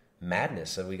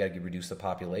madness of we got to reduce the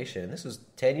population. And this was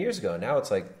 10 years ago. Now it's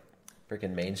like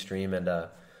freaking mainstream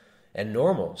and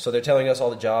normal. So they're telling us all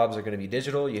the jobs are going to be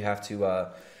digital. You have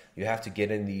to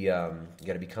get in the you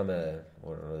got to become an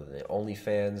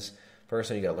OnlyFans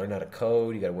person. You got to learn how to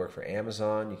code. You got to work for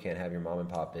Amazon. You can't have your mom and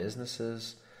pop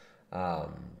businesses.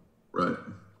 Right.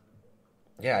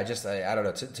 Yeah, I don't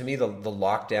know. To me, the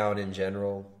lockdown in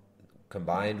general,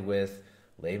 combined with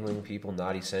labeling people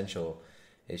not essential,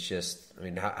 it's just, I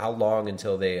mean, how long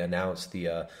until they announce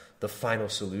the final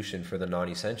solution for the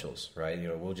non-essentials, right? You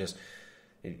know, we'll just,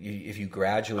 if you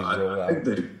gradually roll out. I think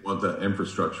they want that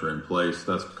infrastructure in place.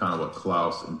 That's kind of what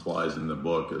Klaus implies in the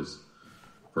book is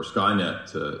for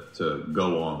Skynet to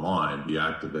go online, be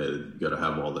activated, you got to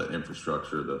have all that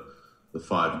infrastructure, the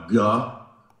 5G,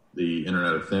 the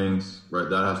Internet of Things, right?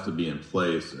 That has to be in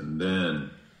place, and then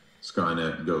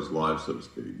Skynet goes live, so to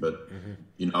speak. But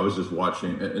you know, I was just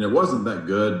watching, and it wasn't that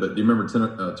good. But do you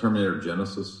remember Terminator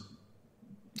Genesis?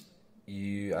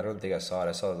 I don't think I saw it.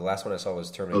 I saw the last one I saw was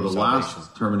Terminator. The Salvation.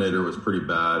 last Terminator was pretty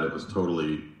bad. It was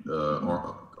totally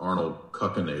Arnold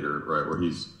Cuckinator, right? Where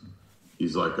he's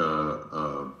like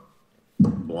a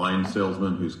blind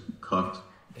salesman who's cucked.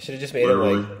 They should have just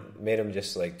made him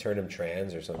just like turn him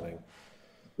trans or something.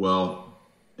 Well,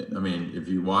 I mean, if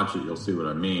you watch it, you'll see what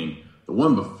I mean. The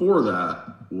one before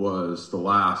that was the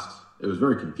last. It was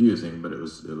very confusing, but it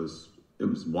was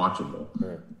watchable.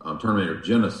 Terminator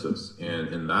Genesis, and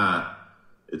in that,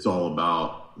 it's all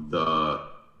about the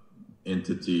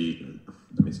entity.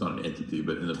 I mean, it's not an entity,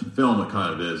 but in the film, it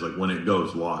kind of is like when it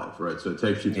goes live, right? So it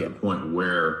takes you to the point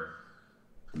where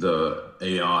the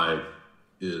AI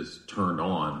is turned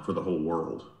on for the whole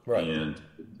world, right? And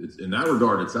it's, in that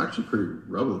regard, it's actually pretty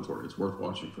revelatory. It's worth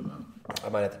watching for that. I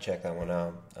might have to check that one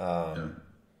out.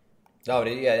 No,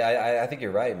 I think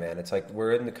you're right, man. It's like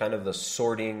we're in the kind of the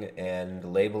sorting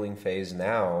and labeling phase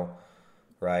now,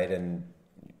 right? And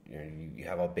you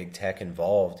have all big tech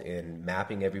involved in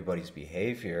mapping everybody's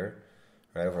behavior,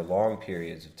 right, over long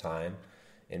periods of time,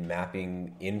 in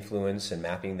mapping influence and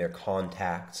mapping their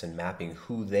contacts and mapping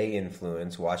who they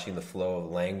influence, watching the flow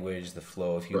of language, the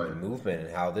flow of human movement,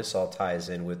 and how this all ties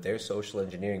in with their social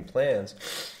engineering plans,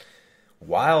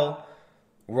 while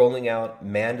rolling out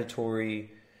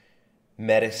mandatory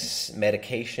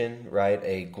medication, right?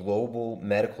 A global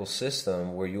medical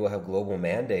system where you will have global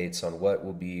mandates on what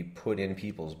will be put in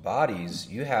people's bodies.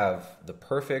 You have the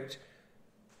perfect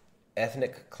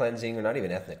ethnic cleansing, or not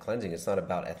even ethnic cleansing. It's not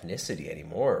about ethnicity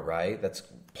anymore, right? That's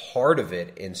part of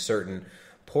it in certain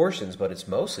portions, but it's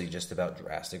mostly just about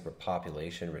drastic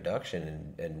population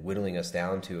reduction and whittling us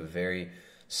down to a very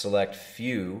select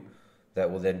few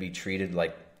that will then be treated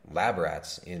like lab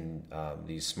rats in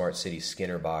these smart city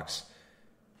Skinner box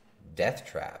death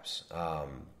traps. I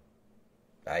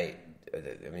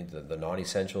mean, the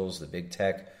non-essentials, the big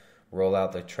tech roll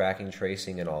out the tracking,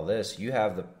 tracing, and all this. You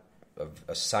have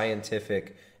a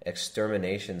scientific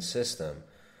extermination system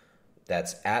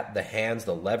that's at the hands.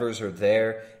 The levers are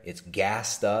there. It's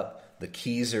gassed up. The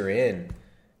keys are in,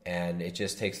 and it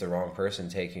just takes the wrong person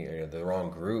the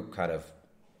wrong group kind of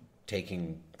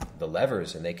taking the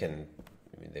levers, and they can.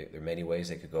 I mean, there are many ways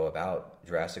they could go about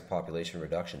drastic population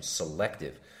reduction,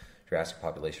 selective drastic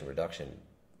population reduction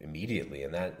immediately,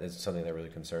 and that is something that really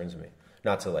concerns me.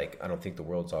 Not to I don't think the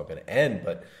world's all going to end,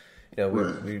 but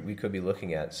we could be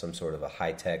looking at some sort of a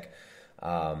high tech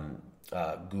gulag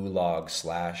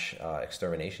 /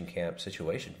 extermination camp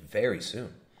situation very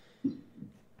soon.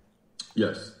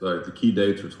 Yes, the key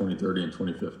dates are 2030 and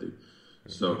 2050.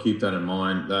 So keep that in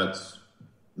mind. That's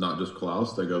not just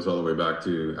Klaus. That goes all the way back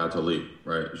to Attali,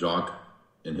 right? Jacques,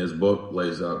 in his book,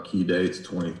 lays out key dates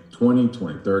 2020,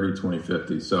 2030,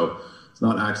 2050. So it's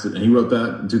not accident. And he wrote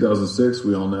that in 2006.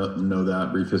 We all know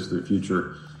that. Brief History of the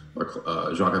Future by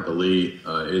Jacques Attali.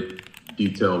 It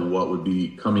detailed what would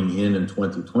be coming in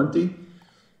 2020.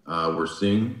 We're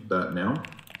seeing that now.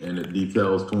 And it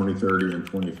details 2030 and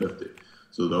 2050.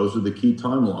 So those are the key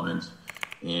timelines,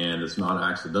 and it's not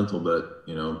accidental that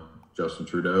Justin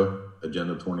Trudeau,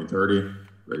 Agenda 2030,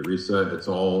 Great Reset. It's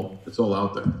all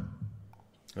out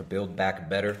there. Build Back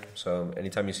Better. So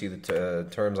anytime you see the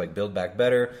terms like Build Back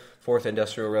Better, Fourth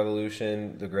Industrial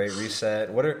Revolution, the Great Reset,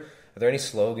 are there any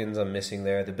slogans I'm missing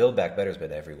there? The Build Back Better has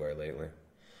been everywhere lately.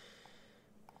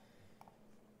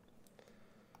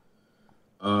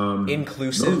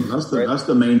 Inclusive. No, that's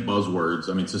the main buzzwords.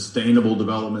 I mean, sustainable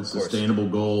development, sustainable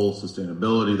goals,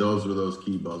 sustainability. Those are those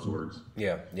key buzzwords.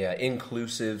 Yeah.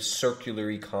 Inclusive,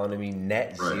 circular economy,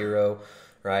 net zero.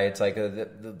 Right. It's like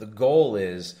the goal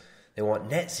is they want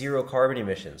net zero carbon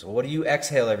emissions. Well, what do you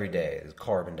exhale every day? It's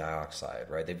carbon dioxide.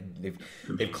 Right.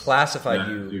 They've classified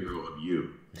net zero of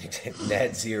you.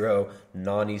 Net zero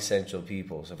non-essential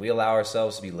people. So if we allow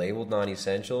ourselves to be labeled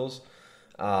non-essentials.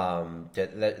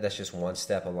 That's just one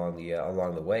step along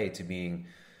the way to being,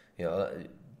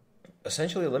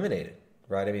 essentially eliminated,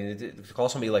 right? I mean, to call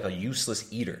somebody like a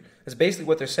useless eater, that's basically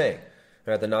what they're saying.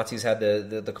 Right? The Nazis had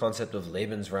the concept of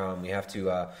Lebensraum. We have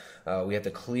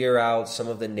to clear out some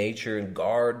of the nature and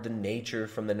guard the nature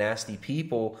from the nasty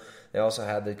people. They also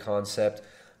had the concept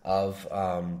of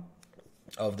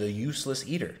the useless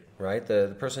eater. Right,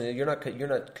 the person you're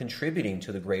not contributing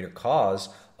to the greater cause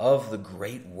of the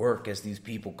great work, as these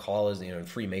people call it. In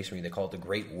Freemasonry, they call it the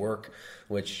great work,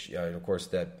 which of course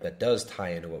that does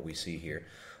tie into what we see here.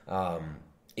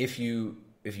 If you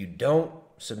don't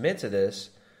submit to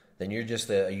this, then you're just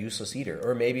a useless eater,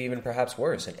 or maybe even perhaps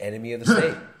worse, an enemy of the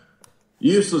state.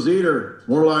 Useless eater,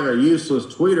 more like a useless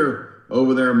tweeter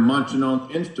over there munching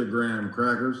on Instagram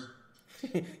crackers.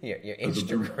 Your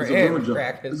Instagram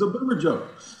crackers. It's a boomer joke.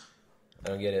 I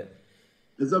don't get it.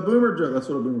 It's a boomer joke. That's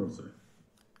what a boomer would say.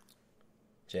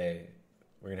 Jay,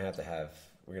 we're gonna have to have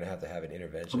an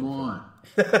intervention. Come on.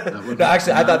 No,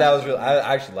 actually, I thought that was real. I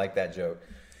actually like that joke.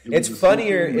 It's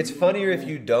funnier if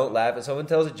you don't laugh. If someone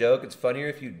tells a joke, it's funnier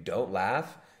if you don't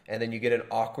laugh, and then you get an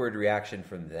awkward reaction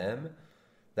from them.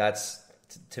 That's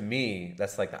to me,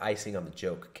 that's like the icing on the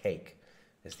joke cake.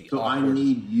 Is the so awkward. I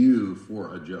need you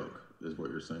for a joke, is what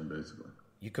you're saying, basically.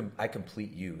 I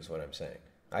complete you, is what I'm saying.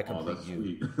 I complete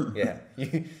you. Sweet. Yeah.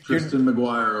 Tristan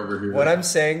McGuire over here. What I'm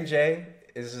saying, Jay,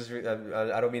 is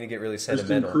I don't mean to get really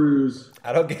sentimental. Tristan Cruz.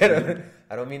 I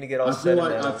don't mean to get all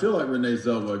sentimental. I feel like Renee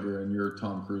Zellweger and you're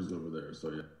Tom Cruise over there. So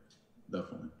yeah,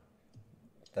 definitely.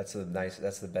 That's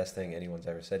the best thing anyone's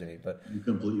ever said to me. But you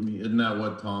complete me. Isn't that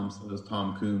what Tom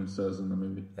Coombs says in the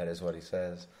movie? That is what he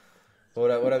says.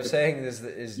 But what I'm saying is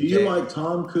do you like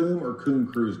Tom Coombs or Coom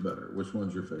Cruise better? Which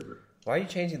one's your favorite? Why are you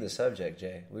changing the subject,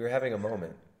 Jay? We were having a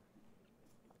moment.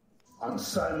 I'm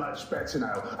so much better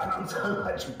now, and I'm so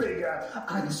much bigger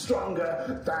and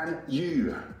stronger than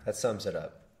you. That sums it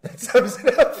up. That sums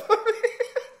it up for me.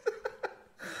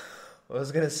 What I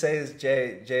was gonna say is,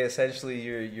 Jay, essentially,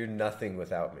 you're nothing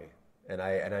without me, and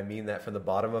I mean that from the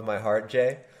bottom of my heart,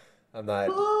 Jay. I'm not.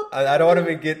 I don't want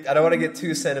to get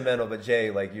too sentimental, but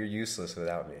Jay, like you're useless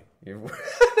without me.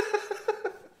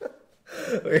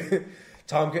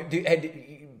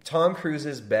 Tom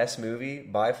Cruise's best movie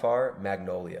by far,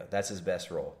 Magnolia. That's his best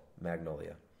role,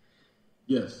 Magnolia.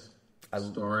 Yes.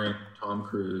 Starring Tom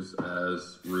Cruise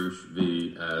as Roosh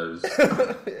V as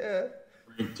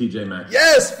Frank T.J. Mackey.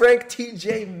 Yes, Frank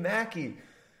T.J. Mackey.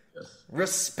 Yes.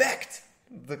 Respect.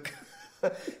 That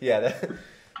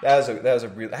was a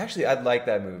real. Actually, I like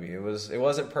that movie. It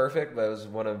wasn't perfect, but it was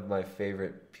one of my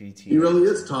favorite PT. He really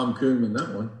is Tom Coombs in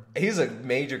that one. He's a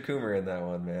major Coomer in that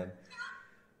one, man.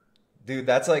 Dude,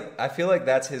 that's like, I feel like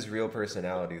that's his real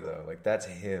personality, though. Like, that's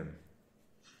him.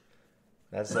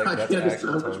 That's like, I can't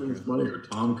decide which one's funnier,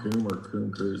 Tom Coombs or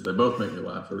Coom Cruise. They both make me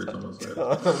laugh every time I say it.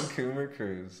 Tom Coomer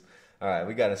Cruise. All right,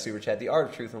 we got a super chat. The Art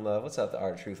of Truth and Love. What's up, the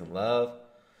Art of Truth and Love?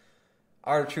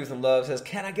 Art of Truth and Love says,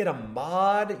 "Can I get a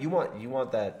mod?" You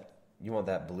want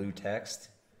that blue text?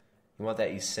 You want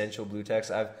that essential blue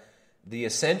text? The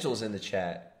essentials in the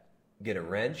chat get a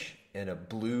wrench and a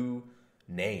blue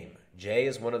name. Jay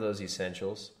is one of those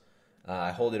essentials.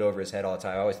 I hold it over his head all the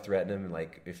time. I always threaten him,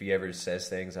 like, if he ever says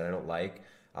things that I don't like,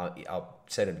 I'll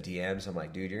send him DMs. I'm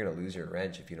like, dude, you're gonna lose your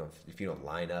wrench if you don't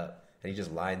line up. And he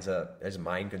just lines up. There's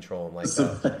mind control. I'm like,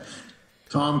 oh.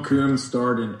 Tom Coombs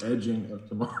starred in Edging of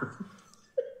Tomorrow.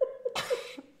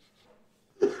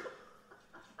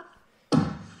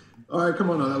 All right, come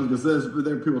on. That was good.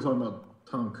 There are people talking about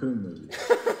Tom Coombs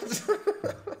movies.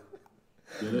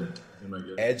 Get it? Get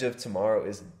it? Edge of Tomorrow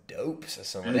is dope. So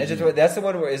someone Edge of Tomorrow. That's the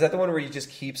one where is that the one where he just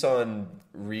keeps on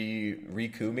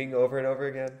recooming over and over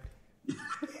again?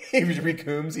 He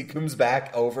recooms. He cooms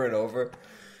back over and over.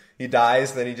 He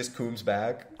dies, then he just cooms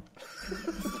back.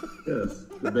 Yes,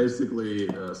 basically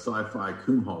sci-fi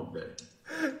coom hog day.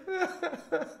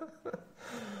 I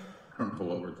don't know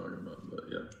what we're talking about, but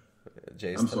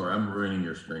yeah. I'm sorry, I'm ruining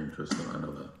your stream, Tristan. I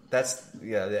know that. That's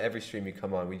every stream you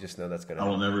come on, we just know that's going to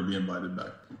happen. I will never be invited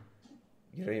back.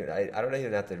 You don't even. I don't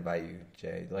even have to invite you,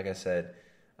 Jay. Like I said,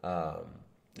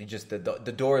 you just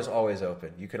the door is always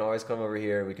open. You can always come over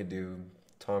here. We could do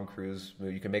Tom Cruise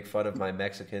movie. You can make fun of my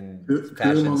Mexican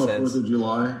fashion Coom on the sense. 4th of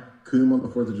July. Coom on the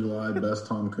 4th of July. Best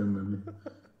Tom Coom movie.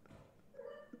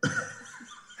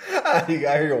 I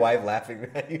hear your wife laughing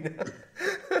at you now.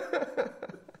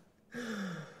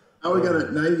 Now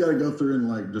you gotta go through and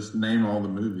like just name all the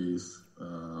movies. What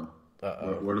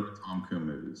are the Tom Coom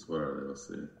movies? What are they? Let's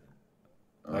see.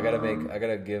 I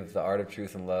gotta give The Art of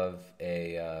Truth and Love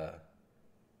a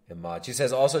mod. She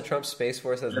says also Trump's Space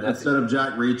Force has nothing. Instead of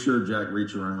Jack Reach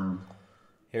Around.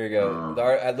 Here we go.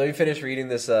 Let me finish reading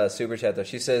this super chat though.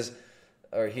 She says,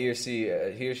 or he or she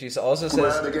also says.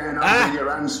 Well, again, I'm bigger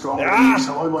and stronger,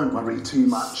 so I won't worry too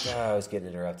much. I was getting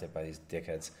interrupted by these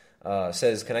dickheads.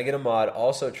 Says, can I get a mod?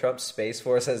 Also, Trump's Space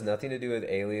Force has nothing to do with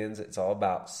aliens. It's all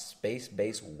about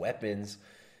space-based weapons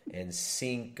and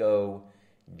Cinco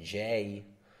J.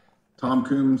 Tom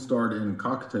Coombs starred in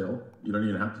Cocktail. You don't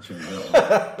even have to change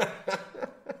that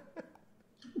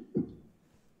one.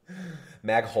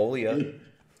 Magnolia. Hey,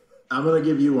 I'm going to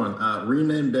give you one.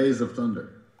 Rename Days of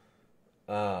Thunder.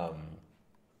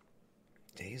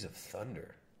 Days of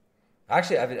Thunder.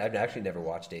 Actually, I've actually never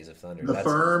watched Days of Thunder. The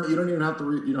Firm. You don't even have to.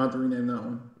 You don't have to rename that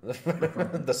one.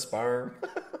 The Sparm.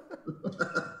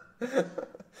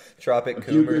 Tropic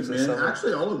Coomers or something.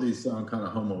 Actually, all of these sound kind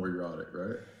of homoerotic,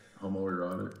 right?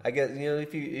 Homoerotic. I guess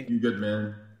if you good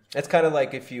man. It's kind of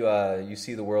like if you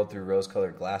see the world through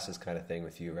rose-colored glasses, kind of thing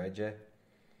with you, right, Jay?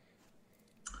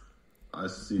 I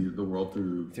see the world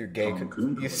through gay.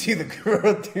 You see the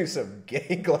world through some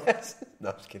gay glasses. No,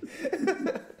 I'm just kidding.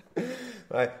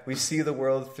 We see the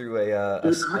world through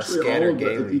a scanner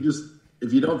gaily.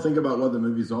 If you don't think about what the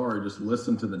movies are, just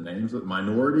listen to the names.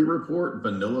 Minority Report,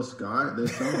 Vanilla Sky. They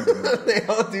sound like they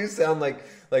all do sound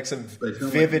like some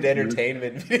Vivid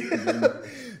Entertainment.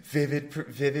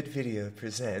 Vivid Video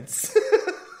presents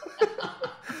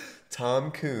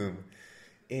Tom Coom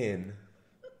in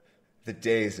The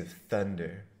Days of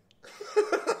Thunder.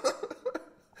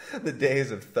 The Days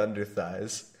of Thunder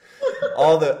Thighs.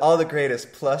 All the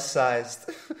greatest plus-sized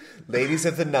ladies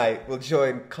of the night will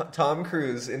join Tom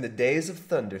Cruise in The Days of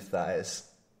Thunder Thighs.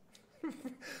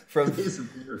 From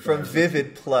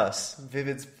Vivid Plus.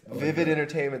 Vivid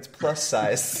Entertainment's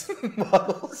plus-size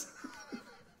models.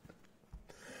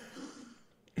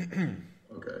 Okay.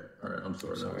 All right. I'm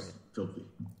sorry. That was filthy.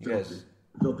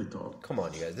 Filthy talk. Come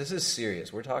on, you guys. This is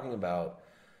serious. We're talking about...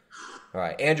 All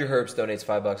right, Andrew Herbst donates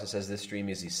 $5 and says this stream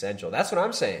is essential. That's what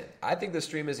I'm saying. I think this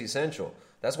stream is essential.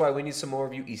 That's why we need some more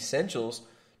of you essentials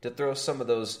to throw some of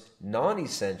those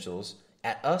non-essentials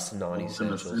at us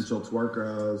non-essentials. Essential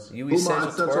twerkers. You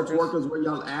essential twerkers, where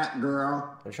y'all at,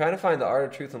 girl? I'm trying to find the Art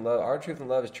of Truth and Love. Art of Truth and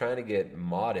Love is trying to get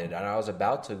modded, and I was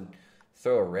about to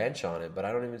throw a wrench on it, but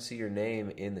I don't even see your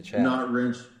name in the chat. Not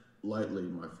wrench lightly,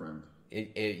 my friend.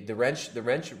 The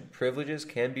wrench privileges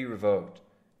can be revoked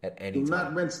at any time. Do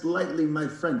not wrench lightly, my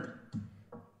friend.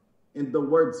 In the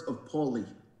words of Paulie,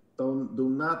 do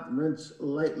not wrench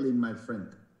lightly, my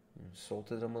friend.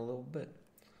 Insulted him a little bit.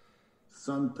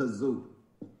 Sun Tzu.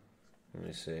 Let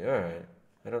me see. All right,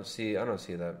 I don't see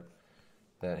that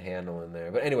handle in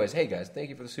there. But anyways, hey guys, thank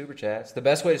you for the super chats. The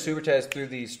best way to super chat is through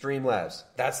the Streamlabs.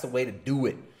 That's the way to do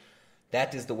it.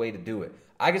 That is the way to do it.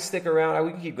 I can stick around.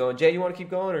 We can keep going. Jay, you want to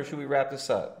keep going, or should we wrap this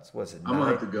up? What's it? I'm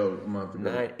gonna have to go.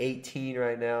 9:18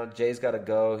 right now. Jay's got to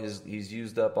go. He's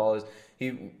used up all his.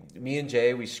 Me and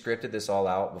Jay, we scripted this all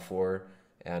out before,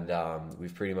 and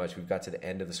we've got to the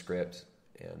end of the script,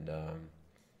 and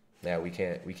we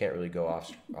can't really go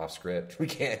off script. We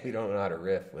can't. We don't know how to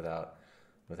riff without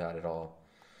it all,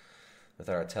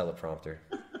 without our teleprompter.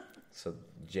 So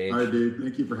Jay, all right, dude.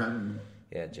 Thank you for having me.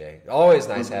 Yeah, Jay. Always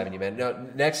nice having you, man. No,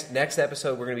 next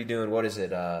episode we're gonna be doing, what is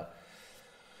it?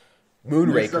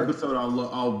 Moonraker. Next episode,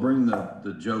 I'll bring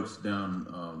the jokes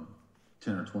down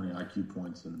 10 or 20 IQ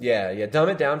points. And yeah, dumb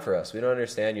it down for us. We don't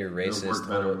understand your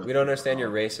racist. We don't understand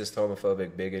your racist,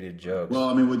 homophobic, bigoted jokes. Well,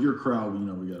 I mean, with your crowd, we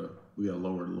gotta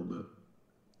lower it a little bit.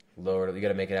 Lower it. You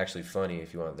gotta make it actually funny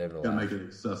if you want them to laugh. Gotta make it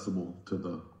accessible to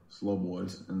the slow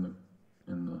boys and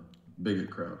the bigot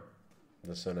crowd.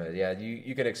 That's so nice. Yeah,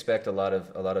 you can expect a lot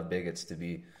of bigots to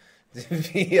be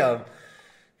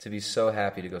so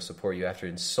happy to go support you after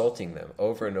insulting them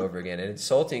over and over again and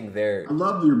insulting their. I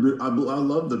love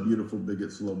the beautiful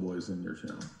bigot slow boys in your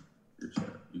channel.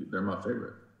 They're my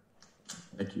favorite.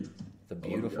 Thank you. The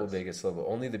beautiful bigot slow boy.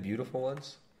 Only the beautiful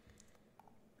ones.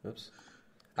 Oops.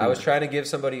 I was trying to give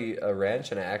somebody a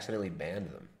wrench and I accidentally banned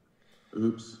them.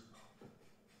 Oops.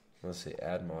 Let's see.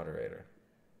 Add moderator.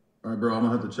 All right, bro. I'm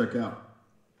gonna have to check out.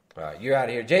 All right, you're out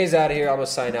of here. Jay's out of here. I'm gonna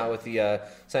sign out with the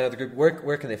group.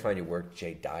 Where can they find your work,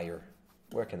 Jay Dyer?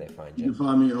 Where can they find you? You can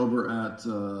find me over at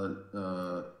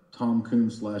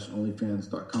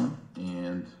tomcoombs.onlyfans.com,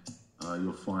 and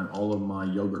you'll find all of my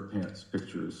yogurt pants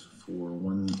pictures for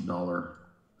 $1 a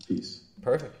piece.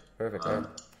 Perfect.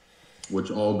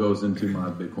 Which all goes into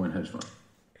my Bitcoin hedge fund.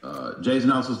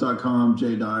 jaysanalysis.com,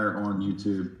 Jay Dyer on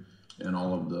YouTube, and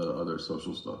all of the other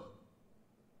social stuff.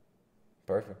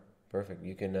 Perfect.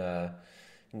 You can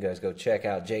guys go check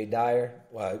out Jay Dyer.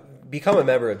 Become a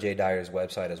member of Jay Dyer's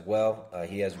website as well.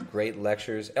 He has great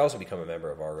lectures. Also become a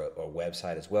member of our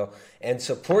website as well. And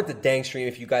support the dang stream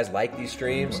if you guys like these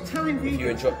streams. If you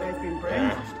enjoy,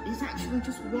 It's actually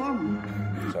just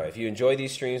one. Sorry, if you enjoy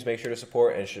these streams, make sure to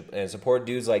support and support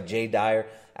dudes like Jay Dyer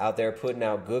out there putting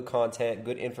out good content,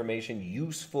 good information,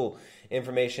 useful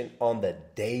information on the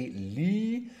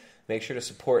daily. Make sure to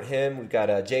support him. We've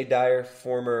got Jay Dyer,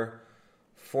 former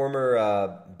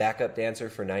backup dancer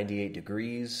for 98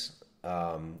 Degrees,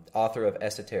 author of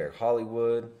Esoteric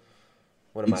Hollywood.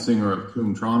 Singer of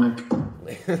Coomtronic.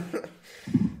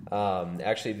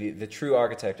 Actually, the true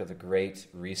architect of the Great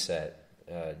Reset,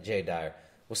 Jay Dyer.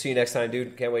 We'll see you next time,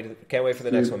 dude. Can't wait for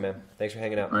the next one, man. Thanks for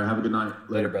hanging out. All right, have a good night.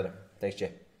 Later, brother. Thanks,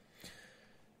 Jay.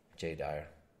 Jay Dyer.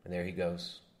 And there he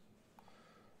goes.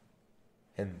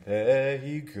 And there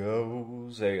he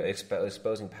goes. There you go.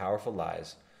 Exposing Powerful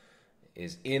Lies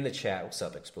is in the chat. What's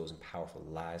up, Exposing Powerful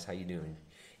Lies? How you doing?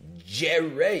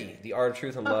 Jerry, The Art of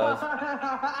Truth and Love. That's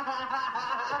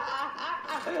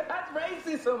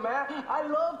racism, man. I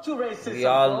love to racism. We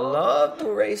all love to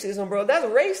racism, bro. That's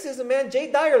racism, man. Jay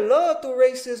Dyer loved to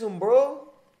racism, bro.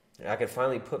 I can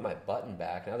finally put my button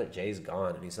back now that Jay's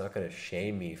gone and he's not going to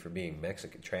shame me for being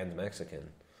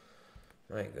trans-Mexican.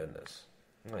 My goodness.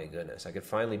 I could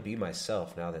finally be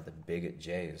myself now that the bigot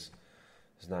Jay is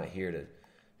not here to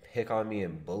pick on me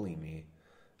and bully me.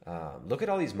 Look at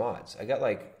all these mods. I got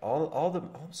like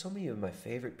so many of my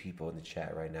favorite people in the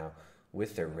chat right now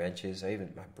with their wrenches.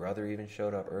 My brother even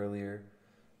showed up earlier,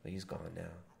 but he's gone now.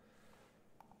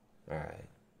 All right.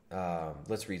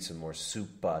 Let's read some more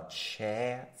super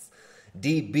chats.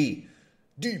 DB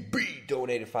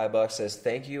donated $5, says,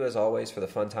 thank you as always for the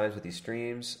fun times with these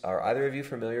streams. Are either of you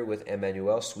familiar with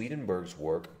Emanuel Swedenborg's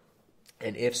work?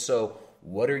 And if so,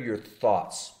 what are your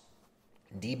thoughts?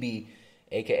 DB,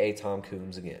 aka Tom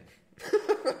Coombs again.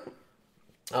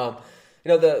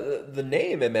 The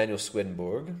name Emanuel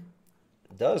Swedenborg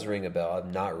does ring a bell.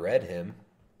 I've not read him,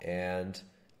 and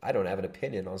I don't have an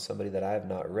opinion on somebody that I have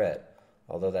not read.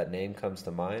 Although that name comes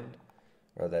to mind,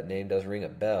 or that name does ring a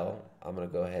bell, I'm going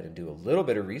to go ahead and do a little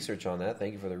bit of research on that.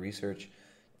 Thank you for the research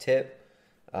tip.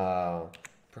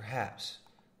 Perhaps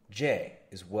Jay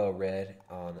is well read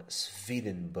on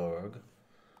Swedenborg.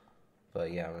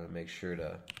 But yeah, I'm going to make sure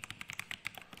to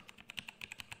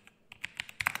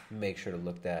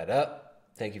look that up.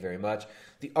 Thank you very much.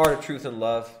 The Art of Truth and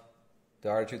Love.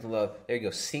 There you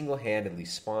go. Single-handedly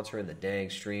sponsoring the dang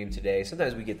stream today.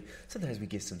 Sometimes we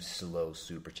get some slow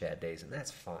super chat days, and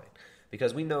that's fine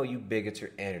because we know you bigots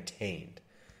are entertained.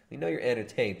 We know you're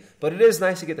entertained, but it is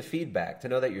nice to get the feedback to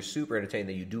know that you're super entertained,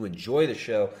 that you do enjoy the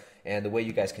show, and the way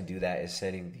you guys can do that is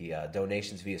sending the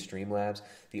donations via Streamlabs.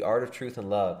 The Art of Truth and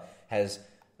Love has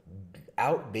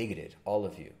out-bigoted all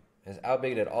of you.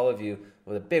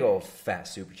 With a big old fat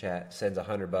super chat, sends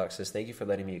 $100, says, thank you for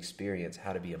letting me experience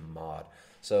how to be a mod.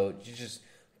 So you just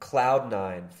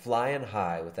Cloud9, flying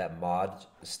high with that mod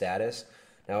status.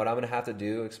 Now what I'm going to have to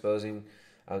do, not Exposing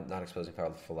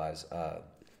Powerful Lies,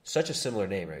 such a similar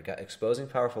name, right? Got Exposing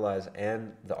Powerful Lies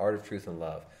and The Art of Truth and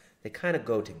Love. They kind of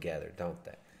go together, don't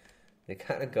they? They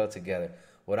kind of go together.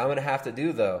 What I'm going to have to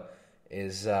do, though,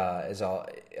 is I'll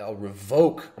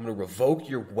revoke. I'm going to revoke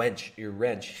your wrench, your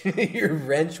wrench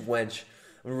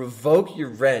I'm going to revoke your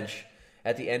wrench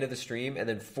at the end of the stream and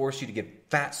then force you to give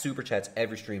fat super chats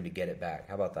every stream to get it back.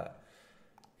 How about that?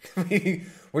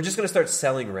 We're just going to start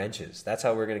selling wrenches. That's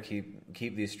how we're going to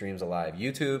keep these streams alive.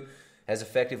 YouTube has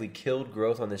effectively killed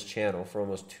growth on this channel for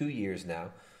almost 2 years now.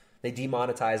 They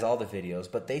demonetize all the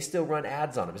videos, but they still run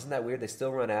ads on them. Isn't that weird? They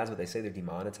still run ads, but they say they're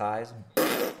demonetized.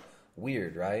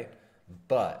 Weird, right?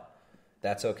 But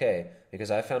that's okay,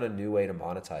 because I found a new way to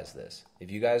monetize this.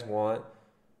 If you guys want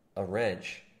a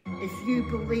wrench... If you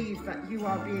believe that you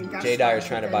are being gaslighted, Jay Dyer's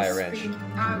trying to buy a wrench. Speak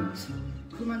out.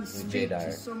 Come and speak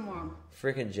to someone.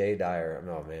 Freaking Jay Dyer.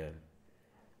 Oh, man.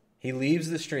 He leaves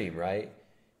the stream, right?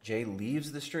 Jay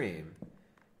leaves the stream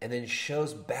and then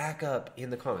shows back up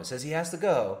in the comments. Says he has to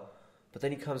go, but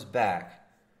then he comes back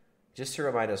just to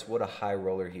remind us what a high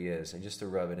roller he is and just to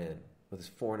rub it in with his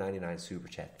 $4.99 super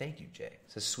chat. Thank you, Jay.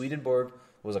 Says Swedenborg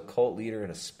was a cult leader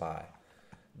and a spy.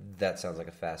 That sounds like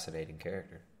a fascinating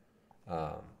character.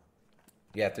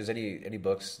 Yeah, if there's any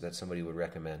books that somebody would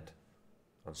recommend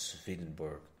on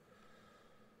Swedenborg.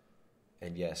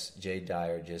 And yes, Jay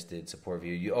Dyer just did support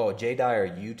view. Jay Dyer,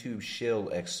 YouTube shill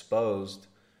exposed.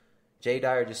 Jay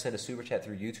Dyer just sent a super chat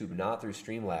through YouTube, not through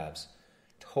Streamlabs.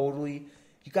 Totally,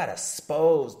 you got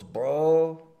exposed,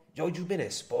 bro. Yo, you been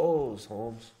exposed,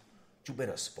 Holmes. You been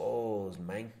exposed,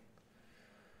 man.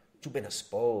 You been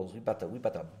exposed. We about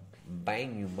to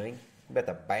bang you, man. We about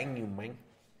to bang you, man.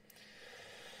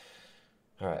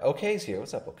 All right, OK's here.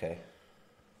 What's up, OK?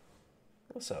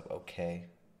 What's up, OK?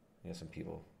 We got some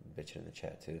people bitching in the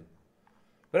chat too.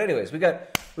 But anyways, we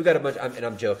got a bunch. And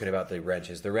I'm joking about the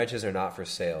wrenches. The wrenches are not for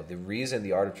sale. The reason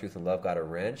the Art of Truth and Love got a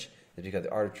wrench is because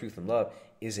the Art of Truth and Love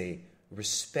is a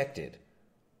respected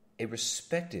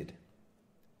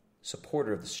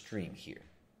supporter of the stream here.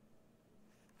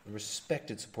 A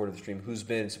respected supporter of the stream who's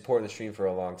been supporting the stream for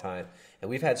a long time.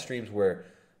 And we've had streams where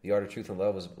the Art of Truth and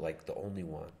Love was like the only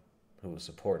one who was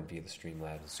supporting via the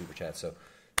Streamlabs and Super Chat. So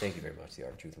thank you very much, the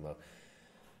Art of Truth and Love.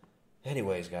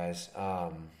 Anyways, guys,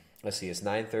 let's see. It's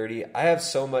 9:30. I got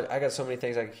so many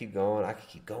things I could keep going. I could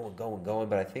keep going,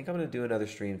 but I think I'm going to do another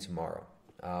stream tomorrow.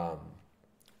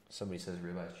 Somebody says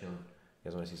Ribeye chilling. You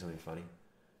guys want to see something funny?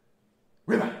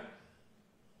 Ribeye!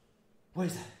 What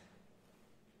is that?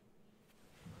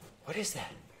 What is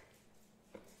that?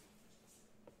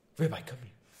 Ribeye, come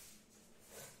here.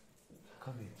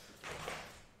 Come here.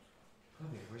 Come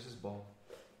here. Where's his ball?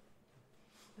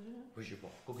 Where's your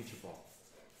ball? Go get your ball.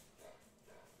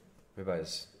 Ribeye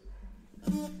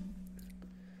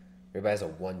has a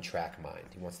one-track mind.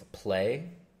 He wants to play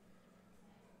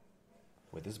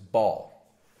with his ball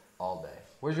all day.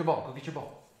 Where's your ball? Go get your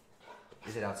ball.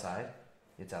 Is it outside?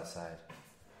 It's outside.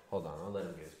 Hold on. I'll let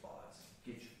him get his ball.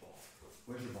 Get your ball.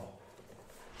 Where's your ball?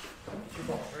 Get your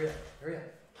ball. Hurry up. Hurry up.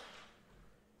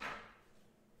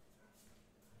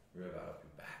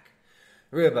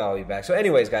 Ribeye will be back. So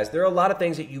anyways, guys, there are a lot of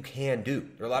things that you can do.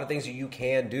 There are a lot of things that you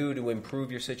can do to improve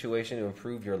your situation, to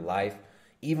improve your life,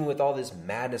 even with all this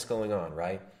madness going on,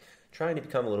 right? Trying to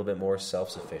become a little bit more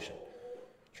self-sufficient.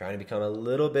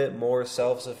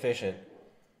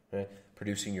 Right?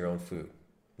 Producing your own food.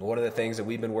 One of the things that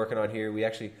we've been working on here, we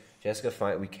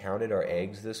counted our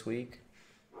eggs this week.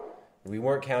 We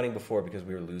weren't counting before because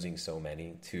we were losing so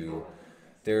many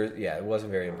it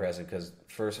wasn't very impressive because,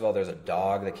 first of all, there's a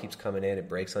dog that keeps coming in. It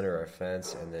breaks under our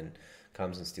fence and then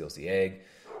comes and steals the egg.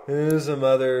 There's some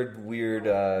other weird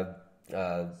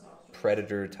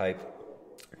predator-type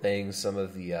things. Some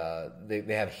of the...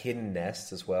 they have hidden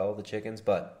nests as well, the chickens.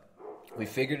 But we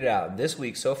figured it out. And this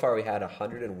week, so far, we had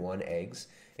 101 eggs,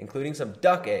 including some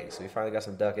duck eggs. So we finally got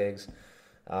some duck eggs.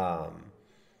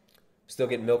 Still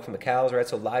getting milk from the cows, right?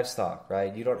 So livestock,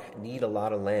 right? You don't need a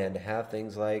lot of land to have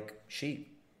things like sheep.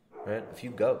 Right? A few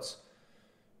goats,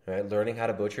 right? Learning how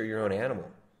to butcher your own animal,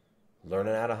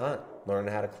 learning how to hunt,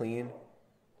 learning how to clean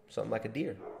something like a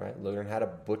deer, right? Learning how to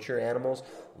butcher animals,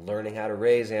 learning how to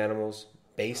raise animals,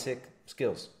 basic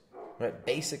skills, right?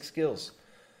 Basic skills.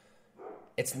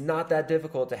 It's not that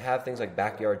difficult to have things like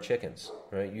backyard chickens,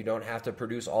 right? You don't have to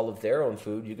produce all of their own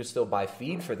food. You can still buy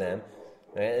feed for them,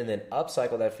 right? And then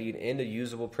upcycle that feed into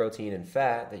usable protein and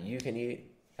fat that you can eat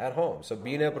at home. So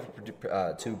being able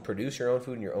to produce your own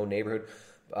food in your own neighborhood,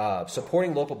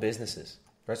 supporting local businesses,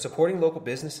 right? Supporting local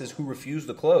businesses who refuse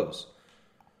to close,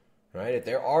 right? If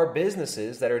there are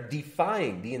businesses that are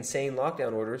defying the insane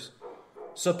lockdown orders,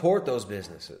 support those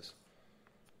businesses.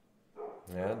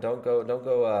 Yeah, don't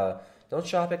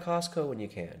shop at Costco when you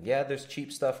can. Yeah, there's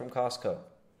cheap stuff from Costco.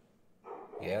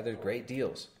 Yeah, there's great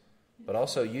deals, but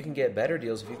also you can get better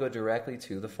deals if you go directly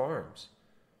to the farms.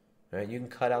 Right? You can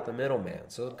cut out the middleman.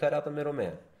 So cut out the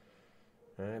middleman.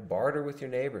 All right? Barter with your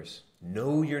neighbors.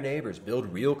 Know your neighbors.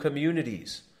 Build real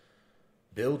communities.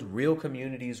 Build real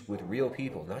communities with real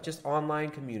people, not just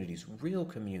online communities, real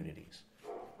communities.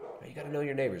 You got to know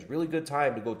your neighbors. Really good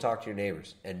time to go talk to your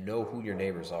neighbors and know who your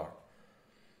neighbors are.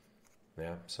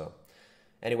 Yeah, so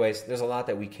anyways, there's a lot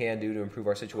that we can do to improve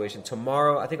our situation.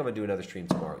 Tomorrow, I think I'm going to do another stream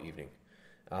tomorrow evening.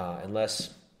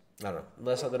 Unless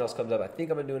something else comes up, I think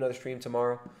I'm going to do another stream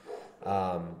tomorrow.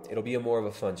 It'll be more of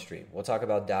a fun stream. We'll talk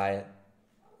about diet.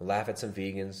 We'll laugh at some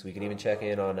vegans. We can even check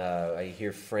in on, I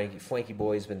hear Frankie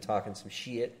Boy's been talking some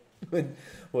shit.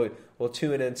 We'll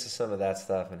tune into some of that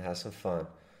stuff and have some fun.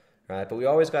 Right? But we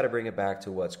always got to bring it back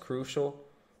to what's crucial,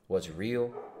 what's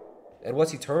real, and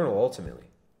what's eternal ultimately.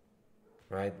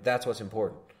 Right? That's what's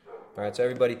important. All right, so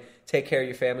everybody, take care of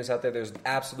your families out there. There's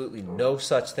absolutely no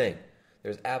such thing.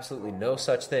 There's absolutely no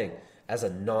such thing as a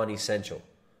non-essential.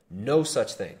 No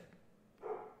such thing.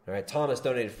 All right, Thomas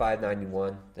donated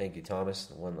 $5.91. Thank you,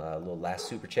 Thomas. One little last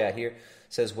super chat here.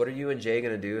 Says, what are you and Jay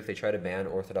going to do if they try to ban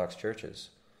Orthodox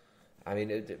churches? I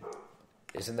mean,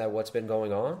 isn't that what's been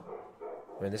going on?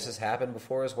 I mean, this has happened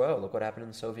before as well. Look what happened in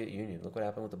the Soviet Union. Look what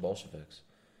happened with the Bolsheviks.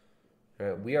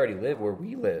 Right? We already live where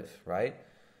we live, right?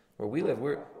 Where we live,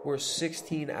 we're a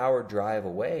 16-hour drive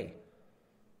away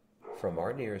from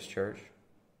our nearest church.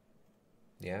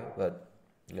 Yeah, but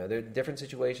there are different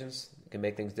situations. It can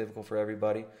make things difficult for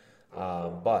everybody.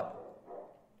 But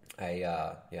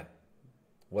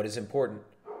what is important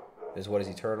is what is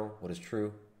eternal, what is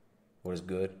true, what is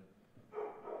good.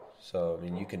 So I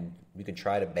mean, you can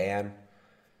try to ban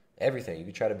everything. You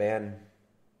can try to ban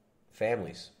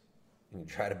families. You can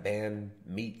try to ban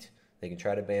meat. They can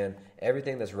try to ban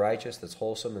everything that's righteous, that's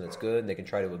wholesome, and that's good. And they can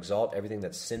try to exalt everything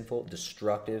that's sinful,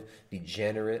 destructive,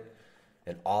 degenerate,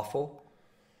 and awful.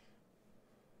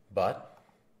 But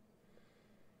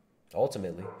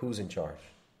ultimately, who's in charge?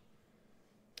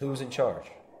 Who's in charge?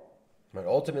 Right?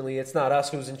 Ultimately, it's not us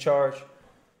who's in charge.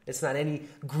 It's not any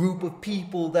group of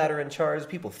people that are in charge.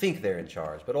 People think they're in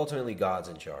charge, but ultimately God's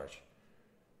in charge.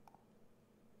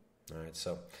 All right,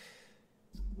 so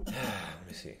let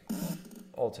me see.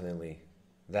 Ultimately,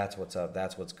 that's what's up.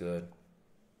 That's what's good.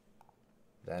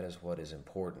 That is what is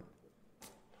important.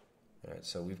 All right,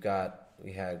 so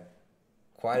we had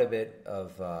quite a bit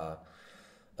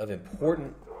of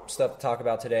important stuff to talk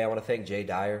about today. I want to thank Jay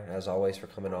Dyer, as always, for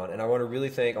coming on. And I want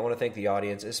to thank the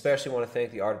audience, especially want to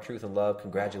thank the Art of Truth and Love.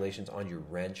 Congratulations on your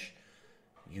wrench.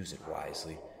 Use it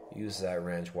wisely. Use that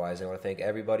wrench wisely. I want to thank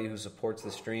everybody who supports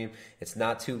the stream. It's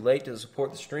not too late to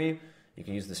support the stream. You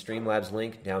can use the Streamlabs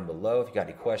link down below if you got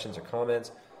any questions or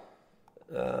comments.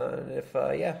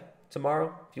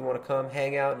 Tomorrow, if you want to come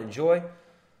hang out and enjoy,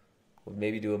 we'll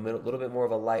maybe do a little bit more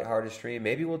of a lighthearted stream.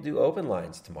 Maybe we'll do open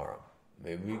lines tomorrow.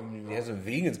 Maybe we can have some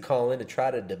vegans call in to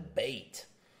try to debate.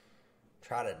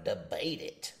 Try to debate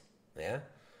it. Yeah?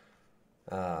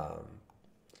 So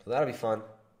that'll be fun.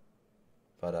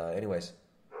 But anyways,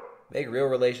 make real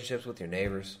relationships with your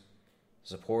neighbors.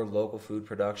 Support local food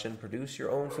production. Produce your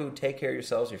own food. Take care of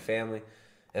yourselves, your family.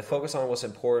 And focus on what's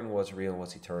important, what's real, and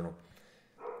what's eternal.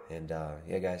 And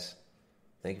guys,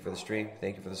 thank you for the stream.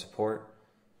 Thank you for the support.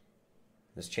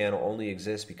 This channel only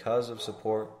exists because of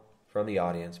support from the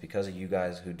audience, because of you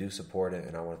guys who do support it.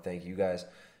 And I want to thank you guys. And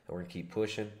we're going to keep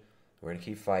pushing. We're going to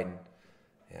keep fighting.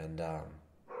 And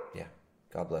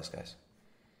God bless, guys.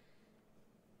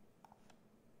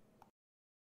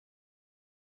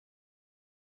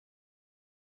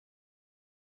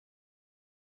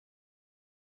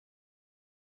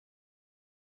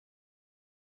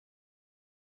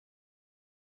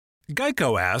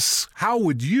 Geico asks, how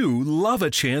would you love a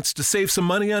chance to save some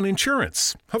money on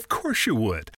insurance? Of course you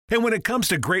would. And when it comes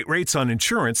to great rates on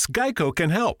insurance, Geico can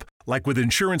help. Like with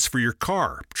insurance for your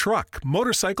car, truck,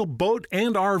 motorcycle, boat,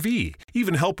 and RV.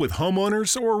 Even help with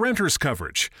homeowners or renters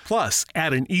coverage. Plus,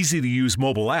 add an easy-to-use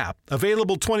mobile app,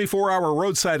 available 24-hour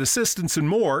roadside assistance and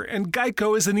more, and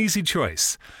Geico is an easy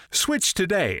choice. Switch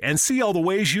today and see all the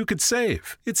ways you could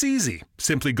save. It's easy.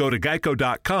 Simply go to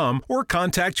geico.com or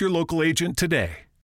contact your local agent today.